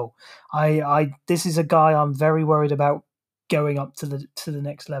NFL level. This is a guy I'm very worried about going up to the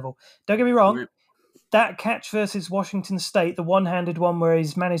next level. Don't get me wrong. Right. That catch versus Washington State, the one-handed one where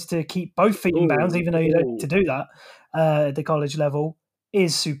he's managed to keep both feet in bounds, even though you don't need to do that at the college level,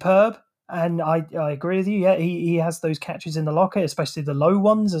 is superb. And I agree with you. Yeah, he has those catches in the locker, especially the low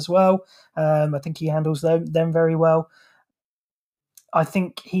ones as well. I think he handles them very well. I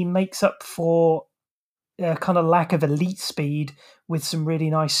think he makes up for kind of lack of elite speed with some really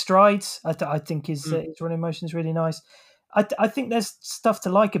nice strides. I think his running motion is really nice. I think there's stuff to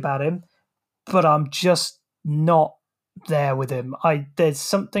like about him, but I'm just not there with him. There's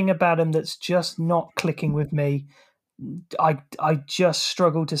something about him that's just not clicking with me. I just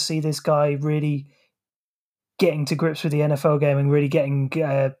struggle to see this guy really getting to grips with the NFL game and really getting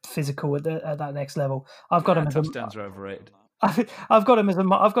physical at that next level. I've got him as touchdowns are overrated. I've got him as a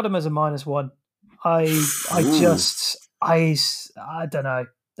 -1. I don't know.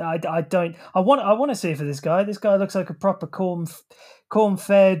 I want to see it for this guy. This guy looks like a proper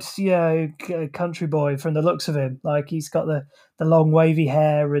corn-fed, country boy from the looks of him. Like he's got the long wavy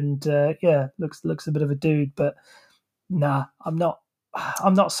hair and looks a bit of a dude. But nah, I'm not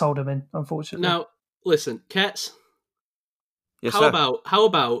sold him in, unfortunately. Now, listen, Kets. Yes, how sir. about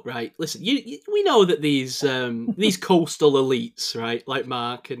right? Listen, we know that these coastal elites, right, like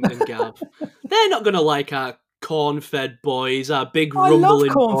Mark and Gav, they're not going to like our corn-fed boys, our big rumbling I love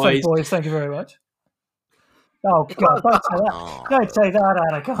corn-fed boys. boys. Thank you very much. Oh God! Don't say that. Don't take that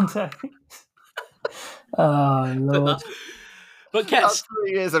out of context. Oh Lord! But That's Kets,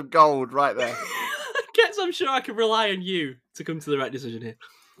 3 years of gold right there. Kets, I'm sure I can rely on you to come to the right decision here.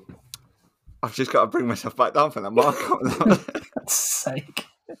 I've just got to bring myself back down from that mark. For God's sake.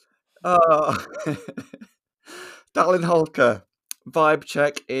 Dallin Holker. Vibe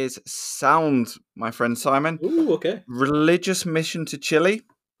check is sound, my friend Simon. Ooh, okay. Religious mission to Chile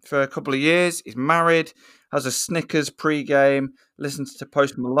for a couple of years. He's married, has a Snickers pre-game, listens to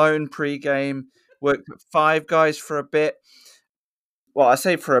Post Malone pre-game, worked at Five Guys for a bit. Well, I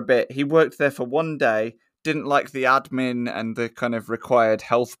say for a bit. He worked there for one day, didn't like the admin and the kind of required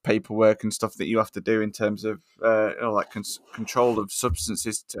health paperwork and stuff that you have to do in terms of control of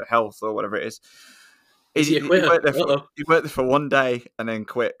substances to health or whatever it is. He worked there for one day and then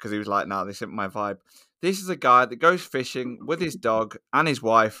quit because he was like, "No, this isn't my vibe." This is a guy that goes fishing with his dog and his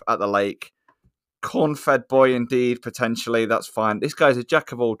wife at the lake. Corn-fed boy indeed, potentially. That's fine. This guy's a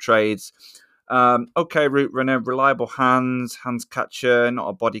jack of all trades. Okay, route runner, reliable hands catcher, not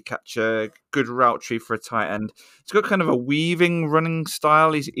a body catcher, good route tree for a tight end. He's got kind of a weaving running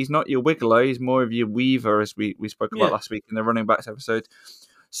style. He's not your wiggler, he's more of your weaver, as we spoke about last week in the running backs episode.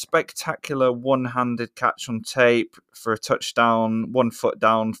 Spectacular one-handed catch on tape for a touchdown, 1 foot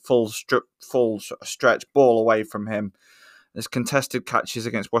down, full stretch, ball away from him. There's contested catches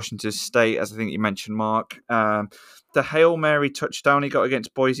against Washington State, as I think you mentioned, Mark. The Hail Mary touchdown he got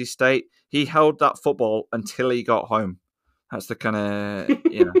against Boise State, he held that football until he got home. That's the kind of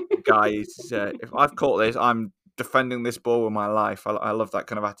guy. If I've caught this, I'm defending this ball with my life. I love that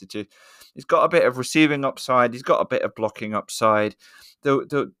kind of attitude. He's got a bit of receiving upside. He's got a bit of blocking upside.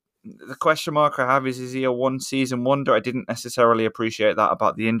 The question mark I have is he a one-season wonder? I didn't necessarily appreciate that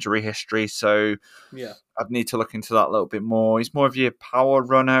about the injury history, so I'd need to look into that a little bit more. He's more of your power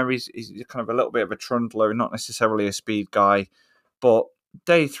runner. He's kind of a little bit of a trundler, not necessarily a speed guy. But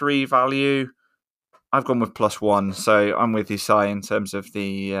day 3 value, I've gone with +1, so I'm with you, Si, in terms of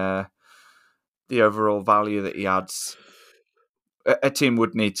the overall value that he adds. A team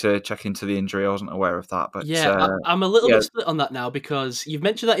would need to check into the injury. I wasn't aware of that, but I'm a little bit split on that now because you've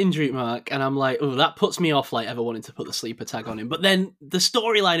mentioned that injury, Mark, and I'm like, oh, that puts me off like ever wanting to put the sleeper tag on him. But then the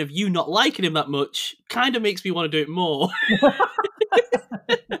storyline of you not liking him that much kind of makes me want to do it more.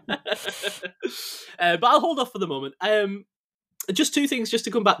 But I'll hold off for the moment. Just 2 things just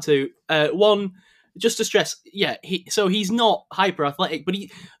to come back to. One, just to stress, he's not hyper athletic, but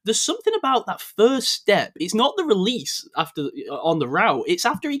there's something about that first step. It's not the release on the route; it's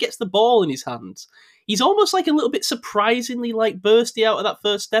after he gets the ball in his hands. He's almost like a little bit surprisingly like bursty out of that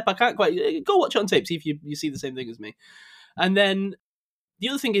first step. I can't quite go watch it on tape, see if you see the same thing as me. And then the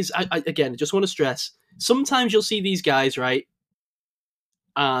other thing is, I just want to stress: sometimes you'll see these guys, right,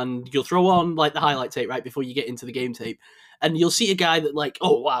 and you'll throw on like the highlight tape right before you get into the game tape. And you'll see a guy that like,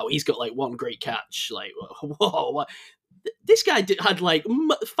 oh, wow, he's got like one great catch. Like, whoa. this guy had like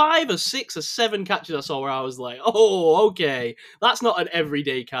 5 or 6 or 7 catches I saw where I was like, oh, okay, that's not an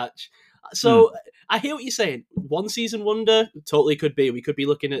everyday catch. So I hear what you're saying. One season wonder, totally could be. We could be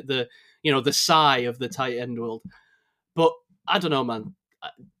looking at the sigh of the tight end world. But I don't know, man.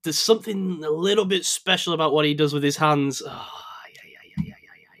 There's something a little bit special about what he does with his hands.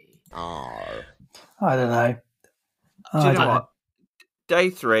 I don't know. Do you know what? Day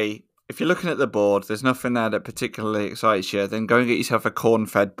 3, if you're looking at the board, there's nothing there that particularly excites you, then go and get yourself a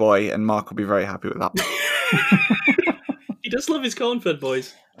corn-fed boy, and Mark will be very happy with that. He does love his corn-fed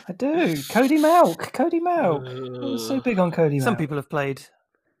boys. I do. Cody Malk. I'm so big on Cody Malk. Some people have played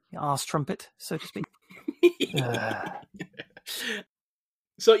arse trumpet, so to speak.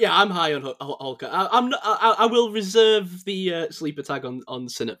 So yeah, I'm high on Holker. I will reserve the sleeper tag on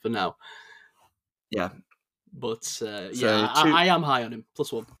Sinnott for now. Yeah. But I am high on him.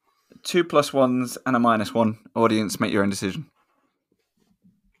 +1. 2 +1s and a -1. Audience, make your own decision.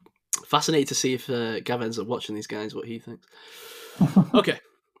 Fascinated to see if Gav ends up watching these guys, what he thinks. Okay.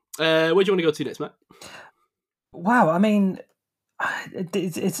 Where do you want to go to next, Matt? Wow, I mean,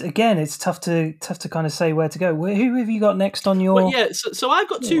 it's tough to kind of say where to go. Who have you got next on your? Well, yeah, so I've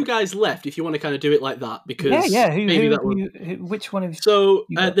got 2 guys left. If you want to kind of do it like that, because which one of you? So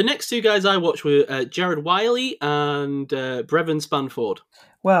the next 2 guys I watched were Jared Wiley and Brevin Spanford.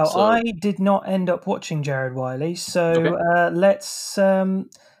 Well, I did not end up watching Jared Wiley, so okay.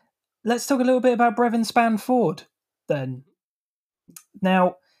 Let's talk a little bit about Brevin Spanford then.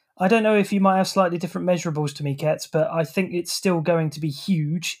 Now, I don't know if you might have slightly different measurables to me, Ketz, but I think it's still going to be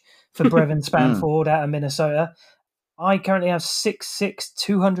huge for Brevin Spanford out of Minnesota. I currently have 6'6",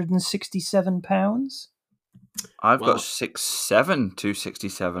 267 pounds. I've got 6'7",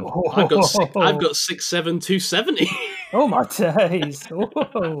 267. Oh. I've got 6'7", 270. Oh my days!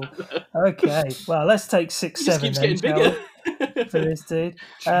 Oh. Okay, well, let's take 6'7". Just keeps getting bigger for this dude.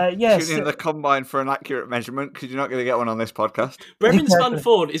 Yes, Tune in the combine for an accurate measurement because you're not going to get one on this podcast. Brevin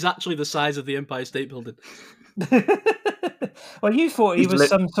Spanford is actually the size of the Empire State Building. Well, you thought he was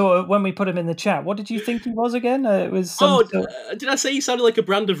some sort of, when we put him in the chat, what did you think he was again? It was did I say he sounded like a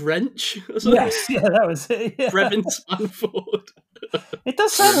brand of wrench? Yes, yeah, that was it. Yeah. Brevin Spanford. It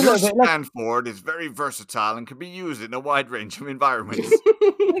does sound a little bit like... Spanford is very versatile and can be used in a wide range of environments.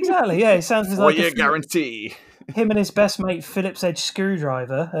 Exactly, yeah, it sounds like a guarantee. Him and his best mate, Phillips Edge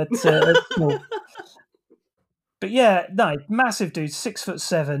screwdriver at school. But yeah, no, massive dude,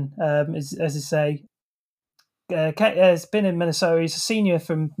 6'7", as I say. Has been in Minnesota. He's a senior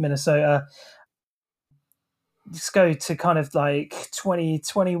from Minnesota. Let's go to kind of like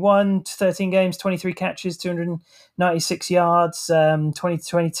 2021, 13 games, 23 catches, 296 yards.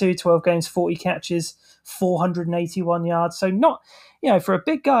 2022, 12 games, 40 catches, 481 yards. So not, for a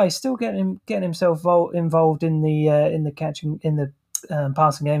big guy, still getting himself involved in the catching, in the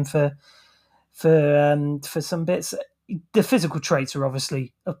passing game for some bits. The physical traits are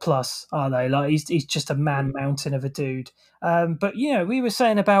obviously a plus, are they? Like he's just a man mountain of a dude. But we were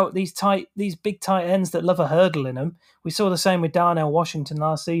saying about these big tight ends that love a hurdle in them. We saw the same with Darnell Washington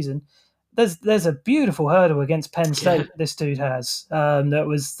last season. There's a beautiful hurdle against Penn State this dude has. That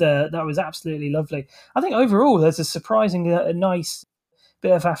was absolutely lovely. I think overall there's a surprising a nice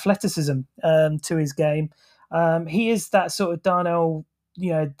bit of athleticism to his game. He is that sort of Darnell,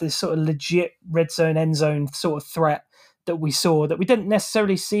 the sort of legit red zone, end zone sort of threat that we saw, that we didn't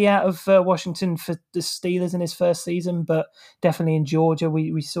necessarily see out of Washington for the Steelers in his first season, but definitely in Georgia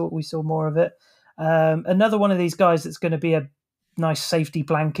we saw more of it. Another one of these guys that's going to be a nice safety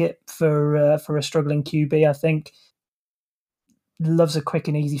blanket for a struggling QB. I think loves a quick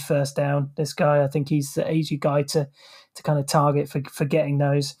and easy first down. This guy, I think he's the easy guy to kind of target for getting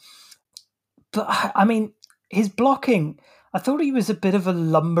those. But I mean, his blocking, I thought he was a bit of a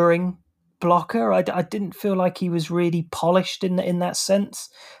lumbering blocker. I didn't feel like he was really polished in that sense.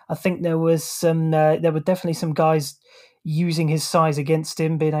 I think there were definitely some guys using his size against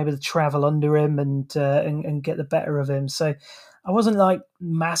him, being able to travel under him and get the better of him. So I wasn't like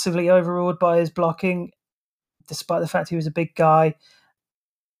massively overawed by his blocking, despite the fact he was a big guy.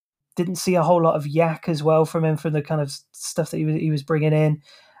 Didn't see a whole lot of yak as well from him, from the kind of stuff that he was bringing in.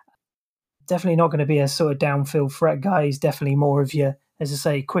 Definitely not going to be a sort of downfield threat guy. He's definitely more of your, as I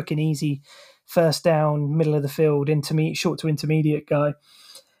say, quick and easy first down, middle of the field, short to intermediate guy.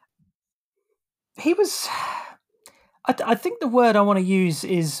 He was, I think the word I want to use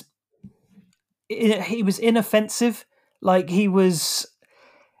is, he was inoffensive. Like he wasn't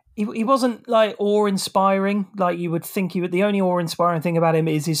like awe-inspiring. Like you would think the only awe-inspiring thing about him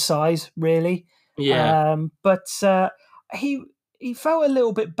is his size, really. Yeah. But he he felt a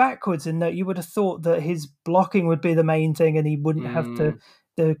little bit backwards in that you would have thought that his blocking would be the main thing and he wouldn't have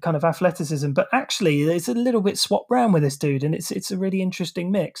the kind of athleticism. But actually, it's a little bit swapped round with this dude, and it's a really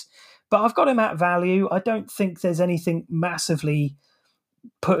interesting mix. But I've got him at value. I don't think there's anything massively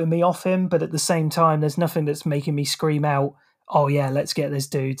putting me off him, but at the same time, there's nothing that's making me scream out, "Oh yeah, let's get this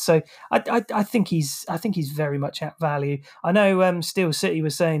dude." So I think he's very much at value. I know Steel City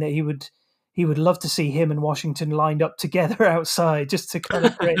was saying that he would love to see him and Washington lined up together outside just to kind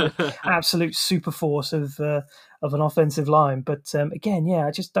of create an absolute super force of an offensive line. But again, yeah,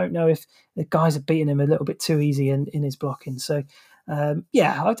 I just don't know if the guys are beating him a little bit too easy in his blocking. So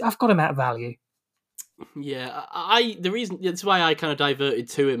yeah, I've got him at value. Yeah, the reason that's why I kind of diverted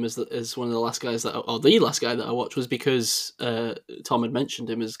to him as one of the last guys or the last guy that I watched was because Tom had mentioned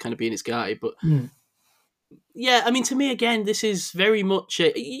him as kind of being his guy. But yeah, I mean, to me again, this is very much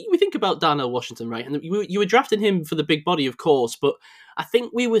we think about Darnell Washington, right? And you were drafting him for the big body, of course, but I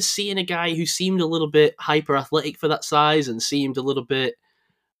think we were seeing a guy who seemed a little bit hyper athletic for that size and seemed a little bit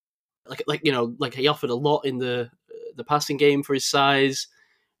like he offered a lot in the passing game for his size.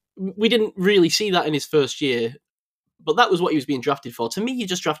 We didn't really see that in his first year, but that was what he was being drafted for. To me, you're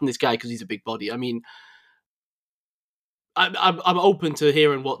just drafting this guy because he's a big body. I mean, I'm open to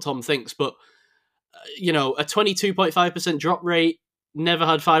hearing what Tom thinks, but a 22.5% drop rate, never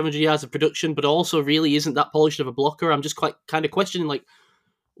had 500 yards of production, but also really isn't that polished of a blocker. I'm just quite kind of questioning, like,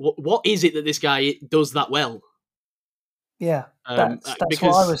 what is it that this guy does that well? Yeah, that's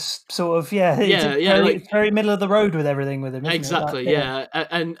what I was sort of, very middle of the road with everything with him. Exactly,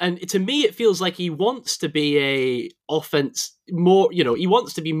 and to me, it feels like he wants to be a offense more. He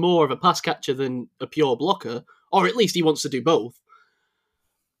wants to be more of a pass catcher than a pure blocker, or at least he wants to do both.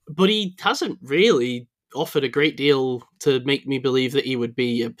 But he hasn't really offered a great deal to make me believe that he would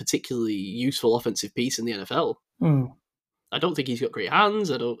be a particularly useful offensive piece in the NFL. I don't think he's got great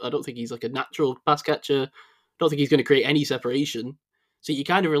hands. I don't think he's like a natural pass catcher. Don't think he's going to create any separation. So you're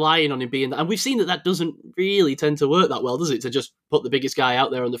kind of relying on him being that. And we've seen that doesn't really tend to work that well, does it? To just put the biggest guy out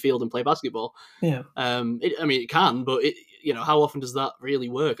there on the field and play basketball. Yeah. It can, but how often does that really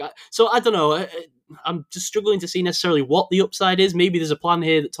work? So I don't know. I'm just struggling to see necessarily what the upside is. Maybe there's a plan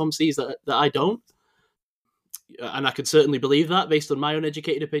here that Tom sees that I don't. And I could certainly believe that based on my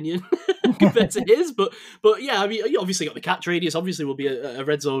uneducated opinion compared to his. But yeah, I mean, you obviously got the catch radius. Obviously will be a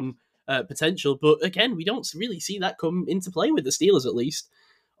red zone potential, but again, we don't really see that come into play with the Steelers, at least,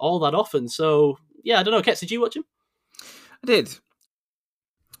 all that often. So yeah, I don't know. Ketz, did you watch him? I did.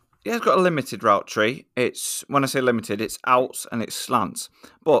 Yeah, he's got a limited route tree. When I say limited, it's outs and it's slants.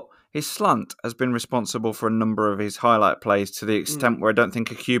 But his slant has been responsible for a number of his highlight plays to the extent where I don't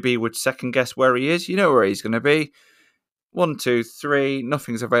think a QB would second guess where he is. You know where he's going to be. 1, 2, 3,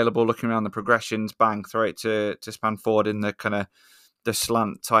 nothing's available. Looking around the progressions, bang, throw it to span forward in the kind of the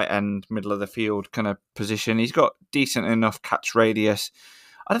slant tight end, middle of the field kind of position. He's got decent enough catch radius.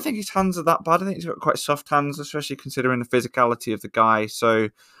 I don't think his hands are that bad. I think he's got quite soft hands, especially considering the physicality of the guy. So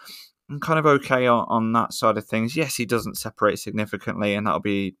I'm kind of okay on that side of things. Yes, he doesn't separate significantly, and that'll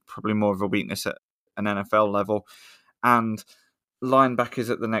be probably more of a weakness at an NFL level. And linebackers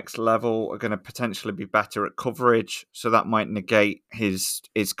at the next level are going to potentially be better at coverage, so that might negate his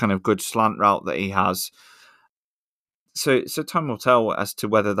kind of good slant route that he has. So time will tell as to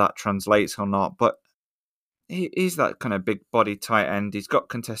whether that translates or not, but he's that kind of big body tight end. He's got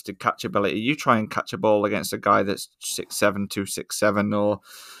contested catchability. You try and catch a ball against a guy that's 6'7", 267 or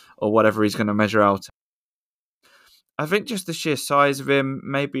whatever he's going to measure out. I think just the sheer size of him,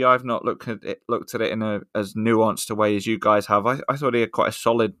 maybe I've not looked at it in as nuanced a way as you guys have. I thought he had quite a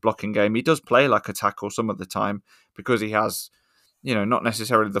solid blocking game. He does play like a tackle some of the time because he has, not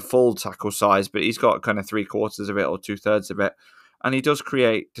necessarily the full tackle size, but he's got kind of 3/4 of it or 2/3 of it. And he does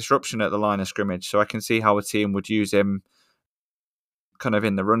create disruption at the line of scrimmage. So I can see how a team would use him kind of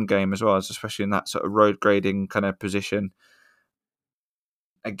in the run game as well, especially in that sort of road grading kind of position.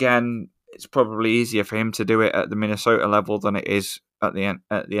 Again, it's probably easier for him to do it at the Minnesota level than it is at the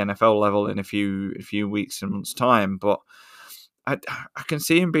NFL level in a few weeks and months' time. But I can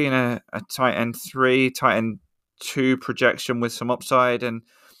see him being a tight end 3, tight end 2 projection with some upside. And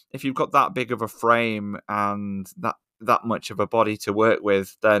if you've got that big of a frame and that much of a body to work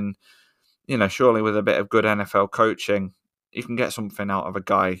with, then surely with a bit of good NFL coaching, you can get something out of a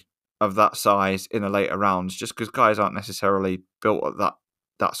guy of that size in the later rounds, just because guys aren't necessarily built at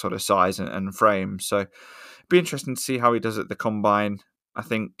that sort of size and frame. So it'd be interesting to see how he does at the combine. I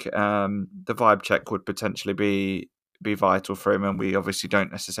think the vibe check would potentially be vital for him, and we obviously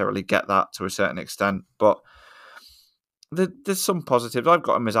don't necessarily get that to a certain extent, but there's some positives. I've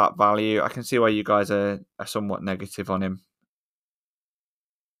got him as at value. I can see why you guys are somewhat negative on him.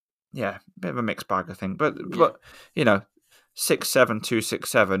 yeah, bit of a mixed bag, I think. But 6'7",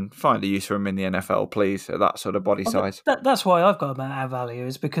 267, find a use for him in the NFL, please, at that sort of body size. That's why I've got him at value,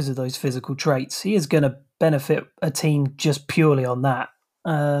 is because of those physical traits. He is going to benefit a team just purely on that.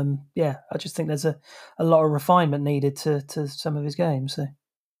 I just think there's a lot of refinement needed to some of his games. So.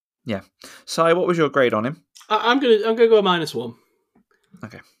 Yeah. Si, what was your grade on him? I'm gonna go a -1.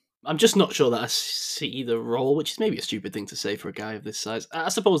 Okay. I'm just not sure that I see the role, which is maybe a stupid thing to say for a guy of this size. I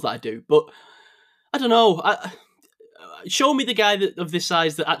suppose that I do, but I don't know. Show me the guy of this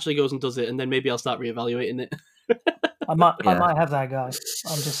size that actually goes and does it, and then maybe I'll start reevaluating it. I might have that guy. I'm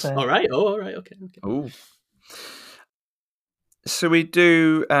just saying. All right. Oh, all right. Okay. Ooh. So we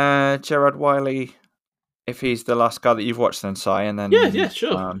do Gerard Wiley, if he's the last guy that you've watched, then Si, and then yeah,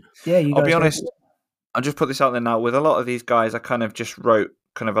 sure. I'll be honest. I'll just put this out there now. With a lot of these guys, I kind of just wrote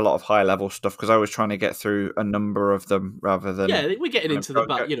kind of a lot of high level stuff because I was trying to get through a number of them rather than we're getting into the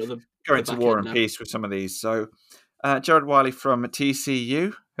back. Go into War and Peace with some of these. So Gerard Wiley from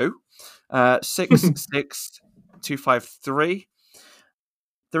TCU, 6'6", 253.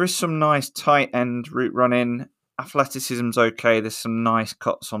 There is some nice tight end route running. Athleticism's okay. There's some nice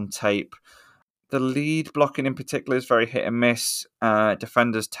cuts on tape. The lead blocking in particular is very hit and miss.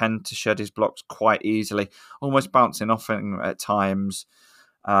 Defenders tend to shed his blocks quite easily, almost bouncing off him at times.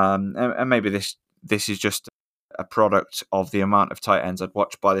 And maybe this is just a product of the amount of tight ends I'd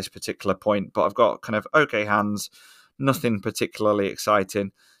watched by this particular point. But I've got kind of okay hands, nothing particularly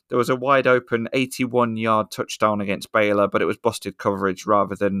exciting. There was a wide open 81-yard touchdown against Baylor, but it was busted coverage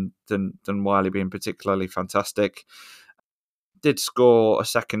rather than Wiley being particularly fantastic. Did score a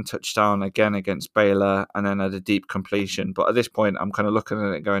second touchdown again against Baylor and then had a deep completion. But at this point, I'm kind of looking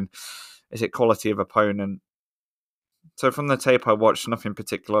at it going, is it quality of opponent? So from the tape I watched, nothing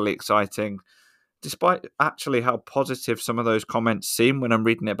particularly exciting. Despite actually how positive some of those comments seem when I'm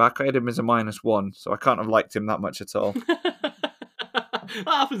reading it back, I had him as a -1, so I can't have liked him that much at all. That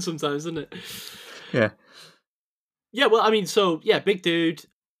happens sometimes, doesn't it? Yeah. Yeah, well, I mean, big dude.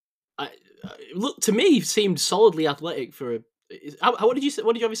 Look, to me, seemed solidly athletic for a... what did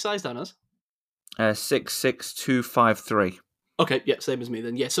you have his size down as? 6'6", 253. Okay, yeah, same as me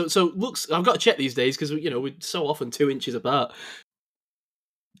then. Yeah, so looks... I've got to check these days because, we're so often 2 inches apart.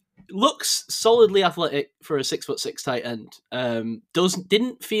 Looks solidly athletic for a 6'6" tight end.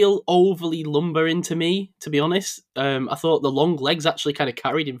 Didn't feel overly lumbering to me, to be honest. I thought the long legs actually kind of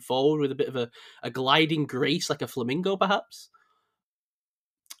carried him forward with a bit of a gliding grace, like a flamingo, perhaps.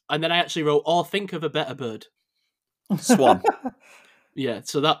 And then I actually wrote, "Or think of a better bird." Swan. Yeah,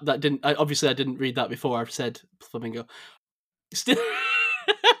 so that didn't... Obviously, I didn't read that before I said flamingo.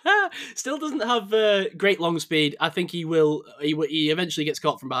 Still doesn't have great long speed. I think he will. He eventually gets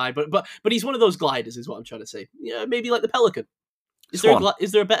caught from behind, but he's one of those gliders, is what I'm trying to say. Yeah, maybe like the pelican. Is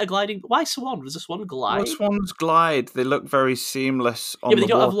there a better gliding? Why swan? Was a swan glide? Well, swans glide. They look very seamless on yeah, but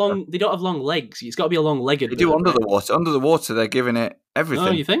the water. They don't have long legs. It's got to be a long-legged. They do under the water. Under the water, they're giving it everything.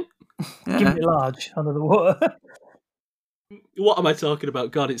 Oh, you think? Yeah. Give it large under the water. What am I talking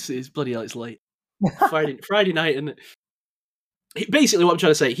about? God, it's bloody hell. It's late. Friday night, and basically what I'm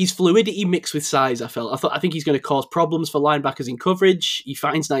trying to say, he's fluidity mixed with size. I think he's going to cause problems for linebackers in coverage. He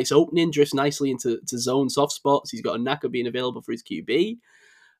finds nice opening, drifts nicely into zone soft spots. He's got a knack of being available for his QB.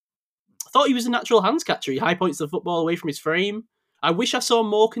 I thought he was a natural hands catcher. He high points the football away from his frame. I wish I saw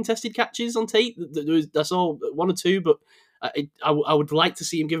more contested catches on tape. I saw 1 or 2, but I would like to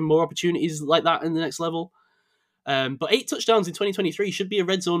see him given more opportunities like that in the next level. But 8 touchdowns in 2023 should be a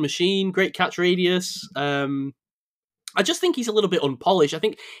red zone machine. Great catch radius. I just think he's a little bit unpolished. I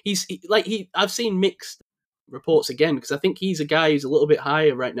think I've seen mixed reports again because I think he's a guy who's a little bit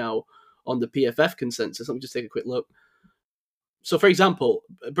higher right now on the PFF consensus. Let me just take a quick look. So, for example,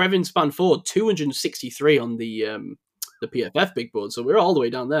 Brevin Spanford, 263 on the PFF big board. So we're all the way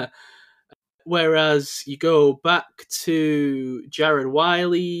down there. Whereas you go back to Jared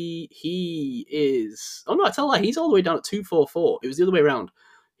Wiley, he is... Oh, no, I tell a lie. He's all the way down at 244. It was the other way around.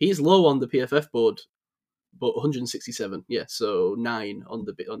 He's low on the PFF board, but 167. Yeah, so 9 on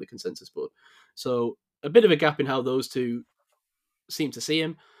the consensus board. So a bit of a gap in how those two seem to see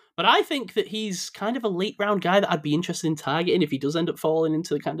him. But I think that he's kind of a late round guy that I'd be interested in targeting if he does end up falling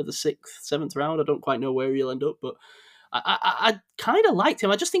into kind of the 6th, 7th round. I don't quite know where he'll end up, but I kind of liked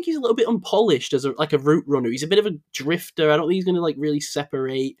him. I just think he's a little bit unpolished as a route runner. He's a bit of a drifter. I don't think he's going to really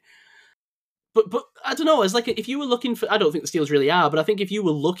separate. But I don't know. As if you were looking for, I don't think the Steelers really are, but I think if you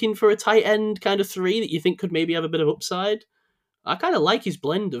were looking for a tight end kind of 3 that you think could maybe have a bit of upside, I kind of like his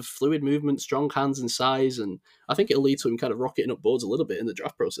blend of fluid movement, strong hands, and size, and I think it'll lead to him kind of rocketing up boards a little bit in the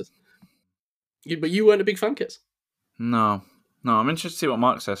draft process. But you weren't a big fan, Kits? No. No, I'm interested to see what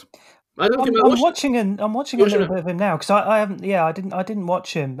Mark says. I don't think I I'm watched it. watching a You little watching it? bit of him now because I haven't. Yeah, I didn't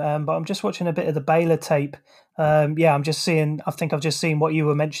watch him, but I'm just watching a bit of the Baylor tape. Yeah, I'm just seeing. I think I've just seen what you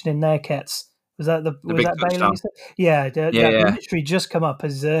were mentioning there, Kets. Was that was big that Baylor? touchdown. You said? Yeah, Yeah. literally just come up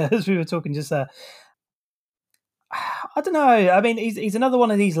as as we were talking just there. I don't know. I mean, he's another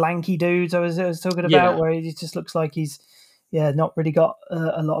one of these lanky dudes I was talking about, Yeah. where he just looks like he's not really got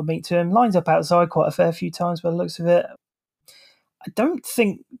a lot of meat to him. Lines up outside quite a fair few times by the looks of it. I don't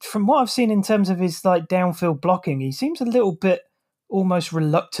think, from what I've seen in terms of his like downfield blocking, he seems a little bit almost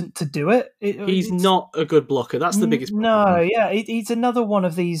reluctant to do it. He's It's- not a good blocker. That's the biggest problem. No, yeah, he's another one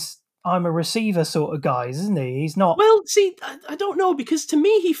of these I'm a receiver sort of guys, isn't he? He's not. Well, see, I don't know, because to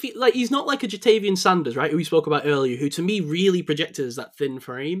me he feel like he's not like a Jatavian Sanders, right, who we spoke about earlier, who to me really projected as that thin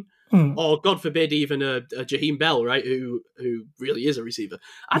frame. Or God forbid, even a Jaheim Bell, right, who really is a receiver.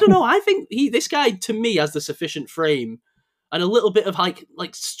 I don't know. I think this guy to me has the sufficient frame and a little bit of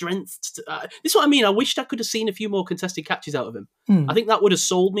like strength. This is what I mean. I wished I could have seen a few more contested catches out of him. I think that would have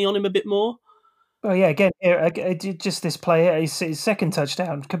sold me on him a bit more. Oh yeah, again, just this play, his second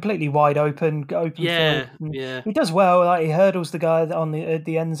touchdown, completely wide open Yeah, field. yeah. He does well. Like he hurdles the guy on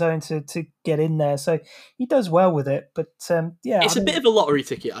the end zone to get in there, so he does well with it. But yeah, It's a bit of a lottery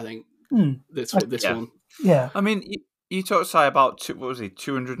ticket, I think. This Yeah. one. Yeah, I mean, you talked, Si, about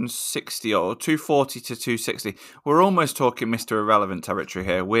 260 or 240 to 260. We're almost talking Mr. Irrelevant territory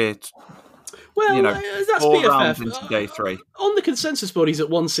here. We're Well, that's 4 rounds PFF. into day 3. On the consensus board, he's at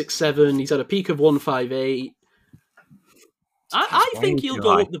 167. He's had a peak of 158. I think way he'll too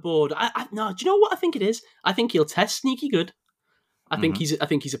go high. up the board. No, do you know what I think it is? I think he'll test sneaky good. I think he's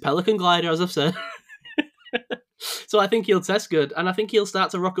a Pelican glider, as I've said. So I think he'll test good, and I think he'll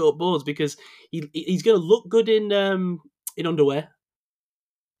start to rocket up boards because he's going to look good in underwear.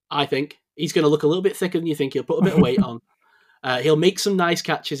 I think he's going to look a little bit thicker than you think. He'll put a bit of weight on. He'll make some nice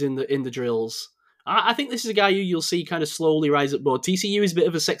catches in the drills. I think this is a guy who you'll see kind of slowly rise up board. TCU is a bit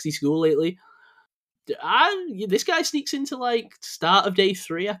of a sexy school lately. This guy sneaks into like start of day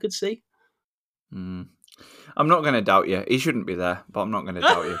 3, I could see. I'm not going to doubt you. He shouldn't be there, but I'm not going to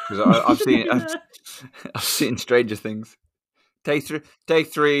doubt you because I've seen Stranger Things. Day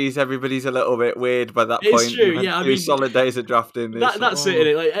 3s, everybody's a little bit weird by that It's point. true, You've had yeah, I 2 mean, solid days of drafting. That's it,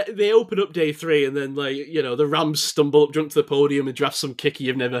 innit? Like they open up day 3, and then like the Rams stumble up, jump to the podium, and draft some kicker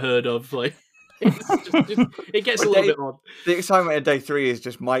you've never heard of. Like it gets a little bit odd. The excitement of day 3 is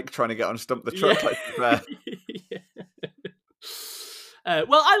just Mike trying to get on Stump the Truck. Yeah. Like, to be fair.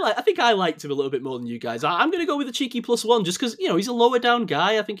 Well, I think I liked him a little bit more than you guys. I'm going to go with a cheeky +1 just because he's a lower down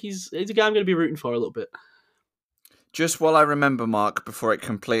guy. I think he's a guy I'm going to be rooting for a little bit. Just while I remember, Mark, before it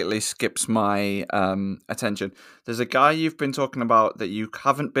completely skips my attention, there's a guy you've been talking about that you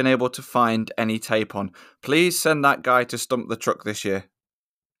haven't been able to find any tape on. Please send that guy to Stump the Truck this year.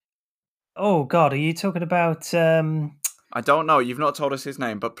 Oh God, are you talking about? I don't know. You've not told us his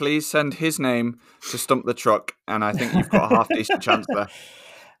name, but please send his name to Stump the Truck, and I think you've got a half decent chance there.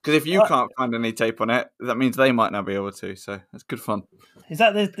 Because if you can't find any tape on it, that means they might not be able to. So that's good fun. Is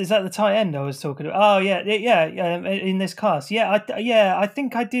that the tight end I was talking about? Oh yeah. In this class, I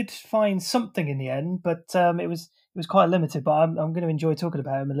think I did find something in the end, but it was quite limited. But I'm going to enjoy talking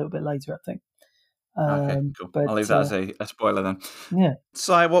about him a little bit later, I think. Okay, cool. But, I'll leave that as a spoiler then. Yeah.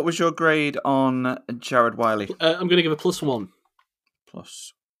 Si, what was your grade on Jared Wiley? I'm going to give a +1.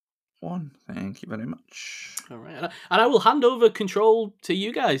 +1. Thank you very much. All right, and I will hand over control to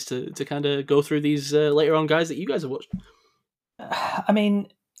you guys to kind of go through these later on guys that you guys have watched. I mean,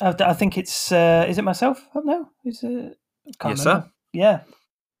 I think it's is it myself? Oh, no, is it? Yes, sir. Yeah.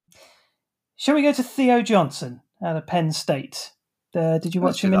 Shall we go to Theo Johnson out of Penn State? Did you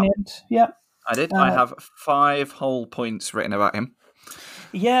Let's watch do him in that. the end? Yeah. I did. I have 5 whole points written about him.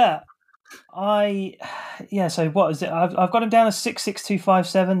 Yeah. So what is it? I've got him down as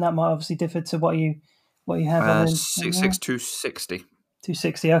 66257. That might obviously differ to what you have on him. 66260.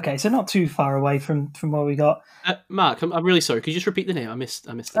 260. Okay, so not too far away from what we got. Mark, I'm really sorry. Could you just repeat the name? I missed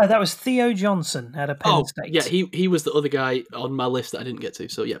it. That was Theo Johnson out of Penn State. Yeah, he was the other guy on my list that I didn't get to.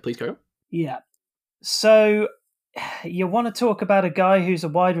 So yeah, please carry on. Yeah. So you want to talk about a guy who's a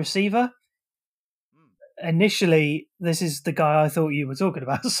wide receiver? Initially, this is the guy I thought you were talking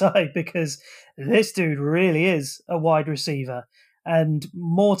about, Si, because this dude really is a wide receiver. And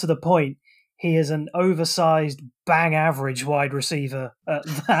more to the point, he is an oversized, bang average wide receiver at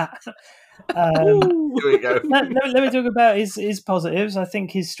that. Here we go. let me talk about his positives. I think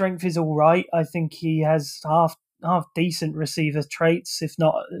his strength is all right. I think he has half decent receiver traits, if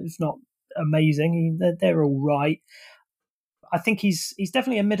not amazing. They're all right. I think he's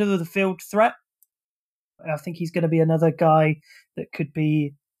definitely a middle of the field threat. I think he's going to be another guy that could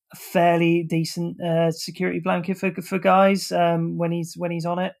be a fairly decent security blanket for guys when he's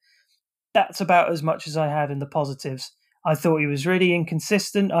on it. That's about as much as I had in the positives. I thought he was really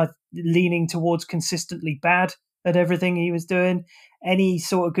inconsistent. Leaning towards consistently bad at everything he was doing. Any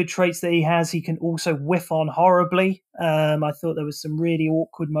sort of good traits that he has, he can also whiff on horribly. I thought there was some really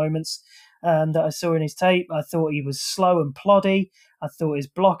awkward moments that I saw in his tape. I thought he was slow and ploddy. I thought his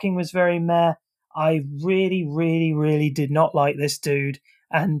blocking was very meh. I really, really, really did not like this dude.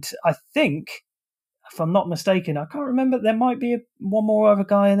 And I think, if I'm not mistaken, I can't remember, there might be one more other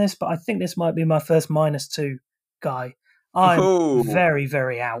guy in this, but I think this might be my first -2 guy. I'm very,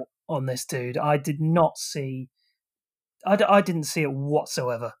 very out on this dude. I didn't see it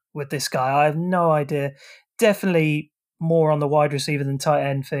whatsoever with this guy. I have no idea. Definitely more on the wide receiver than tight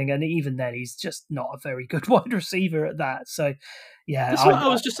end thing, and even then, he's just not a very good wide receiver at that. So, yeah, that's what I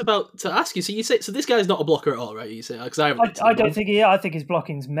was just about to ask you. So you say, so this guy's not a blocker at all, right? You say, because I haven't. I don't think he. I think his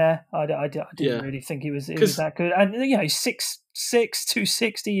blocking's meh. I didn't really think he was that good. And he's 6'6",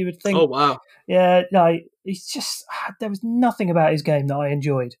 260. You would think. Oh wow. Yeah, no, he's just there was nothing about his game that I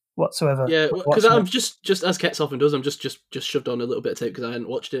enjoyed whatsoever. Yeah, because I'm just as Ketz often does, I'm just shoved on a little bit of tape because I hadn't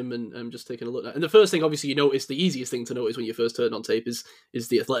watched him, and I'm just taking a look at it. And the first thing, obviously, you notice, the easiest thing to notice when you first turn on tape is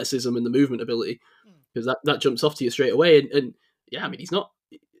the athleticism and the movement ability, because that jumps off to you straight away. And yeah, I mean, he's not,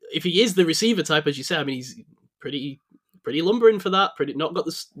 if he is the receiver type, as you say, I mean, he's pretty lumbering for that, not got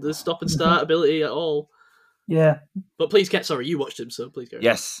the stop and start ability at all. Yeah. But please, Ket, sorry, you watched him, so please go.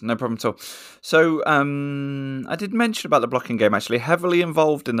 Yes, no problem at all. So I did mention about the blocking game, actually. Heavily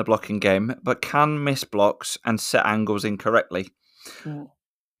involved in the blocking game, but can miss blocks and set angles incorrectly. Cool.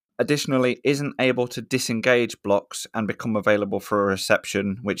 Additionally, isn't able to disengage blocks and become available for a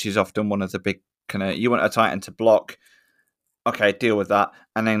reception, which is often one of the big kind of, you want a tight end to block, okay, deal with that,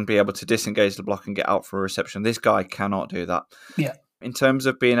 and then be able to disengage the block and get out for a reception. This guy cannot do that. Yeah. In terms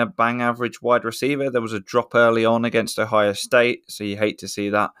of being a bang average wide receiver, there was a drop early on against Ohio State, so you hate to see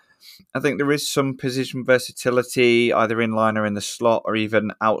that. I think there is some position versatility, either in line or in the slot, or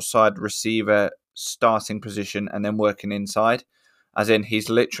even outside receiver starting position and then working inside. As in,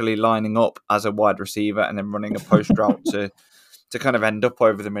 he's literally lining up as a wide receiver and then running a post route to kind of end up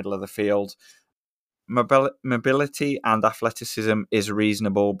over the middle of the field. Mobility and athleticism is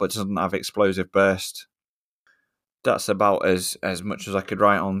reasonable, but doesn't have explosive burst. That's about as much as I could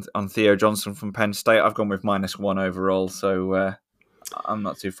write on Theo Johnson from Penn State. I've gone with -1 overall, so I'm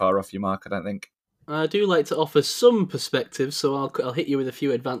not too far off your mark, I don't think. I do like to offer some perspective, so I'll hit you with a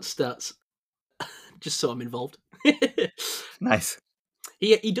few advanced stats, just so I'm involved. Nice.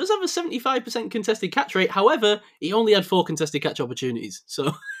 He does have a 75% contested catch rate. However, he only had 4 contested catch opportunities,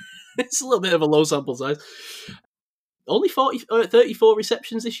 so it's a little bit of a low sample size. Only 34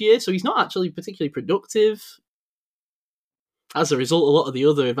 receptions this year, so he's not actually particularly productive. As a result, a lot of the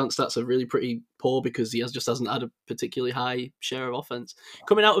other advanced stats are really pretty poor because he just hasn't had a particularly high share of offense.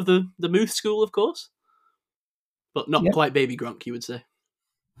 Coming out of the Muth school, of course, but not quite baby Gronk, you would say.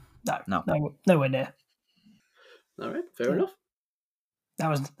 No, nowhere near. All right, fair enough. That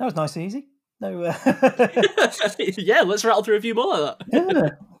was nice and easy. No, yeah, let's rattle through a few more like that. Yeah,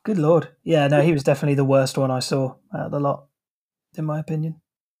 good lord. Yeah, no, he was definitely the worst one I saw out of the lot, in my opinion.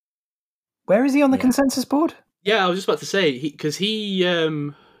 Where is he on the consensus board? Yeah, I was just about to say, because he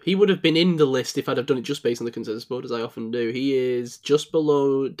would have been in the list if I'd have done it just based on the consensus board, as I often do. He is just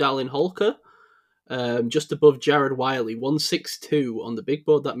below Dallin Holker, just above Jared Wiley, 162 on the big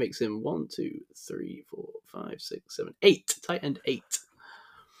board. That makes him 1, 2, 3, 4, 5, 6, 7, 8. Tight end 8.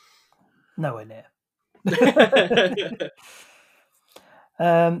 Nowhere near.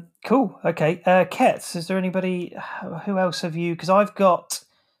 Cool. Okay. Ketz, is there anybody? Who else have you? Because I've got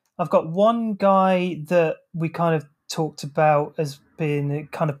one guy that we kind of talked about as being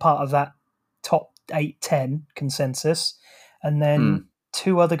kind of part of that top 8-10 consensus, and then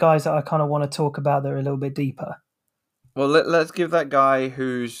 2 other guys that I kind of want to talk about that are a little bit deeper. Well, let's give that guy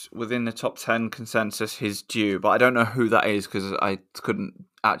who's within the top 10 consensus his due, but I don't know who that is because I couldn't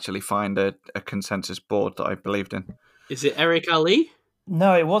actually find a consensus board that I believed in. Is it Eric Ali?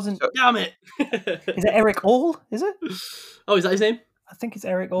 No, it wasn't. Damn it! Is it Eric All? Is it? Oh, is that his name? I think it's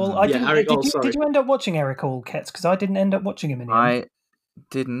Eric All. Eric All, did you end up watching Eric All, Ketz? Because I didn't end up watching him in the end. I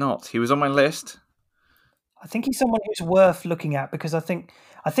did not. He was on my list. I think he's someone who's worth looking at because I think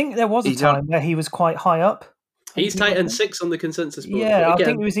there was a time where he was quite high up. He's tight end 6 on the consensus board. Yeah, I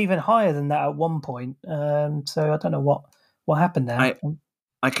think he was even higher than that at one point. So I don't know what happened there.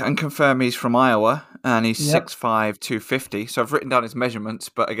 I can confirm he's from Iowa and he's 6'5", 250. So I've written down his measurements,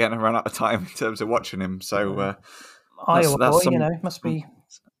 but again, I ran out of time in terms of watching him. So Iowa boy, must be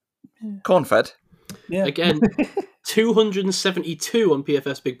corn-fed. Yeah. Again, 272 on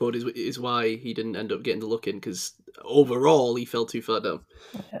PFS Big Board is why he didn't end up getting the look in, because overall he fell too far down.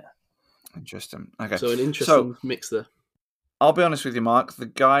 Interesting. Okay. So an interesting So mix there. I'll be honest with you, Mark. The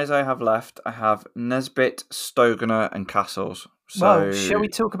guys I have left, I have Nesbitt, Stogener, and Castles. So Well, shall we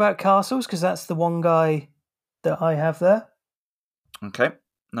talk about Castles? Because that's the one guy that I have there. okay,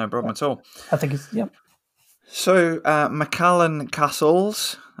 no problem at all. I think it's, yeah. So Macallan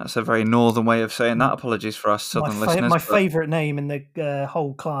Castles. That's a very northern way of saying that. Apologies for us southern listeners. My but favourite name in the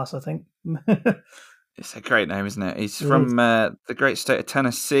whole class, I think. It's a great name, isn't it? He's It from the great state of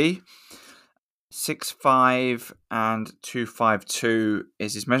Tennessee. 6'5" and 252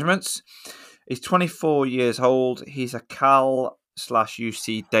 is his measurements. He's 24 years old. He's a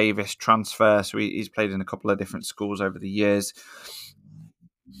Cal/UC Davis transfer, so he's played in a couple of different schools over the years.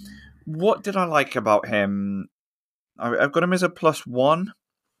 What did I like about him? I've got him as a +1.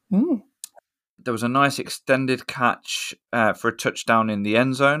 Mm. There was a nice extended catch for a touchdown in the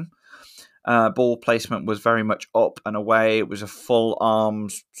end zone. Ball placement was very much up and away. It was a full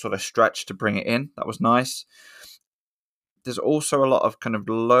arms sort of stretch to bring it in. That was nice. There's also a lot of kind of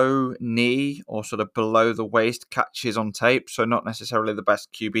low knee or sort of below the waist catches on tape. So not necessarily the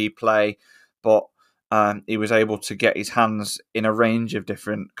best QB play, but he was able to get his hands in a range of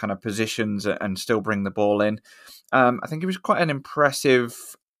different kind of positions and still bring the ball in. I think he was quite an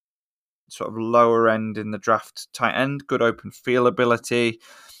impressive sort of lower end in the draft tight end. Good open feel ability.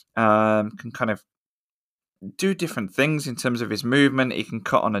 Can kind of do different things in terms of his movement. He can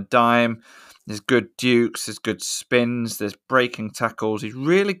cut on a dime. There's good dukes, there's good spins, there's breaking tackles. He's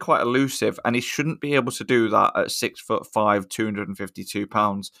really quite elusive, and he shouldn't be able to do that at 6'5", 252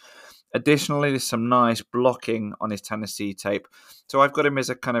 pounds. Additionally, there's some nice blocking on his Tennessee tape. So I've got him as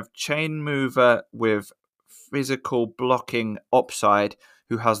a kind of chain mover with physical blocking upside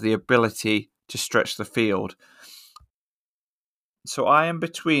who has the ability to stretch the field. So I am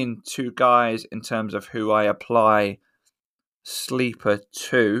between two guys in terms of who I apply sleeper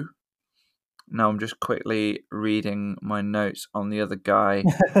to. Now I'm just quickly reading my notes on the other guy.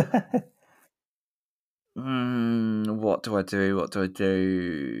 What do I do?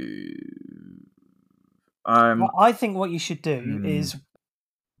 I think what you should do is,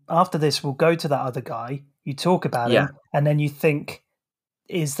 after this, we'll go to that other guy. You talk about him, and then you think,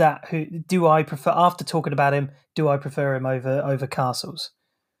 is that who do I prefer? After talking about him, do I prefer him over Castles?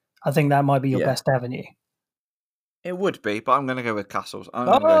 I think that might be your best avenue. It would be, but I'm going to go with Castles. I'm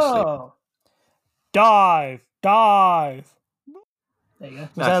going to go sleeper. Dive. There you go. Was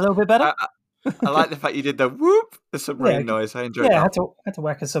that a little bit better? I like the fact you did the whoop, the submarine noise. I enjoyed that. I had to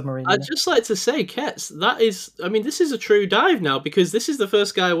whack a submarine. I'd just like to say, Kets, this is a true dive now, because this is the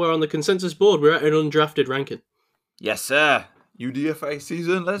first guy where on the consensus board we're at an undrafted ranking. Yes, sir. UDFA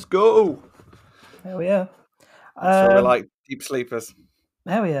season, let's go. Hell yeah. So we're like deep sleepers.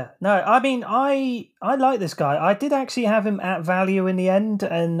 Hell yeah. No, I mean, I like this guy. I did actually have him at value in the end,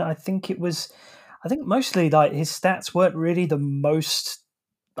 and I think mostly like his stats weren't really the most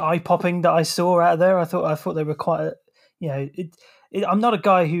eye-popping that I saw out of there. I thought they were quite, I'm not a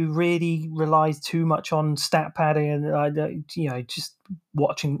guy who really relies too much on stat padding and just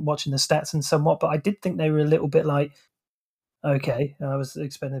watching the stats and somewhat. But I did think they were a little bit like, okay, I was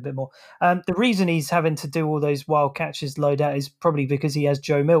expecting a bit more. The reason he's having to do all those wild catches load out is probably because he has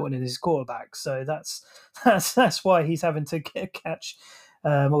Joe Milton in his quarterback. So that's why he's having to catch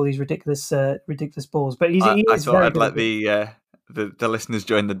all these ridiculous balls. But I thought I'd let the listeners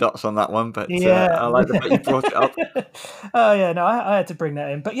join the dots on that one, but I like the fact you brought it up. Oh yeah, no, I had to bring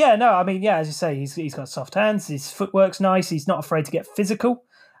that in. But yeah, no, I mean, as you say, he's got soft hands. His footwork's nice. He's not afraid to get physical.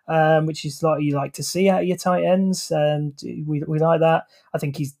 Which is like you like to see out of your tight ends. We like that. I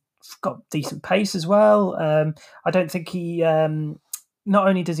think he's got decent pace as well. I don't think he. Not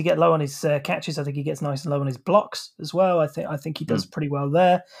only does he get low on his catches, I think he gets nice and low on his blocks as well. I think he does pretty well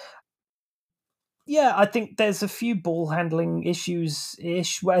there. Yeah, I think there's a few ball handling issues,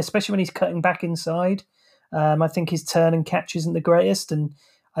 especially when he's cutting back inside. I think his turn and catch isn't the greatest, and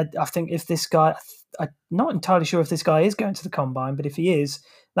I think if this guy, I'm not entirely sure if this guy is going to the combine, but if he is,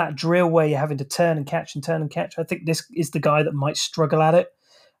 that drill where you're having to turn and catch, I think this is the guy that might struggle at it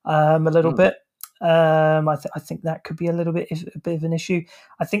a little bit. I think that could be a bit of an issue.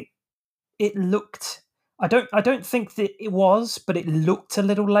 I think it looked. I don't think that it was, but it looked a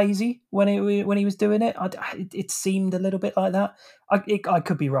little lazy when he was doing it. It seemed a little bit like that. I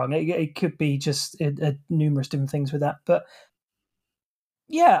could be wrong. It could be just numerous different things with that, but.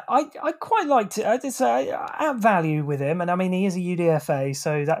 Yeah, I quite liked it. It's at value with him, and I mean he is a UDFA,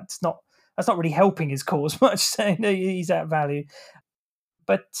 so that's not really helping his cause much. Saying he's at value,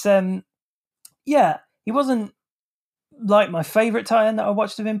 but yeah, he wasn't like my favourite tight end that I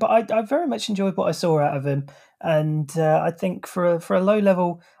watched of him, but I very much enjoyed what I saw out of him. And I think for a low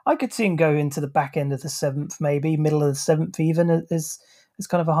level, I could see him go into the back end of the 7th, maybe middle of the 7th, even as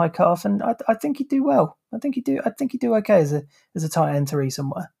kind of a high cutoff. And I think he'd do well. I think he'd do okay as a tight end 3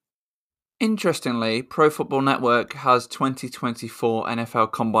 somewhere. Interestingly, Pro Football Network has 2024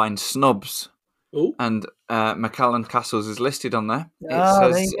 NFL Combine snubs, Ooh. and McAllen Castles is listed on there. It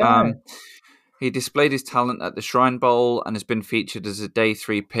there says you go. he displayed his talent at the Shrine Bowl and has been featured as a day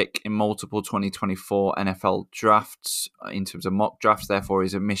 3 pick in multiple 2024 NFL drafts in terms of mock drafts. Therefore,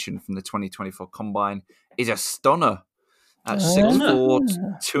 his admission from the 2024 Combine is a stunner at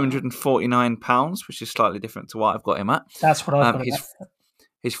 6'4", 249 pounds, which is slightly different to what I've got him at. That's what I've got him at.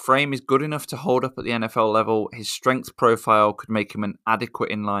 His frame is good enough to hold up at the NFL level. His strength profile could make him an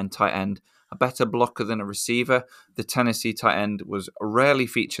adequate inline tight end, a better blocker than a receiver. The Tennessee tight end was rarely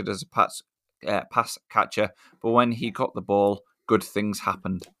featured as a pass catcher, but when he got the ball, good things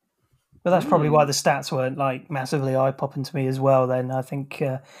happened. But that's probably why the stats weren't like massively eye-popping to me as well. Then I think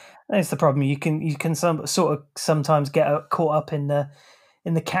that's the problem. You can sort of sometimes get caught up in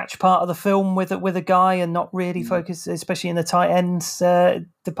the catch part of the film with a guy and not really focus, especially in the tight ends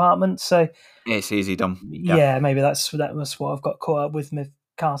department. So it's easy done. Yeah, maybe that was what I've got caught up with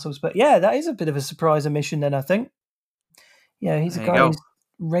Castles. But yeah, that is a bit of a surprise omission. Then I think, yeah, he's a guy who's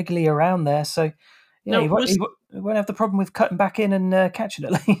regularly around there. So yeah, he won't have the problem with cutting back in and catching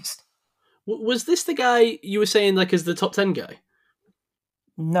at least. Was this the guy you were saying like as the top 10 guy?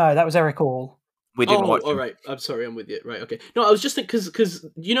 No, that was Eric Hall. We didn't watch him. All right. I'm sorry, I'm with you. Right, okay. No, I was just thinking, because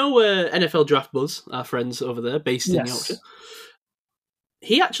you know NFL Draft Buzz, our friends over there, based in Yorkshire?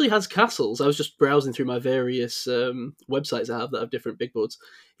 He actually has Castles. I was just browsing through my various websites I have that have different big boards.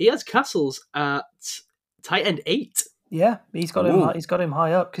 He has Castles at tight end 8. Yeah, he's got him. He's got him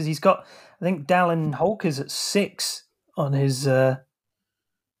high up because he's got, I think, Dallin Holker's at 6 on his.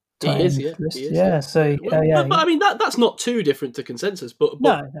 He is, yeah. List. He is, yeah. So yeah. But I mean, that's not too different to consensus. But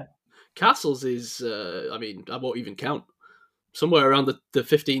no. Castles is, I mean, I won't even count. Somewhere around the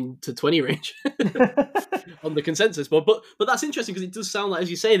 15 to 20 range on the consensus board. But that's interesting because it does sound like, as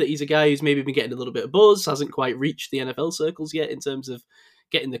you say, that he's a guy who's maybe been getting a little bit of buzz, hasn't quite reached the NFL circles yet in terms of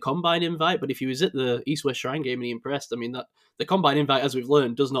getting the Combine invite. But if he was at the East-West Shrine game and he impressed, I mean, that the Combine invite, as we've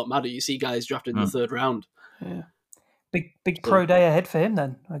learned, does not matter. You see guys drafted in the 3rd round. Yeah. Big pro day ahead for him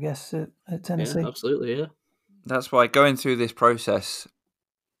then, I guess, at Tennessee. Yeah, absolutely, yeah. That's why going through this process,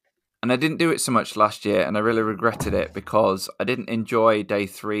 and I didn't do it so much last year, and I really regretted it because I didn't enjoy day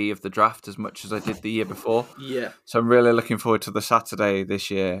 3 of the draft as much as I did the year before. Yeah. So I'm really looking forward to the Saturday this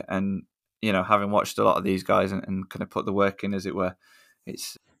year, and having watched a lot of these guys and kind of put the work in, as it were,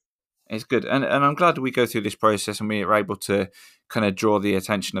 it's good. And I'm glad we go through this process and we are able to kind of draw the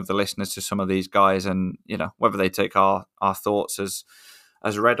attention of the listeners to some of these guys, and whether they take our thoughts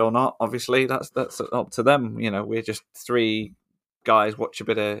as read or not, obviously that's up to them. We're just 3 guys, watch a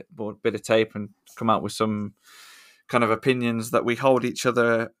bit of tape and come out with some kind of opinions that we hold each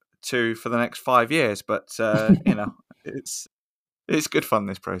other to for the next 5 years. But it's good fun,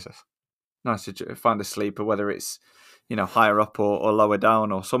 this process. Nice to find a sleeper, whether it's higher up or lower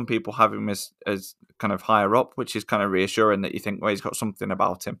down, or some people have him as kind of higher up, which is kind of reassuring that you think, well, he's got something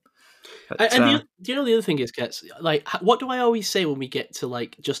about him. But, and do you know the other thing is, Kets, like, what do I always say when we get to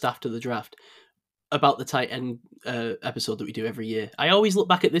like just after the draft about the tight end episode that we do every year? I always look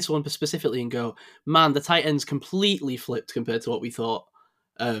back at this one specifically and go, man, the tight end's completely flipped compared to what we thought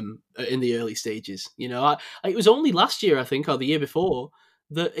in the early stages. It was only last year, I think, or the year before,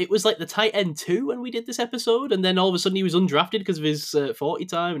 that it was like the tight end 2 when we did this episode, and then all of a sudden he was undrafted because of his 40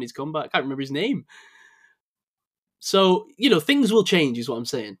 time and his comeback. I can't remember his name. So, things will change is what I'm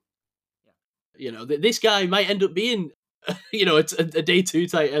saying. This guy might end up being, a day 2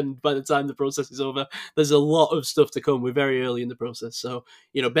 tight end by the time the process is over. There's a lot of stuff to come. We're very early in the process. So,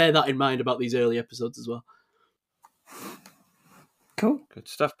 bear that in mind about these early episodes as well. Cool. Good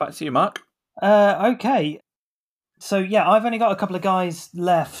stuff. Back to you, Mark. Okay. So, yeah, I've only got a couple of guys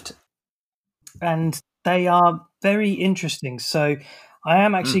left, and they are very interesting. So I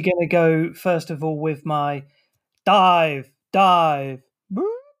am actually going to go, first of all, with my dive,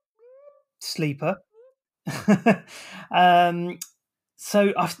 sleeper.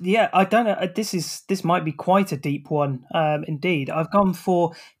 So, I don't know. This might be quite a deep one, indeed. I've gone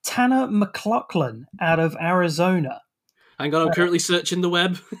for Tanner McLaughlin out of Arizona. Hang on, I'm currently searching the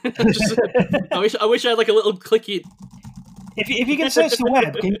web. I wish I had like a little clicky. If you're going to search the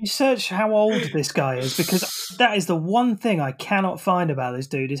web, can you search how old this guy is? Because that is the one thing I cannot find about this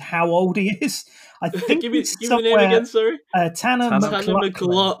dude is how old he is. I think give me he's the name somewhere. again. Sorry, Tanner Tanner McLaughlin.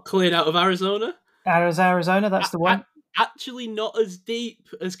 McLaughlin out of Arizona. Arizona, that's the one. Actually, not as deep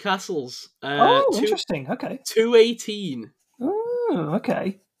as Castles. Interesting. Okay. 218. Oh,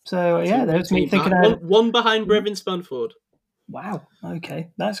 okay. So yeah, there's me 218. thinking. One behind Brevin Spanford. Wow.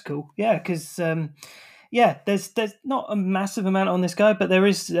 Okay, that's cool. Yeah, because there's not a massive amount on this guy, but there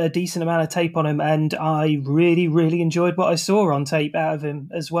is a decent amount of tape on him, and I really, really enjoyed what I saw on tape out of him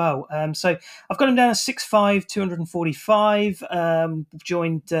as well. So I've got him down at 6'5", 245.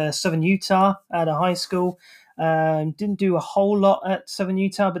 Joined Southern Utah at a high school. Didn't do a whole lot at Southern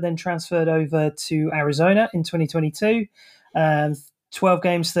Utah, but then transferred over to Arizona in 2022. 12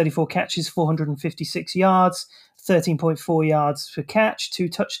 games, 34 catches, 456 yards, 13.4 yards per catch, 2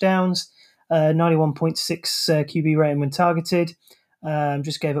 touchdowns, 91.6 QB rating when targeted.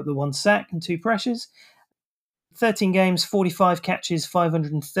 Just gave up the 1 sack and 2 pressures. 13 games, 45 catches,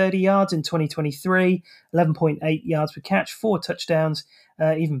 530 yards in 2023, 11.8 yards per catch, 4 touchdowns.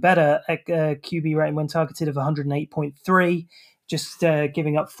 Even better, QB rating when targeted of 108.3, just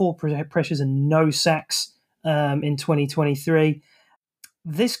giving up 4 pressures and no sacks in 2023.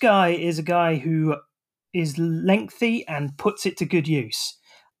 This guy is a guy who is lengthy and puts it to good use.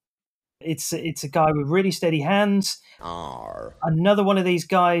 It's a guy with really steady hands. Another one of these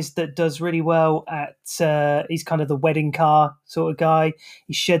guys that does really well at, he's kind of the wedding car sort of guy.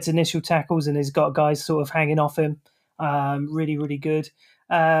 He sheds initial tackles and has got guys sort of hanging off him. Really, really good.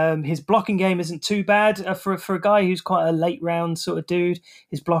 His blocking game isn't too bad for a guy who's quite a late round sort of dude.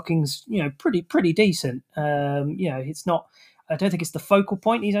 His blocking's, pretty decent. It's not, I don't think it's the focal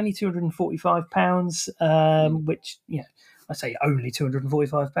point. He's only 245 pounds, which, I say only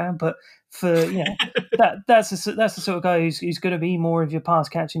 245 pounds, but for that's the sort of guy who's going to be more of your pass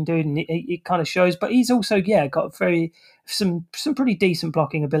catching dude, and it kind of shows. But he's also got some pretty decent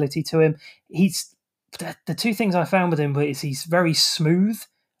blocking ability to him. He's the 2 things I found with him is he's very smooth.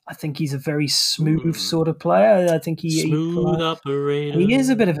 I think he's a very smooth sort of player. I think operator. He is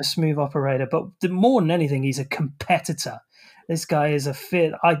a bit of a smooth operator, but more than anything, he's a competitor. This guy is a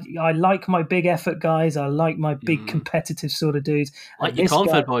fit. I like my big effort guys. I like my big competitive sort of dudes. Like your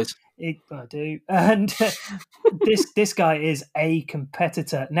Confed boys. I do. And this guy is a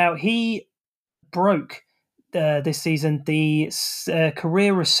competitor. Now, he broke this season the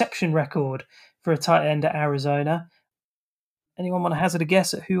career reception record for a tight end at Arizona. Anyone want to hazard a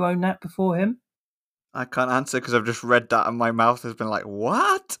guess at who owned that before him? I can't answer because I've just read that and my mouth has been like,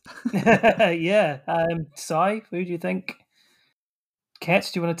 what? Yeah. Sai, who do you think?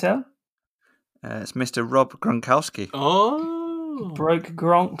 Ketz, do you want to tell? It's Mr. Rob Gronkowski. Oh. Broke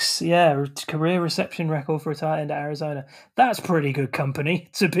Gronk's, career reception record for a tight end at Arizona. That's pretty good company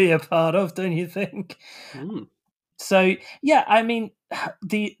to be a part of, don't you think? So, I mean,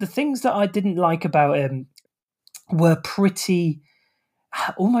 the things that I didn't like about him were pretty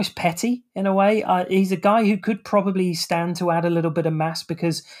almost petty in a way. He's a guy who could probably stand to add a little bit of mass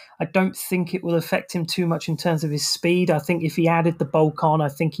because I don't think it will affect him too much in terms of his speed. I think if he added the bulk on, I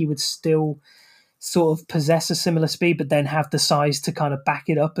think he would still sort of possess a similar speed, but then have the size to kind of back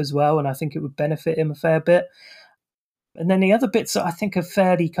it up as well. And I think it would benefit him a fair bit. And then the other bits that I think are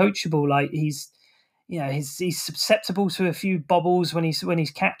fairly coachable, like he's susceptible to a few bobbles when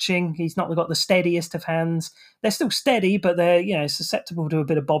he's catching. He's not got the steadiest of hands. They're still steady, but they're susceptible to a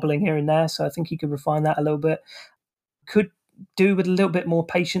bit of bobbling here and there. So I think he could refine that a little bit. Could do with a little bit more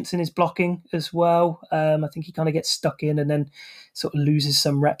patience in his blocking as well. I think he kind of gets stuck in and then sort of loses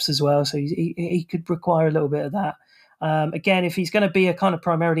some reps as well. So he could require a little bit of that. Again, if he's going to be a kind of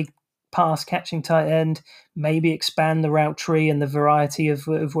primarily pass catching tight end, maybe expand the route tree and the variety of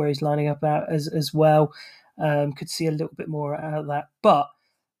where he's lining up out as well. Could see a little bit more out of that. But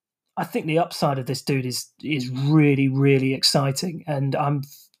I think the upside of this dude is really, really exciting. And I'm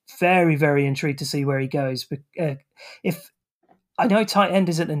very, very intrigued to see where he goes. If I know tight end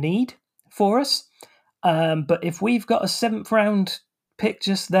isn't a need for us, but if we've got a 7th round pick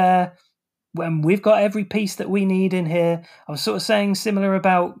just there, when we've got every piece that we need in here. I was sort of saying similar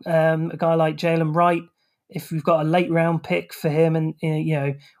about a guy like Jalen Wright. If we've got a late round pick for him and,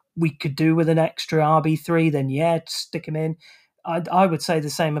 we could do with an extra RB3, then stick him in. I would say the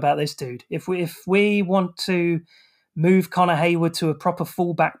same about this dude. If we want to move Connor Hayward to a proper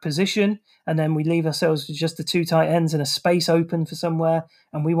fullback position and then we leave ourselves with just the 2 tight ends and a space open for somewhere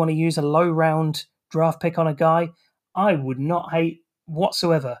and we want to use a low round draft pick on a guy, I would not hate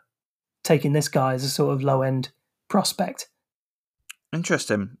whatsoever taking this guy as a sort of low-end prospect.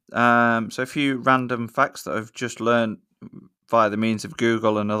 Interesting. So a few random facts that I've just learned via the means of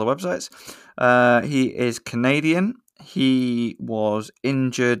Google and other websites. He is Canadian. He was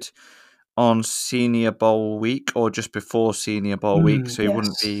injured on Senior Bowl week or just before Senior Bowl week, so he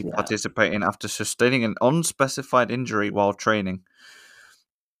wouldn't be participating after sustaining an unspecified injury while training.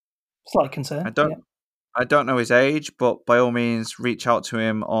 Slight concern. I don't know his age, but by all means, reach out to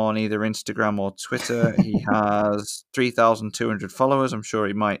him on either Instagram or Twitter. He has 3,200 followers. I'm sure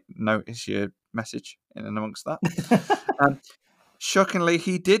he might notice your message in and amongst that. Shockingly,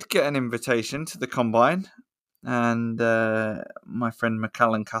 he did get an invitation to the Combine, and my friend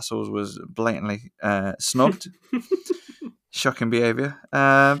McCallan Castles was blatantly snubbed. Shocking behaviour.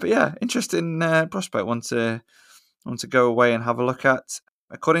 But yeah, interesting prospect. Want to go away and have a look at.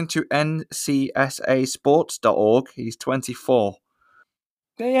 According to ncsasports.org, he's 24.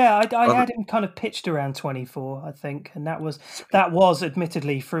 Yeah, I had him kind of pitched around 24, I think, and that was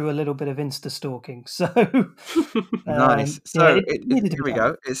admittedly through a little bit of Insta stalking. So nice. So here we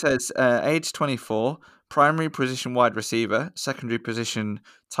go. It says age 24, primary position wide receiver, secondary position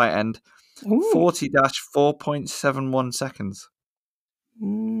tight end, 40-4.71 seconds.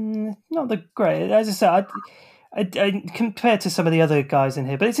 Not the great. As I said, I compared to some of the other guys in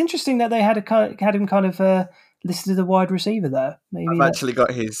here, but it's interesting that they had him kind of listed as a wide receiver there. Maybe I've actually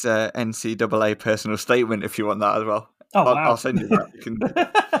got his NCAA personal statement if you want that as well. Oh, wow. I'll send you that. You can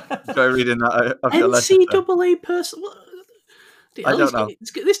go reading that. NCAA personal. I don't know.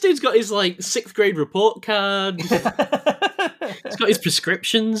 This dude's got his like 6th grade report card. He's got his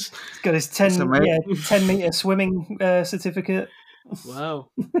prescriptions. He's got his 10-meter swimming certificate. Wow.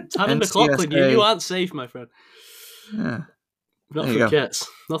 Tanner McLaughlin, you aren't safe, my friend. Yeah. Not from Kets.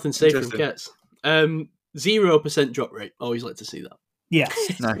 Nothing safe from Kets. 0% drop rate. Always like to see that.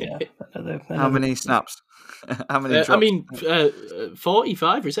 Yes. No. Yeah. How many snaps? How many drops? I mean,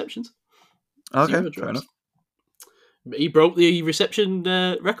 45 receptions. Okay, fair enough. He broke the reception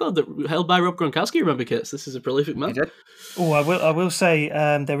record that held by Rob Gronkowski. Remember, Kits? This is a prolific man. He did. Oh, I will say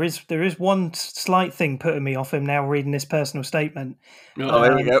there is one slight thing putting me off him now reading this personal statement.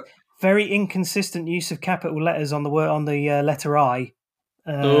 There we go. Very inconsistent use of capital letters on the letter I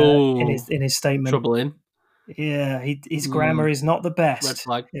in his statement. Trouble in. Yeah, his grammar is not the best. Red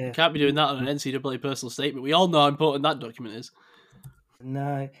flag. Yeah. Can't be doing that on an NCAA personal statement. We all know how important that document is.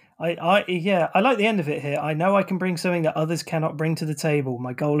 No, I like the end of it here. I know I can bring something that others cannot bring to the table.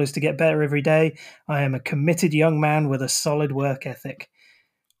 My goal is to get better every day. I am a committed young man with a solid work ethic.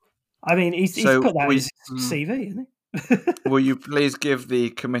 I mean, he's put that in his CV, isn't he? Will you please give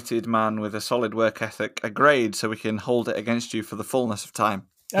the committed man with a solid work ethic a grade so we can hold it against you for the fullness of time?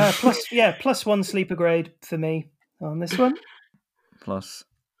 Plus 1 sleeper grade for me on this one. Plus.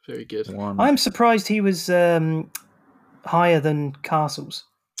 Very good. 1. I'm surprised he was higher than Castles.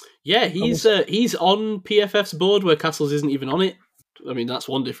 Yeah, he's on PFF's board where Castles isn't even on it. I mean, that's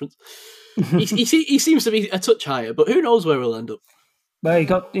one difference. he seems to be a touch higher, but who knows where we'll end up. Well, he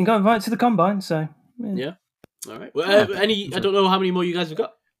got invited to the Combine, so yeah. All right. Well, I don't know how many more you guys have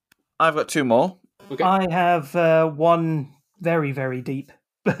got. I've got 2 more. Okay. I have one very, very deep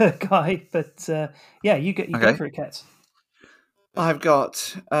guy, but you go for it, Kets. I've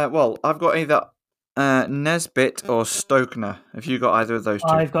got either Nesbitt or Stokner. Have you got either of those 2?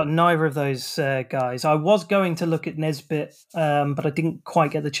 I've got neither of those guys. I was going to look at Nesbitt, but I didn't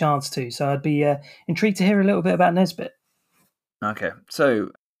quite get the chance to. So I'd be intrigued to hear a little bit about Nesbitt. Okay, so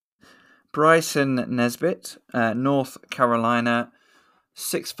Bryson Nesbitt, North Carolina,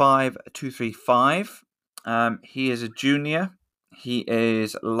 6'5", 235. He is a junior. He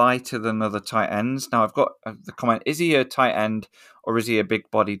is lighter than other tight ends. Now, I've got the comment, is he a tight end or is he a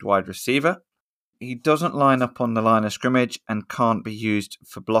big-bodied wide receiver? He doesn't line up on the line of scrimmage and can't be used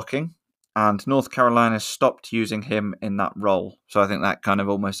for blocking. And North Carolina stopped using him in that role. So I think that kind of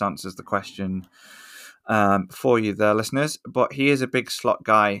almost answers the question for you there, listeners. But he is a big slot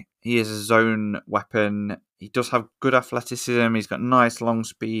guy. He is a zone weapon. He does have good athleticism. He's got nice long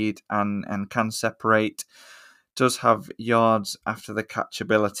speed and can separate. Does have yards after the catch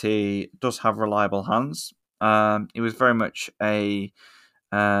ability. Does have reliable hands. He was very much a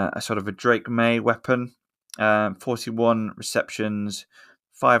sort of a Drake May weapon. 41 receptions,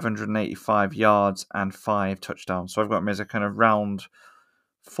 585 yards, and 5 touchdowns. So I've got him as a kind of round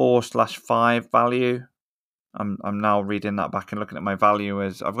 4/5 value. I'm now reading that back and looking at my value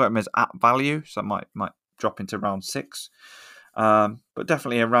as I've got him as at value, so I might drop into round 6. But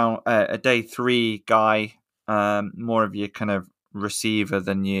definitely around a day 3 guy, more of your kind of receiver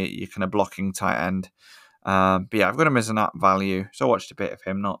than your kind of blocking tight end. But yeah, I've got him as an at value, so I watched a bit of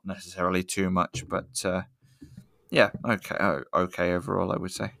him, not necessarily too much, but yeah, okay overall, I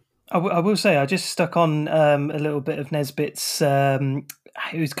would say. I will say I just stuck on a little bit of Nesbitt's.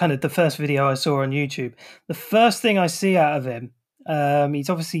 It was kind of the first video I saw on YouTube. The first thing I see out of him, he's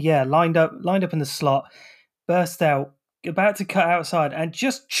obviously lined up in the slot, burst out, about to cut outside, and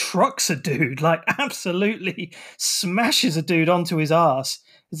just trucks a dude, like absolutely smashes a dude onto his arse.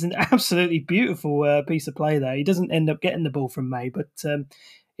 It's an absolutely beautiful piece of play there. He doesn't end up getting the ball from May, but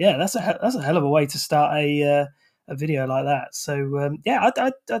that's a hell of a way to start a video like that. So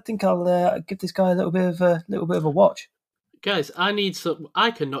I think I'll give this guy a little bit of a watch. Guys, I need some. I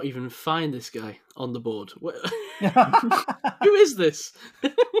cannot even find this guy on the board. Who is this?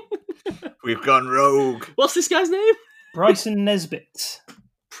 We've gone rogue. What's this guy's name? Bryson Nesbitt.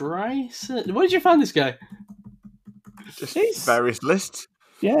 Bryson. Where did you find this guy? Just various lists.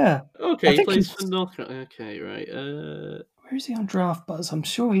 Yeah. Okay, he plays for North. Okay, right. Where is he on Draft Buzz? I'm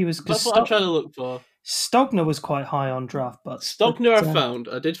sure he was. That's what I'm trying to look for. Stogner was quite high on Draft Buzz. Stogner, I found.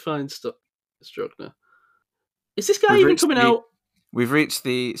 I did find Stogner. Is this guy even coming out? We've reached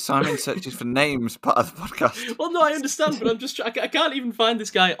the Simon searches for names part of the podcast. Well, no, I understand, but I'm just I can't even find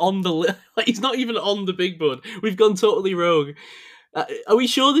this guy on the list. Like, he's not even on the big board. We've gone totally rogue. Are we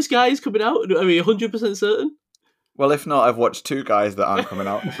sure this guy is coming out? Are we 100% certain? Well, if not, I've watched two guys that aren't coming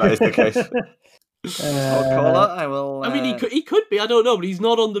out. If that is the case. I will. I mean, he could be. I don't know, but he's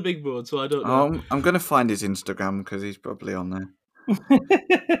not on the big board, so I don't know. I'm going to find his Instagram because he's probably on there.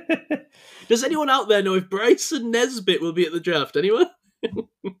 Does anyone out there know if Bryson Nesbitt will be at the draft? Anyone?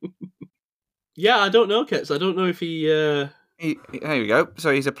 Yeah, I don't know, Kets. I don't know if he. There we go.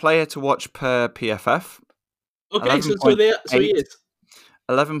 So he's a player to watch per PFF. Okay, so he is.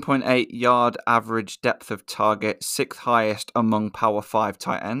 11.8 yard average depth of target, 6th highest among Power 5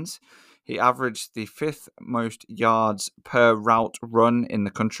 tight ends. He averaged the 5th most yards per route run in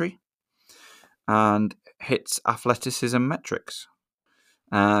the country and hits athleticism metrics.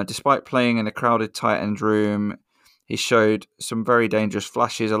 Despite playing in a crowded tight end room, he showed some very dangerous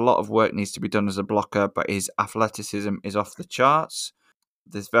flashes. A lot of work needs to be done as a blocker, but his athleticism is off the charts.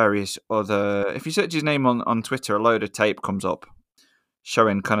 There's various other... If you search his name on Twitter, a load of tape comes up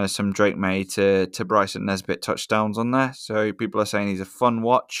showing kind of some Drake May to Bryson Nesbitt touchdowns on there. So people are saying he's a fun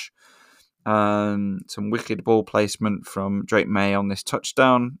watch. Some wicked ball placement from Drake May on this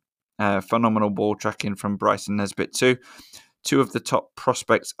touchdown. Phenomenal ball tracking from Bryson Nesbitt too. Two of the top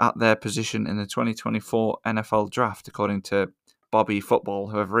prospects at their position in the 2024 NFL draft, according to Bobby Football,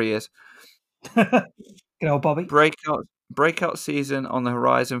 whoever he is. Good old Bobby. Breakout season on the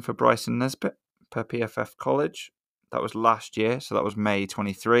horizon for Bryson Nesbitt per PFF College. That was last year, so that was May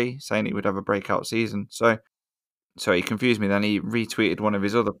 23, saying he would have a breakout season. So he confused me then. He retweeted one of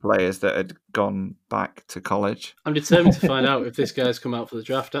his other players that had gone back to college. I'm determined to find out if this guy's come out for the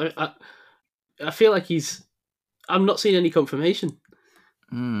draft. I feel like I'm not seeing any confirmation.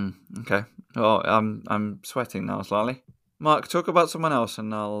 Okay. Well, I'm sweating now slightly. Mark, talk about someone else,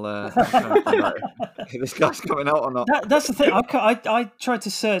 and I'll find out if this guy's coming out or not. That's the thing. I tried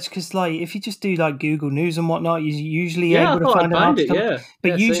to search because, like, if you just do like Google News and whatnot, you're usually able to find an article.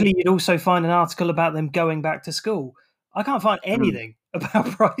 But usually, you'd also find an article about them going back to school. I can't find anything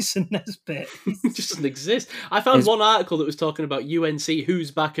about Bryson Nesbitt. It just doesn't exist. I found one article that was talking about UNC, who's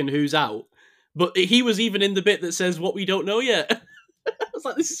back and who's out. But he was even in the bit that says what we don't know yet. I was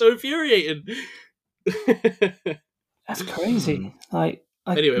like, this is so infuriating. That's crazy.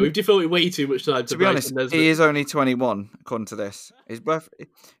 Anyway, we've devoted way too much time to be honest. Nesbitt. He is only 21, according to this. His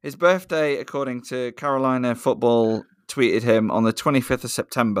birthday, according to Carolina Football, tweeted him on the 25th of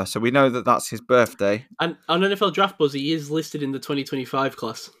September. So we know that that's his birthday. And on NFL Draft Buzz, he is listed in the 2025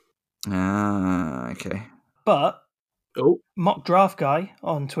 class. Okay. But Mock Draft Guy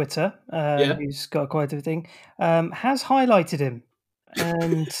on Twitter, who's got quite a thing, has highlighted him.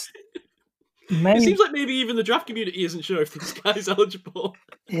 And it seems like maybe even the draft community isn't sure if this guy's eligible.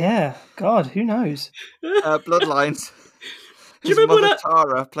 Yeah, God, who knows? Bloodlines. Do you remember that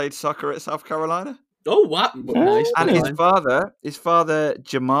Tara played soccer at South Carolina? Oh, wow. Nice. And his father,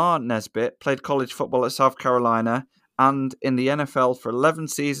 Jamar Nesbitt, played college football at South Carolina and in the NFL for 11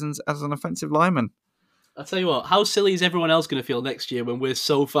 seasons as an offensive lineman. I'll tell you what, how silly is everyone else going to feel next year when we're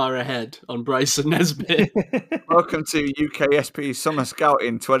so far ahead on Bryson Nesbitt? Welcome to UKSP Summer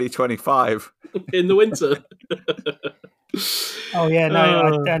Scouting 2025. In the winter. Oh, yeah,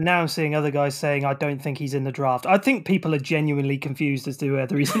 now I'm seeing other guys saying I don't think he's in the draft. I think people are genuinely confused as to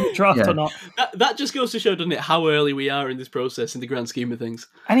whether he's in the draft or not. That just goes to show, doesn't it, how early we are in this process in the grand scheme of things.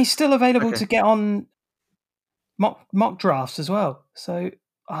 And he's still available to get on mock drafts as well. So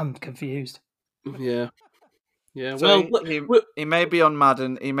I'm confused. Yeah. So he may be on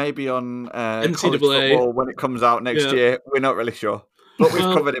Madden. He may be on NCAA college football when it comes out next year. We're not really sure. But we've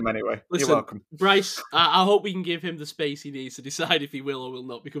Well, covered him anyway. Listen, You're welcome. Bryce, I hope we can give him the space he needs to decide if he will or will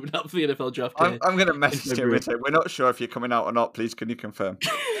not be coming out for the NFL draft. I'm going to message him February. and say, we're not sure if you're coming out or not. Please, can you confirm?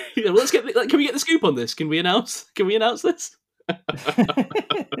 Yeah, let's get. Can we get the scoop on this? Can we announce? Can we announce this?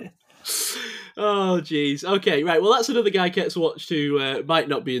 Oh, jeez. Okay, right. Well, that's another guy Ket's watched who might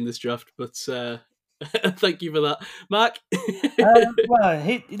not be in this draft, but thank you for that, Mark.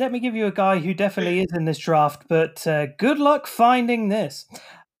 Let me give you a guy who definitely is in this draft, but good luck finding this.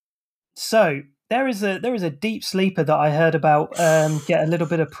 So there is a deep sleeper that I heard about get a little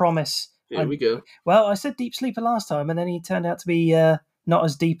bit of promise. Here we go. Well, I said deep sleeper last time, and then he turned out to be not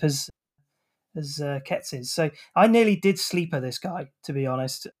as deep as Ket's is. So I nearly did sleeper this guy, to be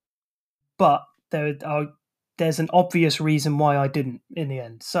honest. But there's an obvious reason why I didn't in the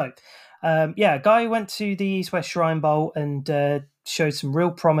end. So, a guy who went to the East West Shrine Bowl and showed some real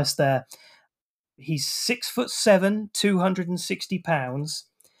promise there. He's 6'7", 260 pounds,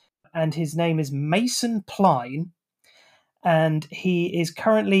 and his name is Mason Pline, and he is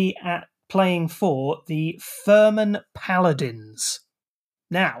currently playing for the Furman Paladins.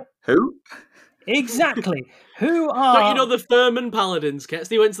 Now, Who? exactly. Who are Don't you know the Furman Paladins, Kets?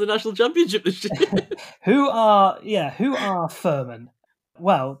 They went to the national championship this year. who are Furman?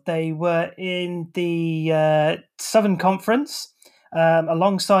 Well, they were in the Southern Conference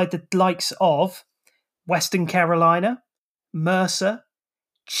alongside the likes of Western Carolina, Mercer,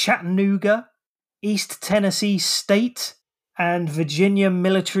 Chattanooga, East Tennessee State, and Virginia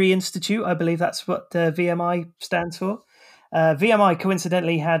Military Institute. I believe that's what VMI stands for. VMI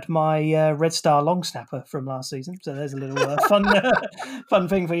coincidentally had my Red Star long snapper from last season, so there's a little fun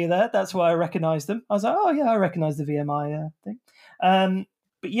thing for you there. That's why I recognised them. I was like, oh yeah, I recognise the VMI thing.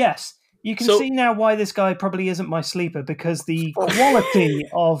 But yes, you can see now why this guy probably isn't my sleeper, because the quality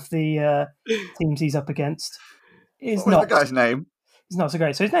of the teams he's up against is What was the guy's name? It's not so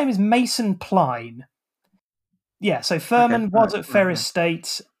great. So his name is Mason Pline. Yeah, so Furman was at Ferris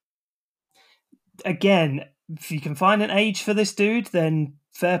State. Again, if you can find an age for this dude, then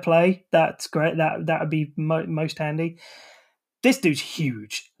fair play. That's great. That would be most handy. This dude's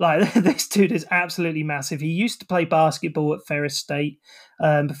huge. Like, this dude is absolutely massive. He used to play basketball at Ferris State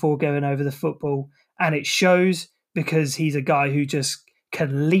before going over the football, and it shows because he's a guy who just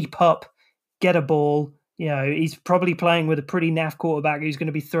can leap up, get a ball. You know, he's probably playing with a pretty naff quarterback who's going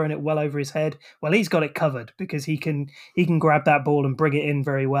to be throwing it well over his head. Well, he's got it covered because he can grab that ball and bring it in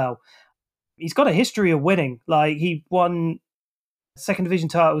very well. He's got a history of winning. Like, he won second division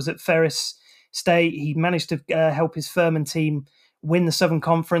titles at Ferris State. He managed to help his Furman team win the Southern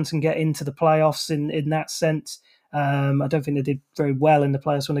Conference and get into the playoffs in that sense. I don't think they did very well in the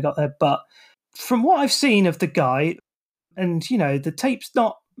playoffs when they got there. But from what I've seen of the guy, and, you know, the tape's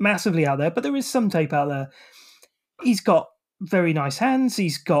not massively out there, but there is some tape out there. He's got very nice hands.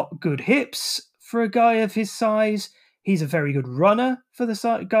 He's got good hips for a guy of his size. He's a very good runner for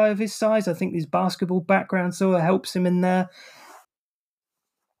the guy of his size. I think his basketball background sort of helps him in there.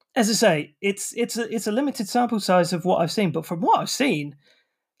 As I say, it's a limited sample size of what I've seen, but from what I've seen,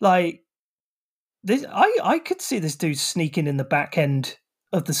 like this, I could see this dude sneaking in the back end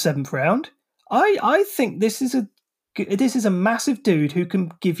of the 7th round. I think this is a massive dude who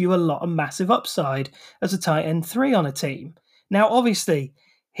can give you a lot of massive upside as a tight end 3 on a team. Now, obviously,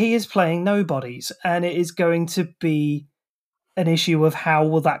 he is playing nobodies, and it is going to be an issue of how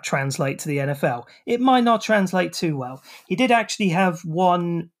will that translate to the NFL. It might not translate too well. He did actually have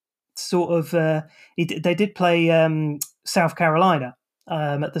one sort of... they did play South Carolina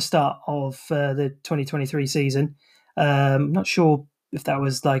at the start of the 2023 season. I'm not sure if that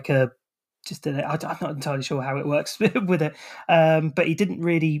was like I'm not entirely sure how it works with it. But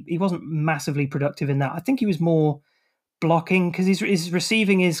he wasn't massively productive in that. I think he was more blocking because his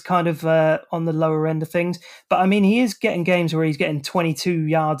receiving is kind of on the lower end of things. But I mean, he is getting games where he's getting 22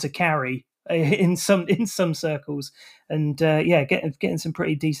 yards a carry in some circles, and getting some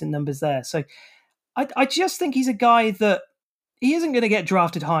pretty decent numbers there. So I just think he's a guy that he isn't going to get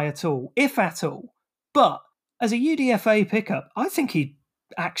drafted high at all, if at all. But as a UDFA pickup, I think he'd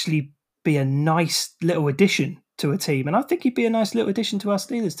actually be a nice little addition to a team, and I think he'd be a nice little addition to our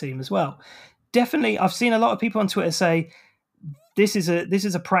Steelers team as well. Definitely, I've seen a lot of people on Twitter say this is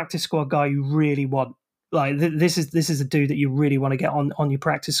a practice squad guy you really want. Like, this is a dude that you really want to get on your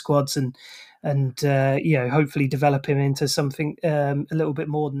practice squads and hopefully develop him into something a little bit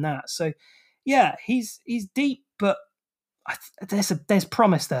more than that. So yeah, he's deep, but there's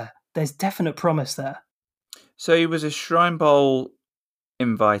promise there. There's definite promise there. So he was a Shrine Bowl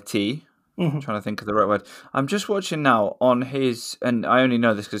invitee, Mhm. Trying to think of the right word. I'm just watching now on his, and I only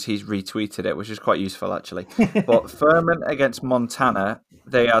know this because he's retweeted it, which is quite useful actually. But Furman against Montana,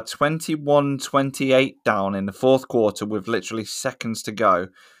 they are 21-28 down in the fourth quarter with literally seconds to go.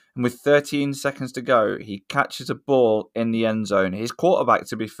 And with 13 seconds to go, he catches a ball in the end zone. His quarterback,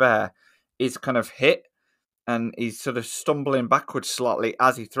 to be fair, is kind of hit and he's sort of stumbling backwards slightly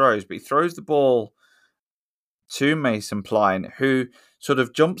as he throws, but he throws the ball to Mason Pline, who sort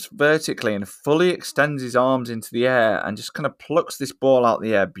of jumps vertically and fully extends his arms into the air and just kind of plucks this ball out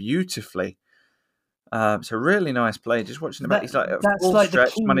the air beautifully. It's a really nice play. Just watching him, he's like at That's full like the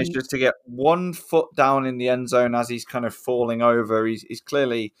stretch, key. manages to get 1 foot down in the end zone as he's kind of falling over. He's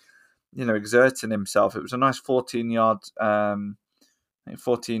clearly, exerting himself. It was a nice 14-yard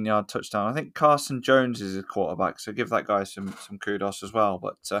 14-yard touchdown. I think Carson Jones is a quarterback, so give that guy some kudos as well.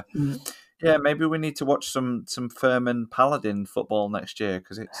 But yeah, maybe we need to watch some Furman Paladin football next year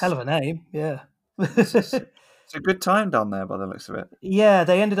because it's Hell of a name, yeah. it's a good time down there by the looks of it. Yeah,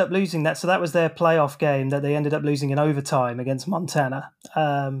 they ended up losing that. So that was their playoff game that they ended up losing in overtime against Montana.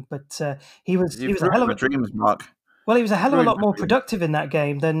 But he was You've a hell of ruined my a dreams, Mark. well, he was a hell of a lot ruined more my dreams. productive in that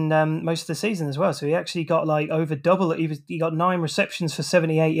game than most of the season as well. So he actually got like over double. He got 9 receptions for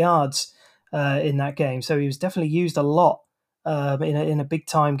 78 yards in that game. So he was definitely used a lot in a big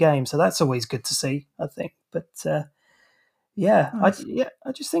time game. So that's always good to see, I think. But yeah, Nice.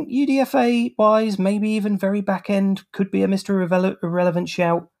 I just think UDFA wise, maybe even very back end could be a Mr. Irrelevant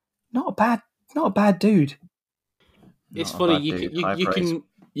shout. Not a bad dude. It's Not a funny. bad You dude. can High you praise. can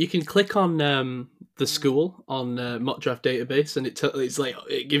you can click on the school on Mock Draft Database, and it's like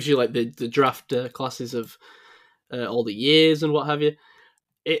it gives you like the draft classes of all the years and what have you.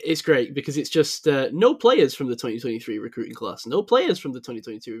 It's great because it's just no players from the 2023 recruiting class, no players from the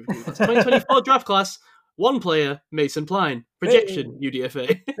 2022 recruiting class, 2024 draft class, 1 player, Mason Pline, projection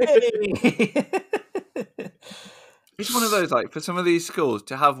UDFA. It's one of those, like, for some of these schools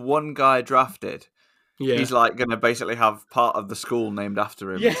to have one guy drafted, Yeah, he's like going to basically have part of the school named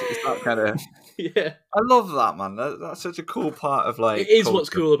after him. Yeah. It's that kind of. yeah. I love that, man. That's such a cool part of like. It is what's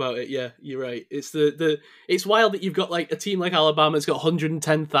culture. cool about it. Yeah, you're right. It's the it's wild that you've got like a team like Alabama that's got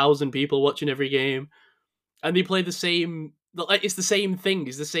 110,000 people watching every game, and they play the same. Like it's the same thing.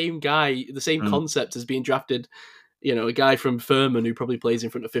 It's the same guy, the same concept as being drafted. A guy from Furman who probably plays in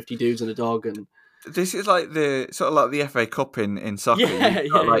front of 50 dudes and a dog. And This is like the sort of like the FA Cup in soccer. yeah,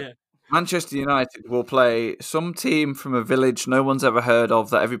 You've got, yeah, like, yeah. Manchester United will play some team from a village no one's ever heard of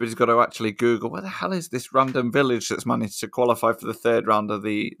that everybody's got to actually Google. Where the hell is this random village that's managed to qualify for the third round of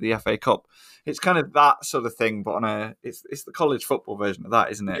the FA Cup? It's kind of that sort of thing, but it's the college football version of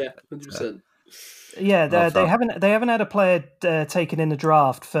that, isn't it? Yeah, 100%. Yeah, Love they that. haven't had a player taken in the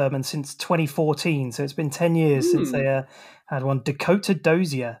draft, Furman, since 2014. So it's been 10 years since they had one. Dakota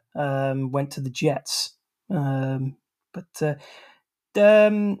Dozier went to the Jets,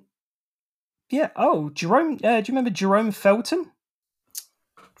 yeah. Oh, Jerome. Do you remember Jerome Felton,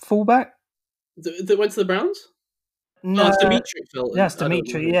 fullback? That went to the Browns? No, it's Dimitri Felton. yes, I don't know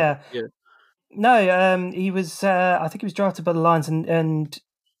Dimitri. who- Yeah, yeah. no. He was. I think he was drafted by the Lions and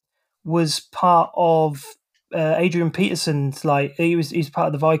was part of Adrian Peterson's. Like he's part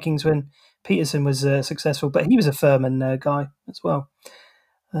of the Vikings when Peterson was successful, but he was a Furman guy as well.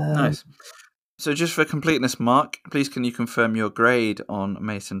 Nice. So just for completeness, Mark, please can you confirm your grade on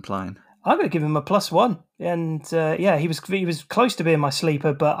Mason Pline? I'm going to give him a +1, and yeah, he was close to being my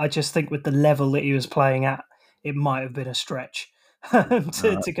sleeper, but I just think with the level that he was playing at, it might have been a stretch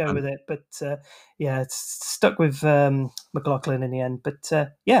to go with it. But yeah, it's stuck with McLaughlin in the end. But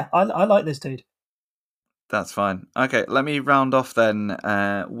yeah, I like this dude. That's fine. Okay, let me round off then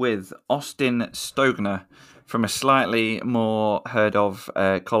with Austin Stogner from a slightly more heard of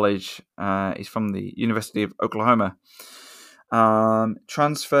college. He's from the University of Oklahoma.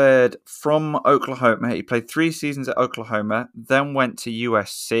 Transferred from Oklahoma. He played 3 seasons at Oklahoma, then went to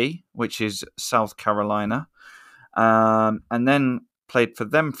USC, which is South Carolina, and then played for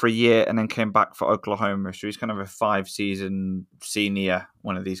them for a year and then came back for Oklahoma. So he's kind of a 5-season senior,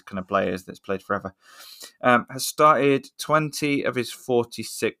 one of these kind of players that's played forever. Has started 20 of his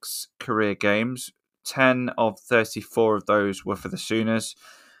 46 career games. 10 of 34 of those were for the Sooners.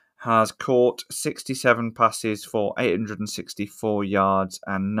 Has caught 67 passes for 864 yards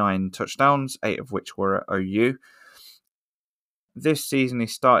and 9 touchdowns, 8 of which were at OU. This season, he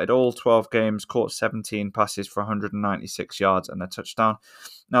started all 12 games, caught 17 passes for 196 yards and a touchdown.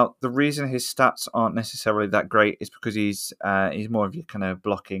 Now, the reason his stats aren't necessarily that great is because he's more of your kind of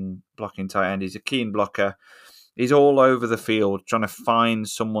blocking tight end. He's a keen blocker. He's all over the field trying to find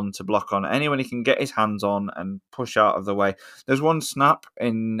someone to block on. Anyone he can get his hands on and push out of the way. There's one snap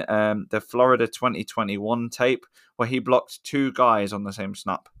in the Florida 2021 tape where he blocked 2 guys on the same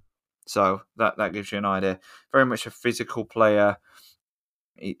snap. So that gives you an idea. Very much a physical player.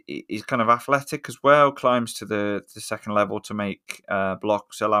 He's kind of athletic as well, climbs to the second level to make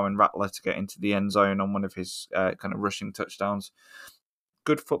blocks, allowing Rattler to get into the end zone on one of his kind of rushing touchdowns.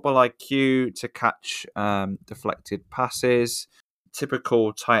 Good football IQ to catch deflected passes,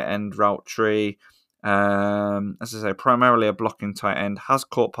 typical tight end route tree. As I say, primarily a blocking tight end, has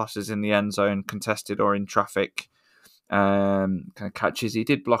caught passes in the end zone, contested or in traffic. Kind of catches. He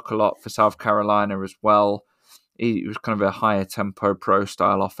did block a lot for South Carolina as well. He was kind of a higher tempo pro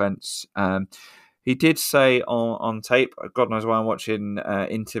style offense. He did say on tape, God knows why I'm watching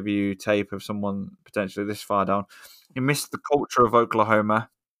interview tape of someone potentially this far down. He missed the culture of Oklahoma.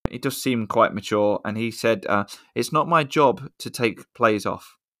 He does seem quite mature, and he said, "It's not my job to take plays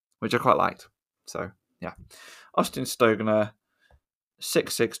off," which I quite liked. So yeah, Austin Stogner,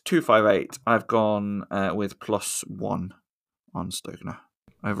 6'6", 258. I've gone with +1 on Stogner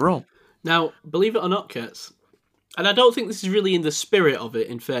overall. Now, believe it or not, Kurtz, and I don't think this is really in the spirit of it,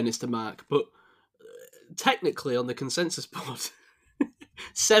 in fairness to Mark, but technically on the consensus board,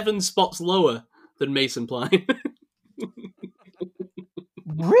 7 spots lower than Mason Pline.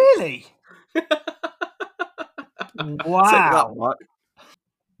 Really? Wow.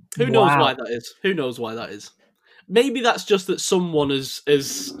 Who knows why that is? Who knows why that is? Maybe that's just that someone has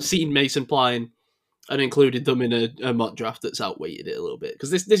seen Mason Pline and included them in a mock draft that's outweighed it a little bit,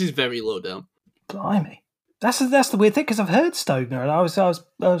 because this is very low down. Blimey. That's the weird thing, because I've heard Stogner, and I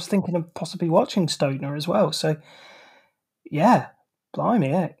was thinking of possibly watching Stogner as well. So, yeah, blimey,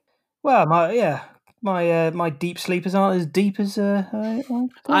 yeah. Well, my deep sleepers aren't as deep as I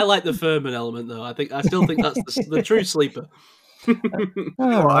like the Furman element, though. I still think that's the true sleeper.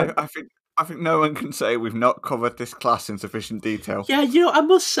 Right. I think no one can say we've not covered this class in sufficient detail. Yeah, I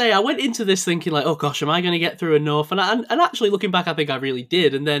must say, I went into this thinking like, oh gosh, am I going to get through enough? And actually looking back, I think I really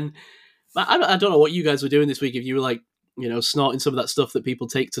did. And then I don't know what you guys were doing this week. If you were like, snorting some of that stuff that people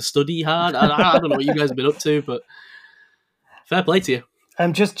take to study hard. I don't know what you guys have been up to, but fair play to you.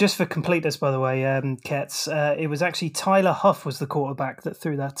 Just for completeness, by the way, Ketz, it was actually Tyler Huff was the quarterback that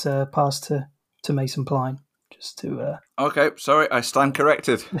threw that pass to Mason Pline. Just to Okay, sorry, I stand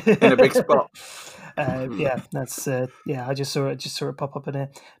corrected in a big spot. That's I just saw it pop up in here.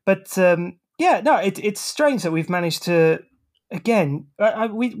 But it's strange that we've managed to. Again,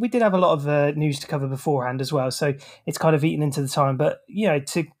 we did have a lot of news to cover beforehand as well, so it's kind of eaten into the time. But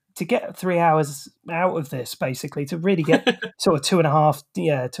to get 3 hours out of this, basically, to really get sort of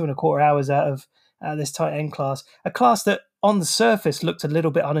 2.25 hours out of this tight end class, a class that on the surface looked a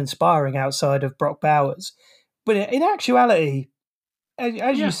little bit uninspiring outside of Brock Bowers, but in actuality,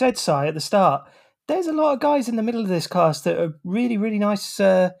 as you said, Si, at the start, there's a lot of guys in the middle of this class that are really, really nice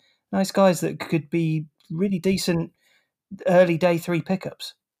guys that could be really decent early day 3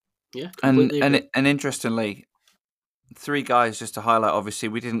 pickups. Yeah, and interestingly, 3 guys just to highlight. Obviously,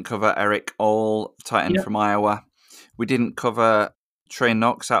 we didn't cover Eric All, tight end from Iowa. We didn't cover Trey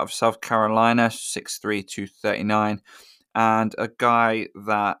Knox out of South Carolina, 6'3", 239. And a guy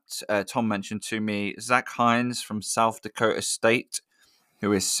that Tom mentioned to me, Zach Hines from South Dakota State,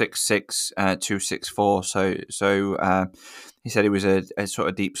 who is 6'6", 264. So he said he was a sort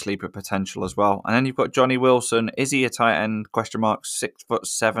of deep sleeper potential as well. And then you've got Johnny Wilson. Is he a tight end? ?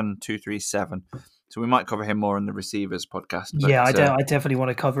 6'7", 237. So we might cover him more in the receivers podcast. But, I definitely want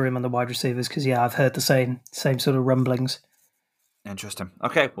to cover him on the wide receivers because I've heard the same sort of rumblings. Interesting.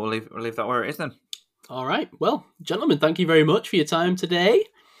 Okay, we'll leave that where it is then. All right. Well, gentlemen, thank you very much for your time today.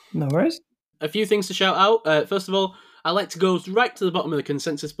 No worries. A few things to shout out. First of all, I like to go right to the bottom of the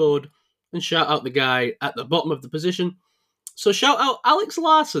consensus board and shout out the guy at the bottom of the position. So shout out Alex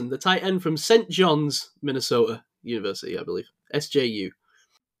Larson, the tight end from St. John's, Minnesota University, I believe. SJU.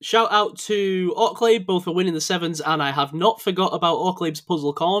 Shout out to Orklabe, both for winning the 7s, and I have not forgot about Orklabe's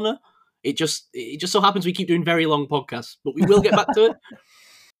Puzzle Corner. It just so happens we keep doing very long podcasts, but we will get back to it.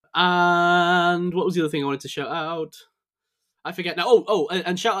 And what was the other thing I wanted to shout out? I forget now.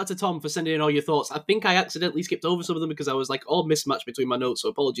 And shout out to Tom for sending in all your thoughts. I think I accidentally skipped over some of them because I was like all mismatched between my notes, so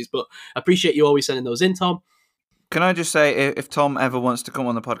apologies, but I appreciate you always sending those in, Tom. Can I just say, if Tom ever wants to come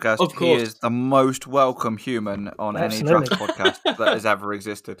on the podcast, of course, he is the most welcome human on any draft podcast that has ever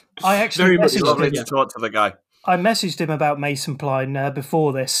existed. I actually messaged lovely to talk to the guy. I messaged him about Mason Pline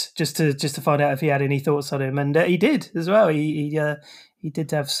before this, just to find out if he had any thoughts on him, and he did as well. He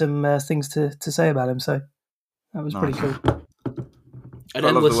did have some things to say about him, so that was pretty cool. I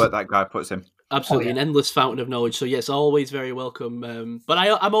love the work that guy puts in. Absolutely, Oh, an yeah. endless fountain of knowledge. So yes, always very welcome. But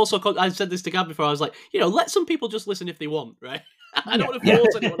I'm also I said this to Gab before. I was like, let some people just listen if they want, right? I don't want to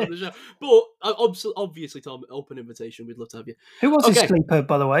force anyone on the show, but obviously, Tom, open invitation. We'd love to have you. Who was his Okay. sleeper,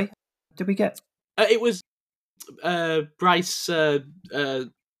 by the way? Did we get? It was Bryce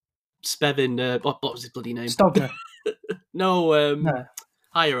Spevin. What was his bloody name? Stogner. No, No.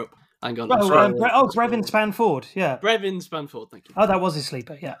 higher up. Hang on. Brevin Spanford. Yeah. Brevin Spanford. Thank you. Oh, that was his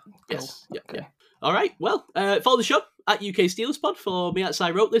sleeper. Yeah. Yes. Cool. Yeah. All right. Well, follow the show at UK Steelers Pod for me. I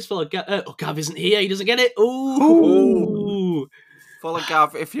wrote this for Gav isn't here. He doesn't get it. Ooh. Follow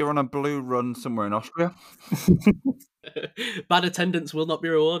Gav if you're on a blue run somewhere in Austria. Bad attendance will not be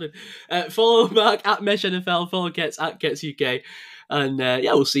rewarded. Follow Mark at Mesh NFL. Follow Gets at Gets UK. And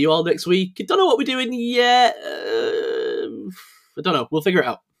we'll see you all next week. Don't know what we're doing yet. I don't know. We'll figure it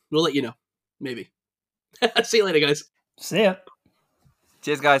out. We'll let you know. Maybe. See you later, guys. See ya.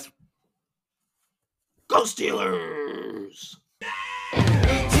 Cheers, guys. Go Steelers!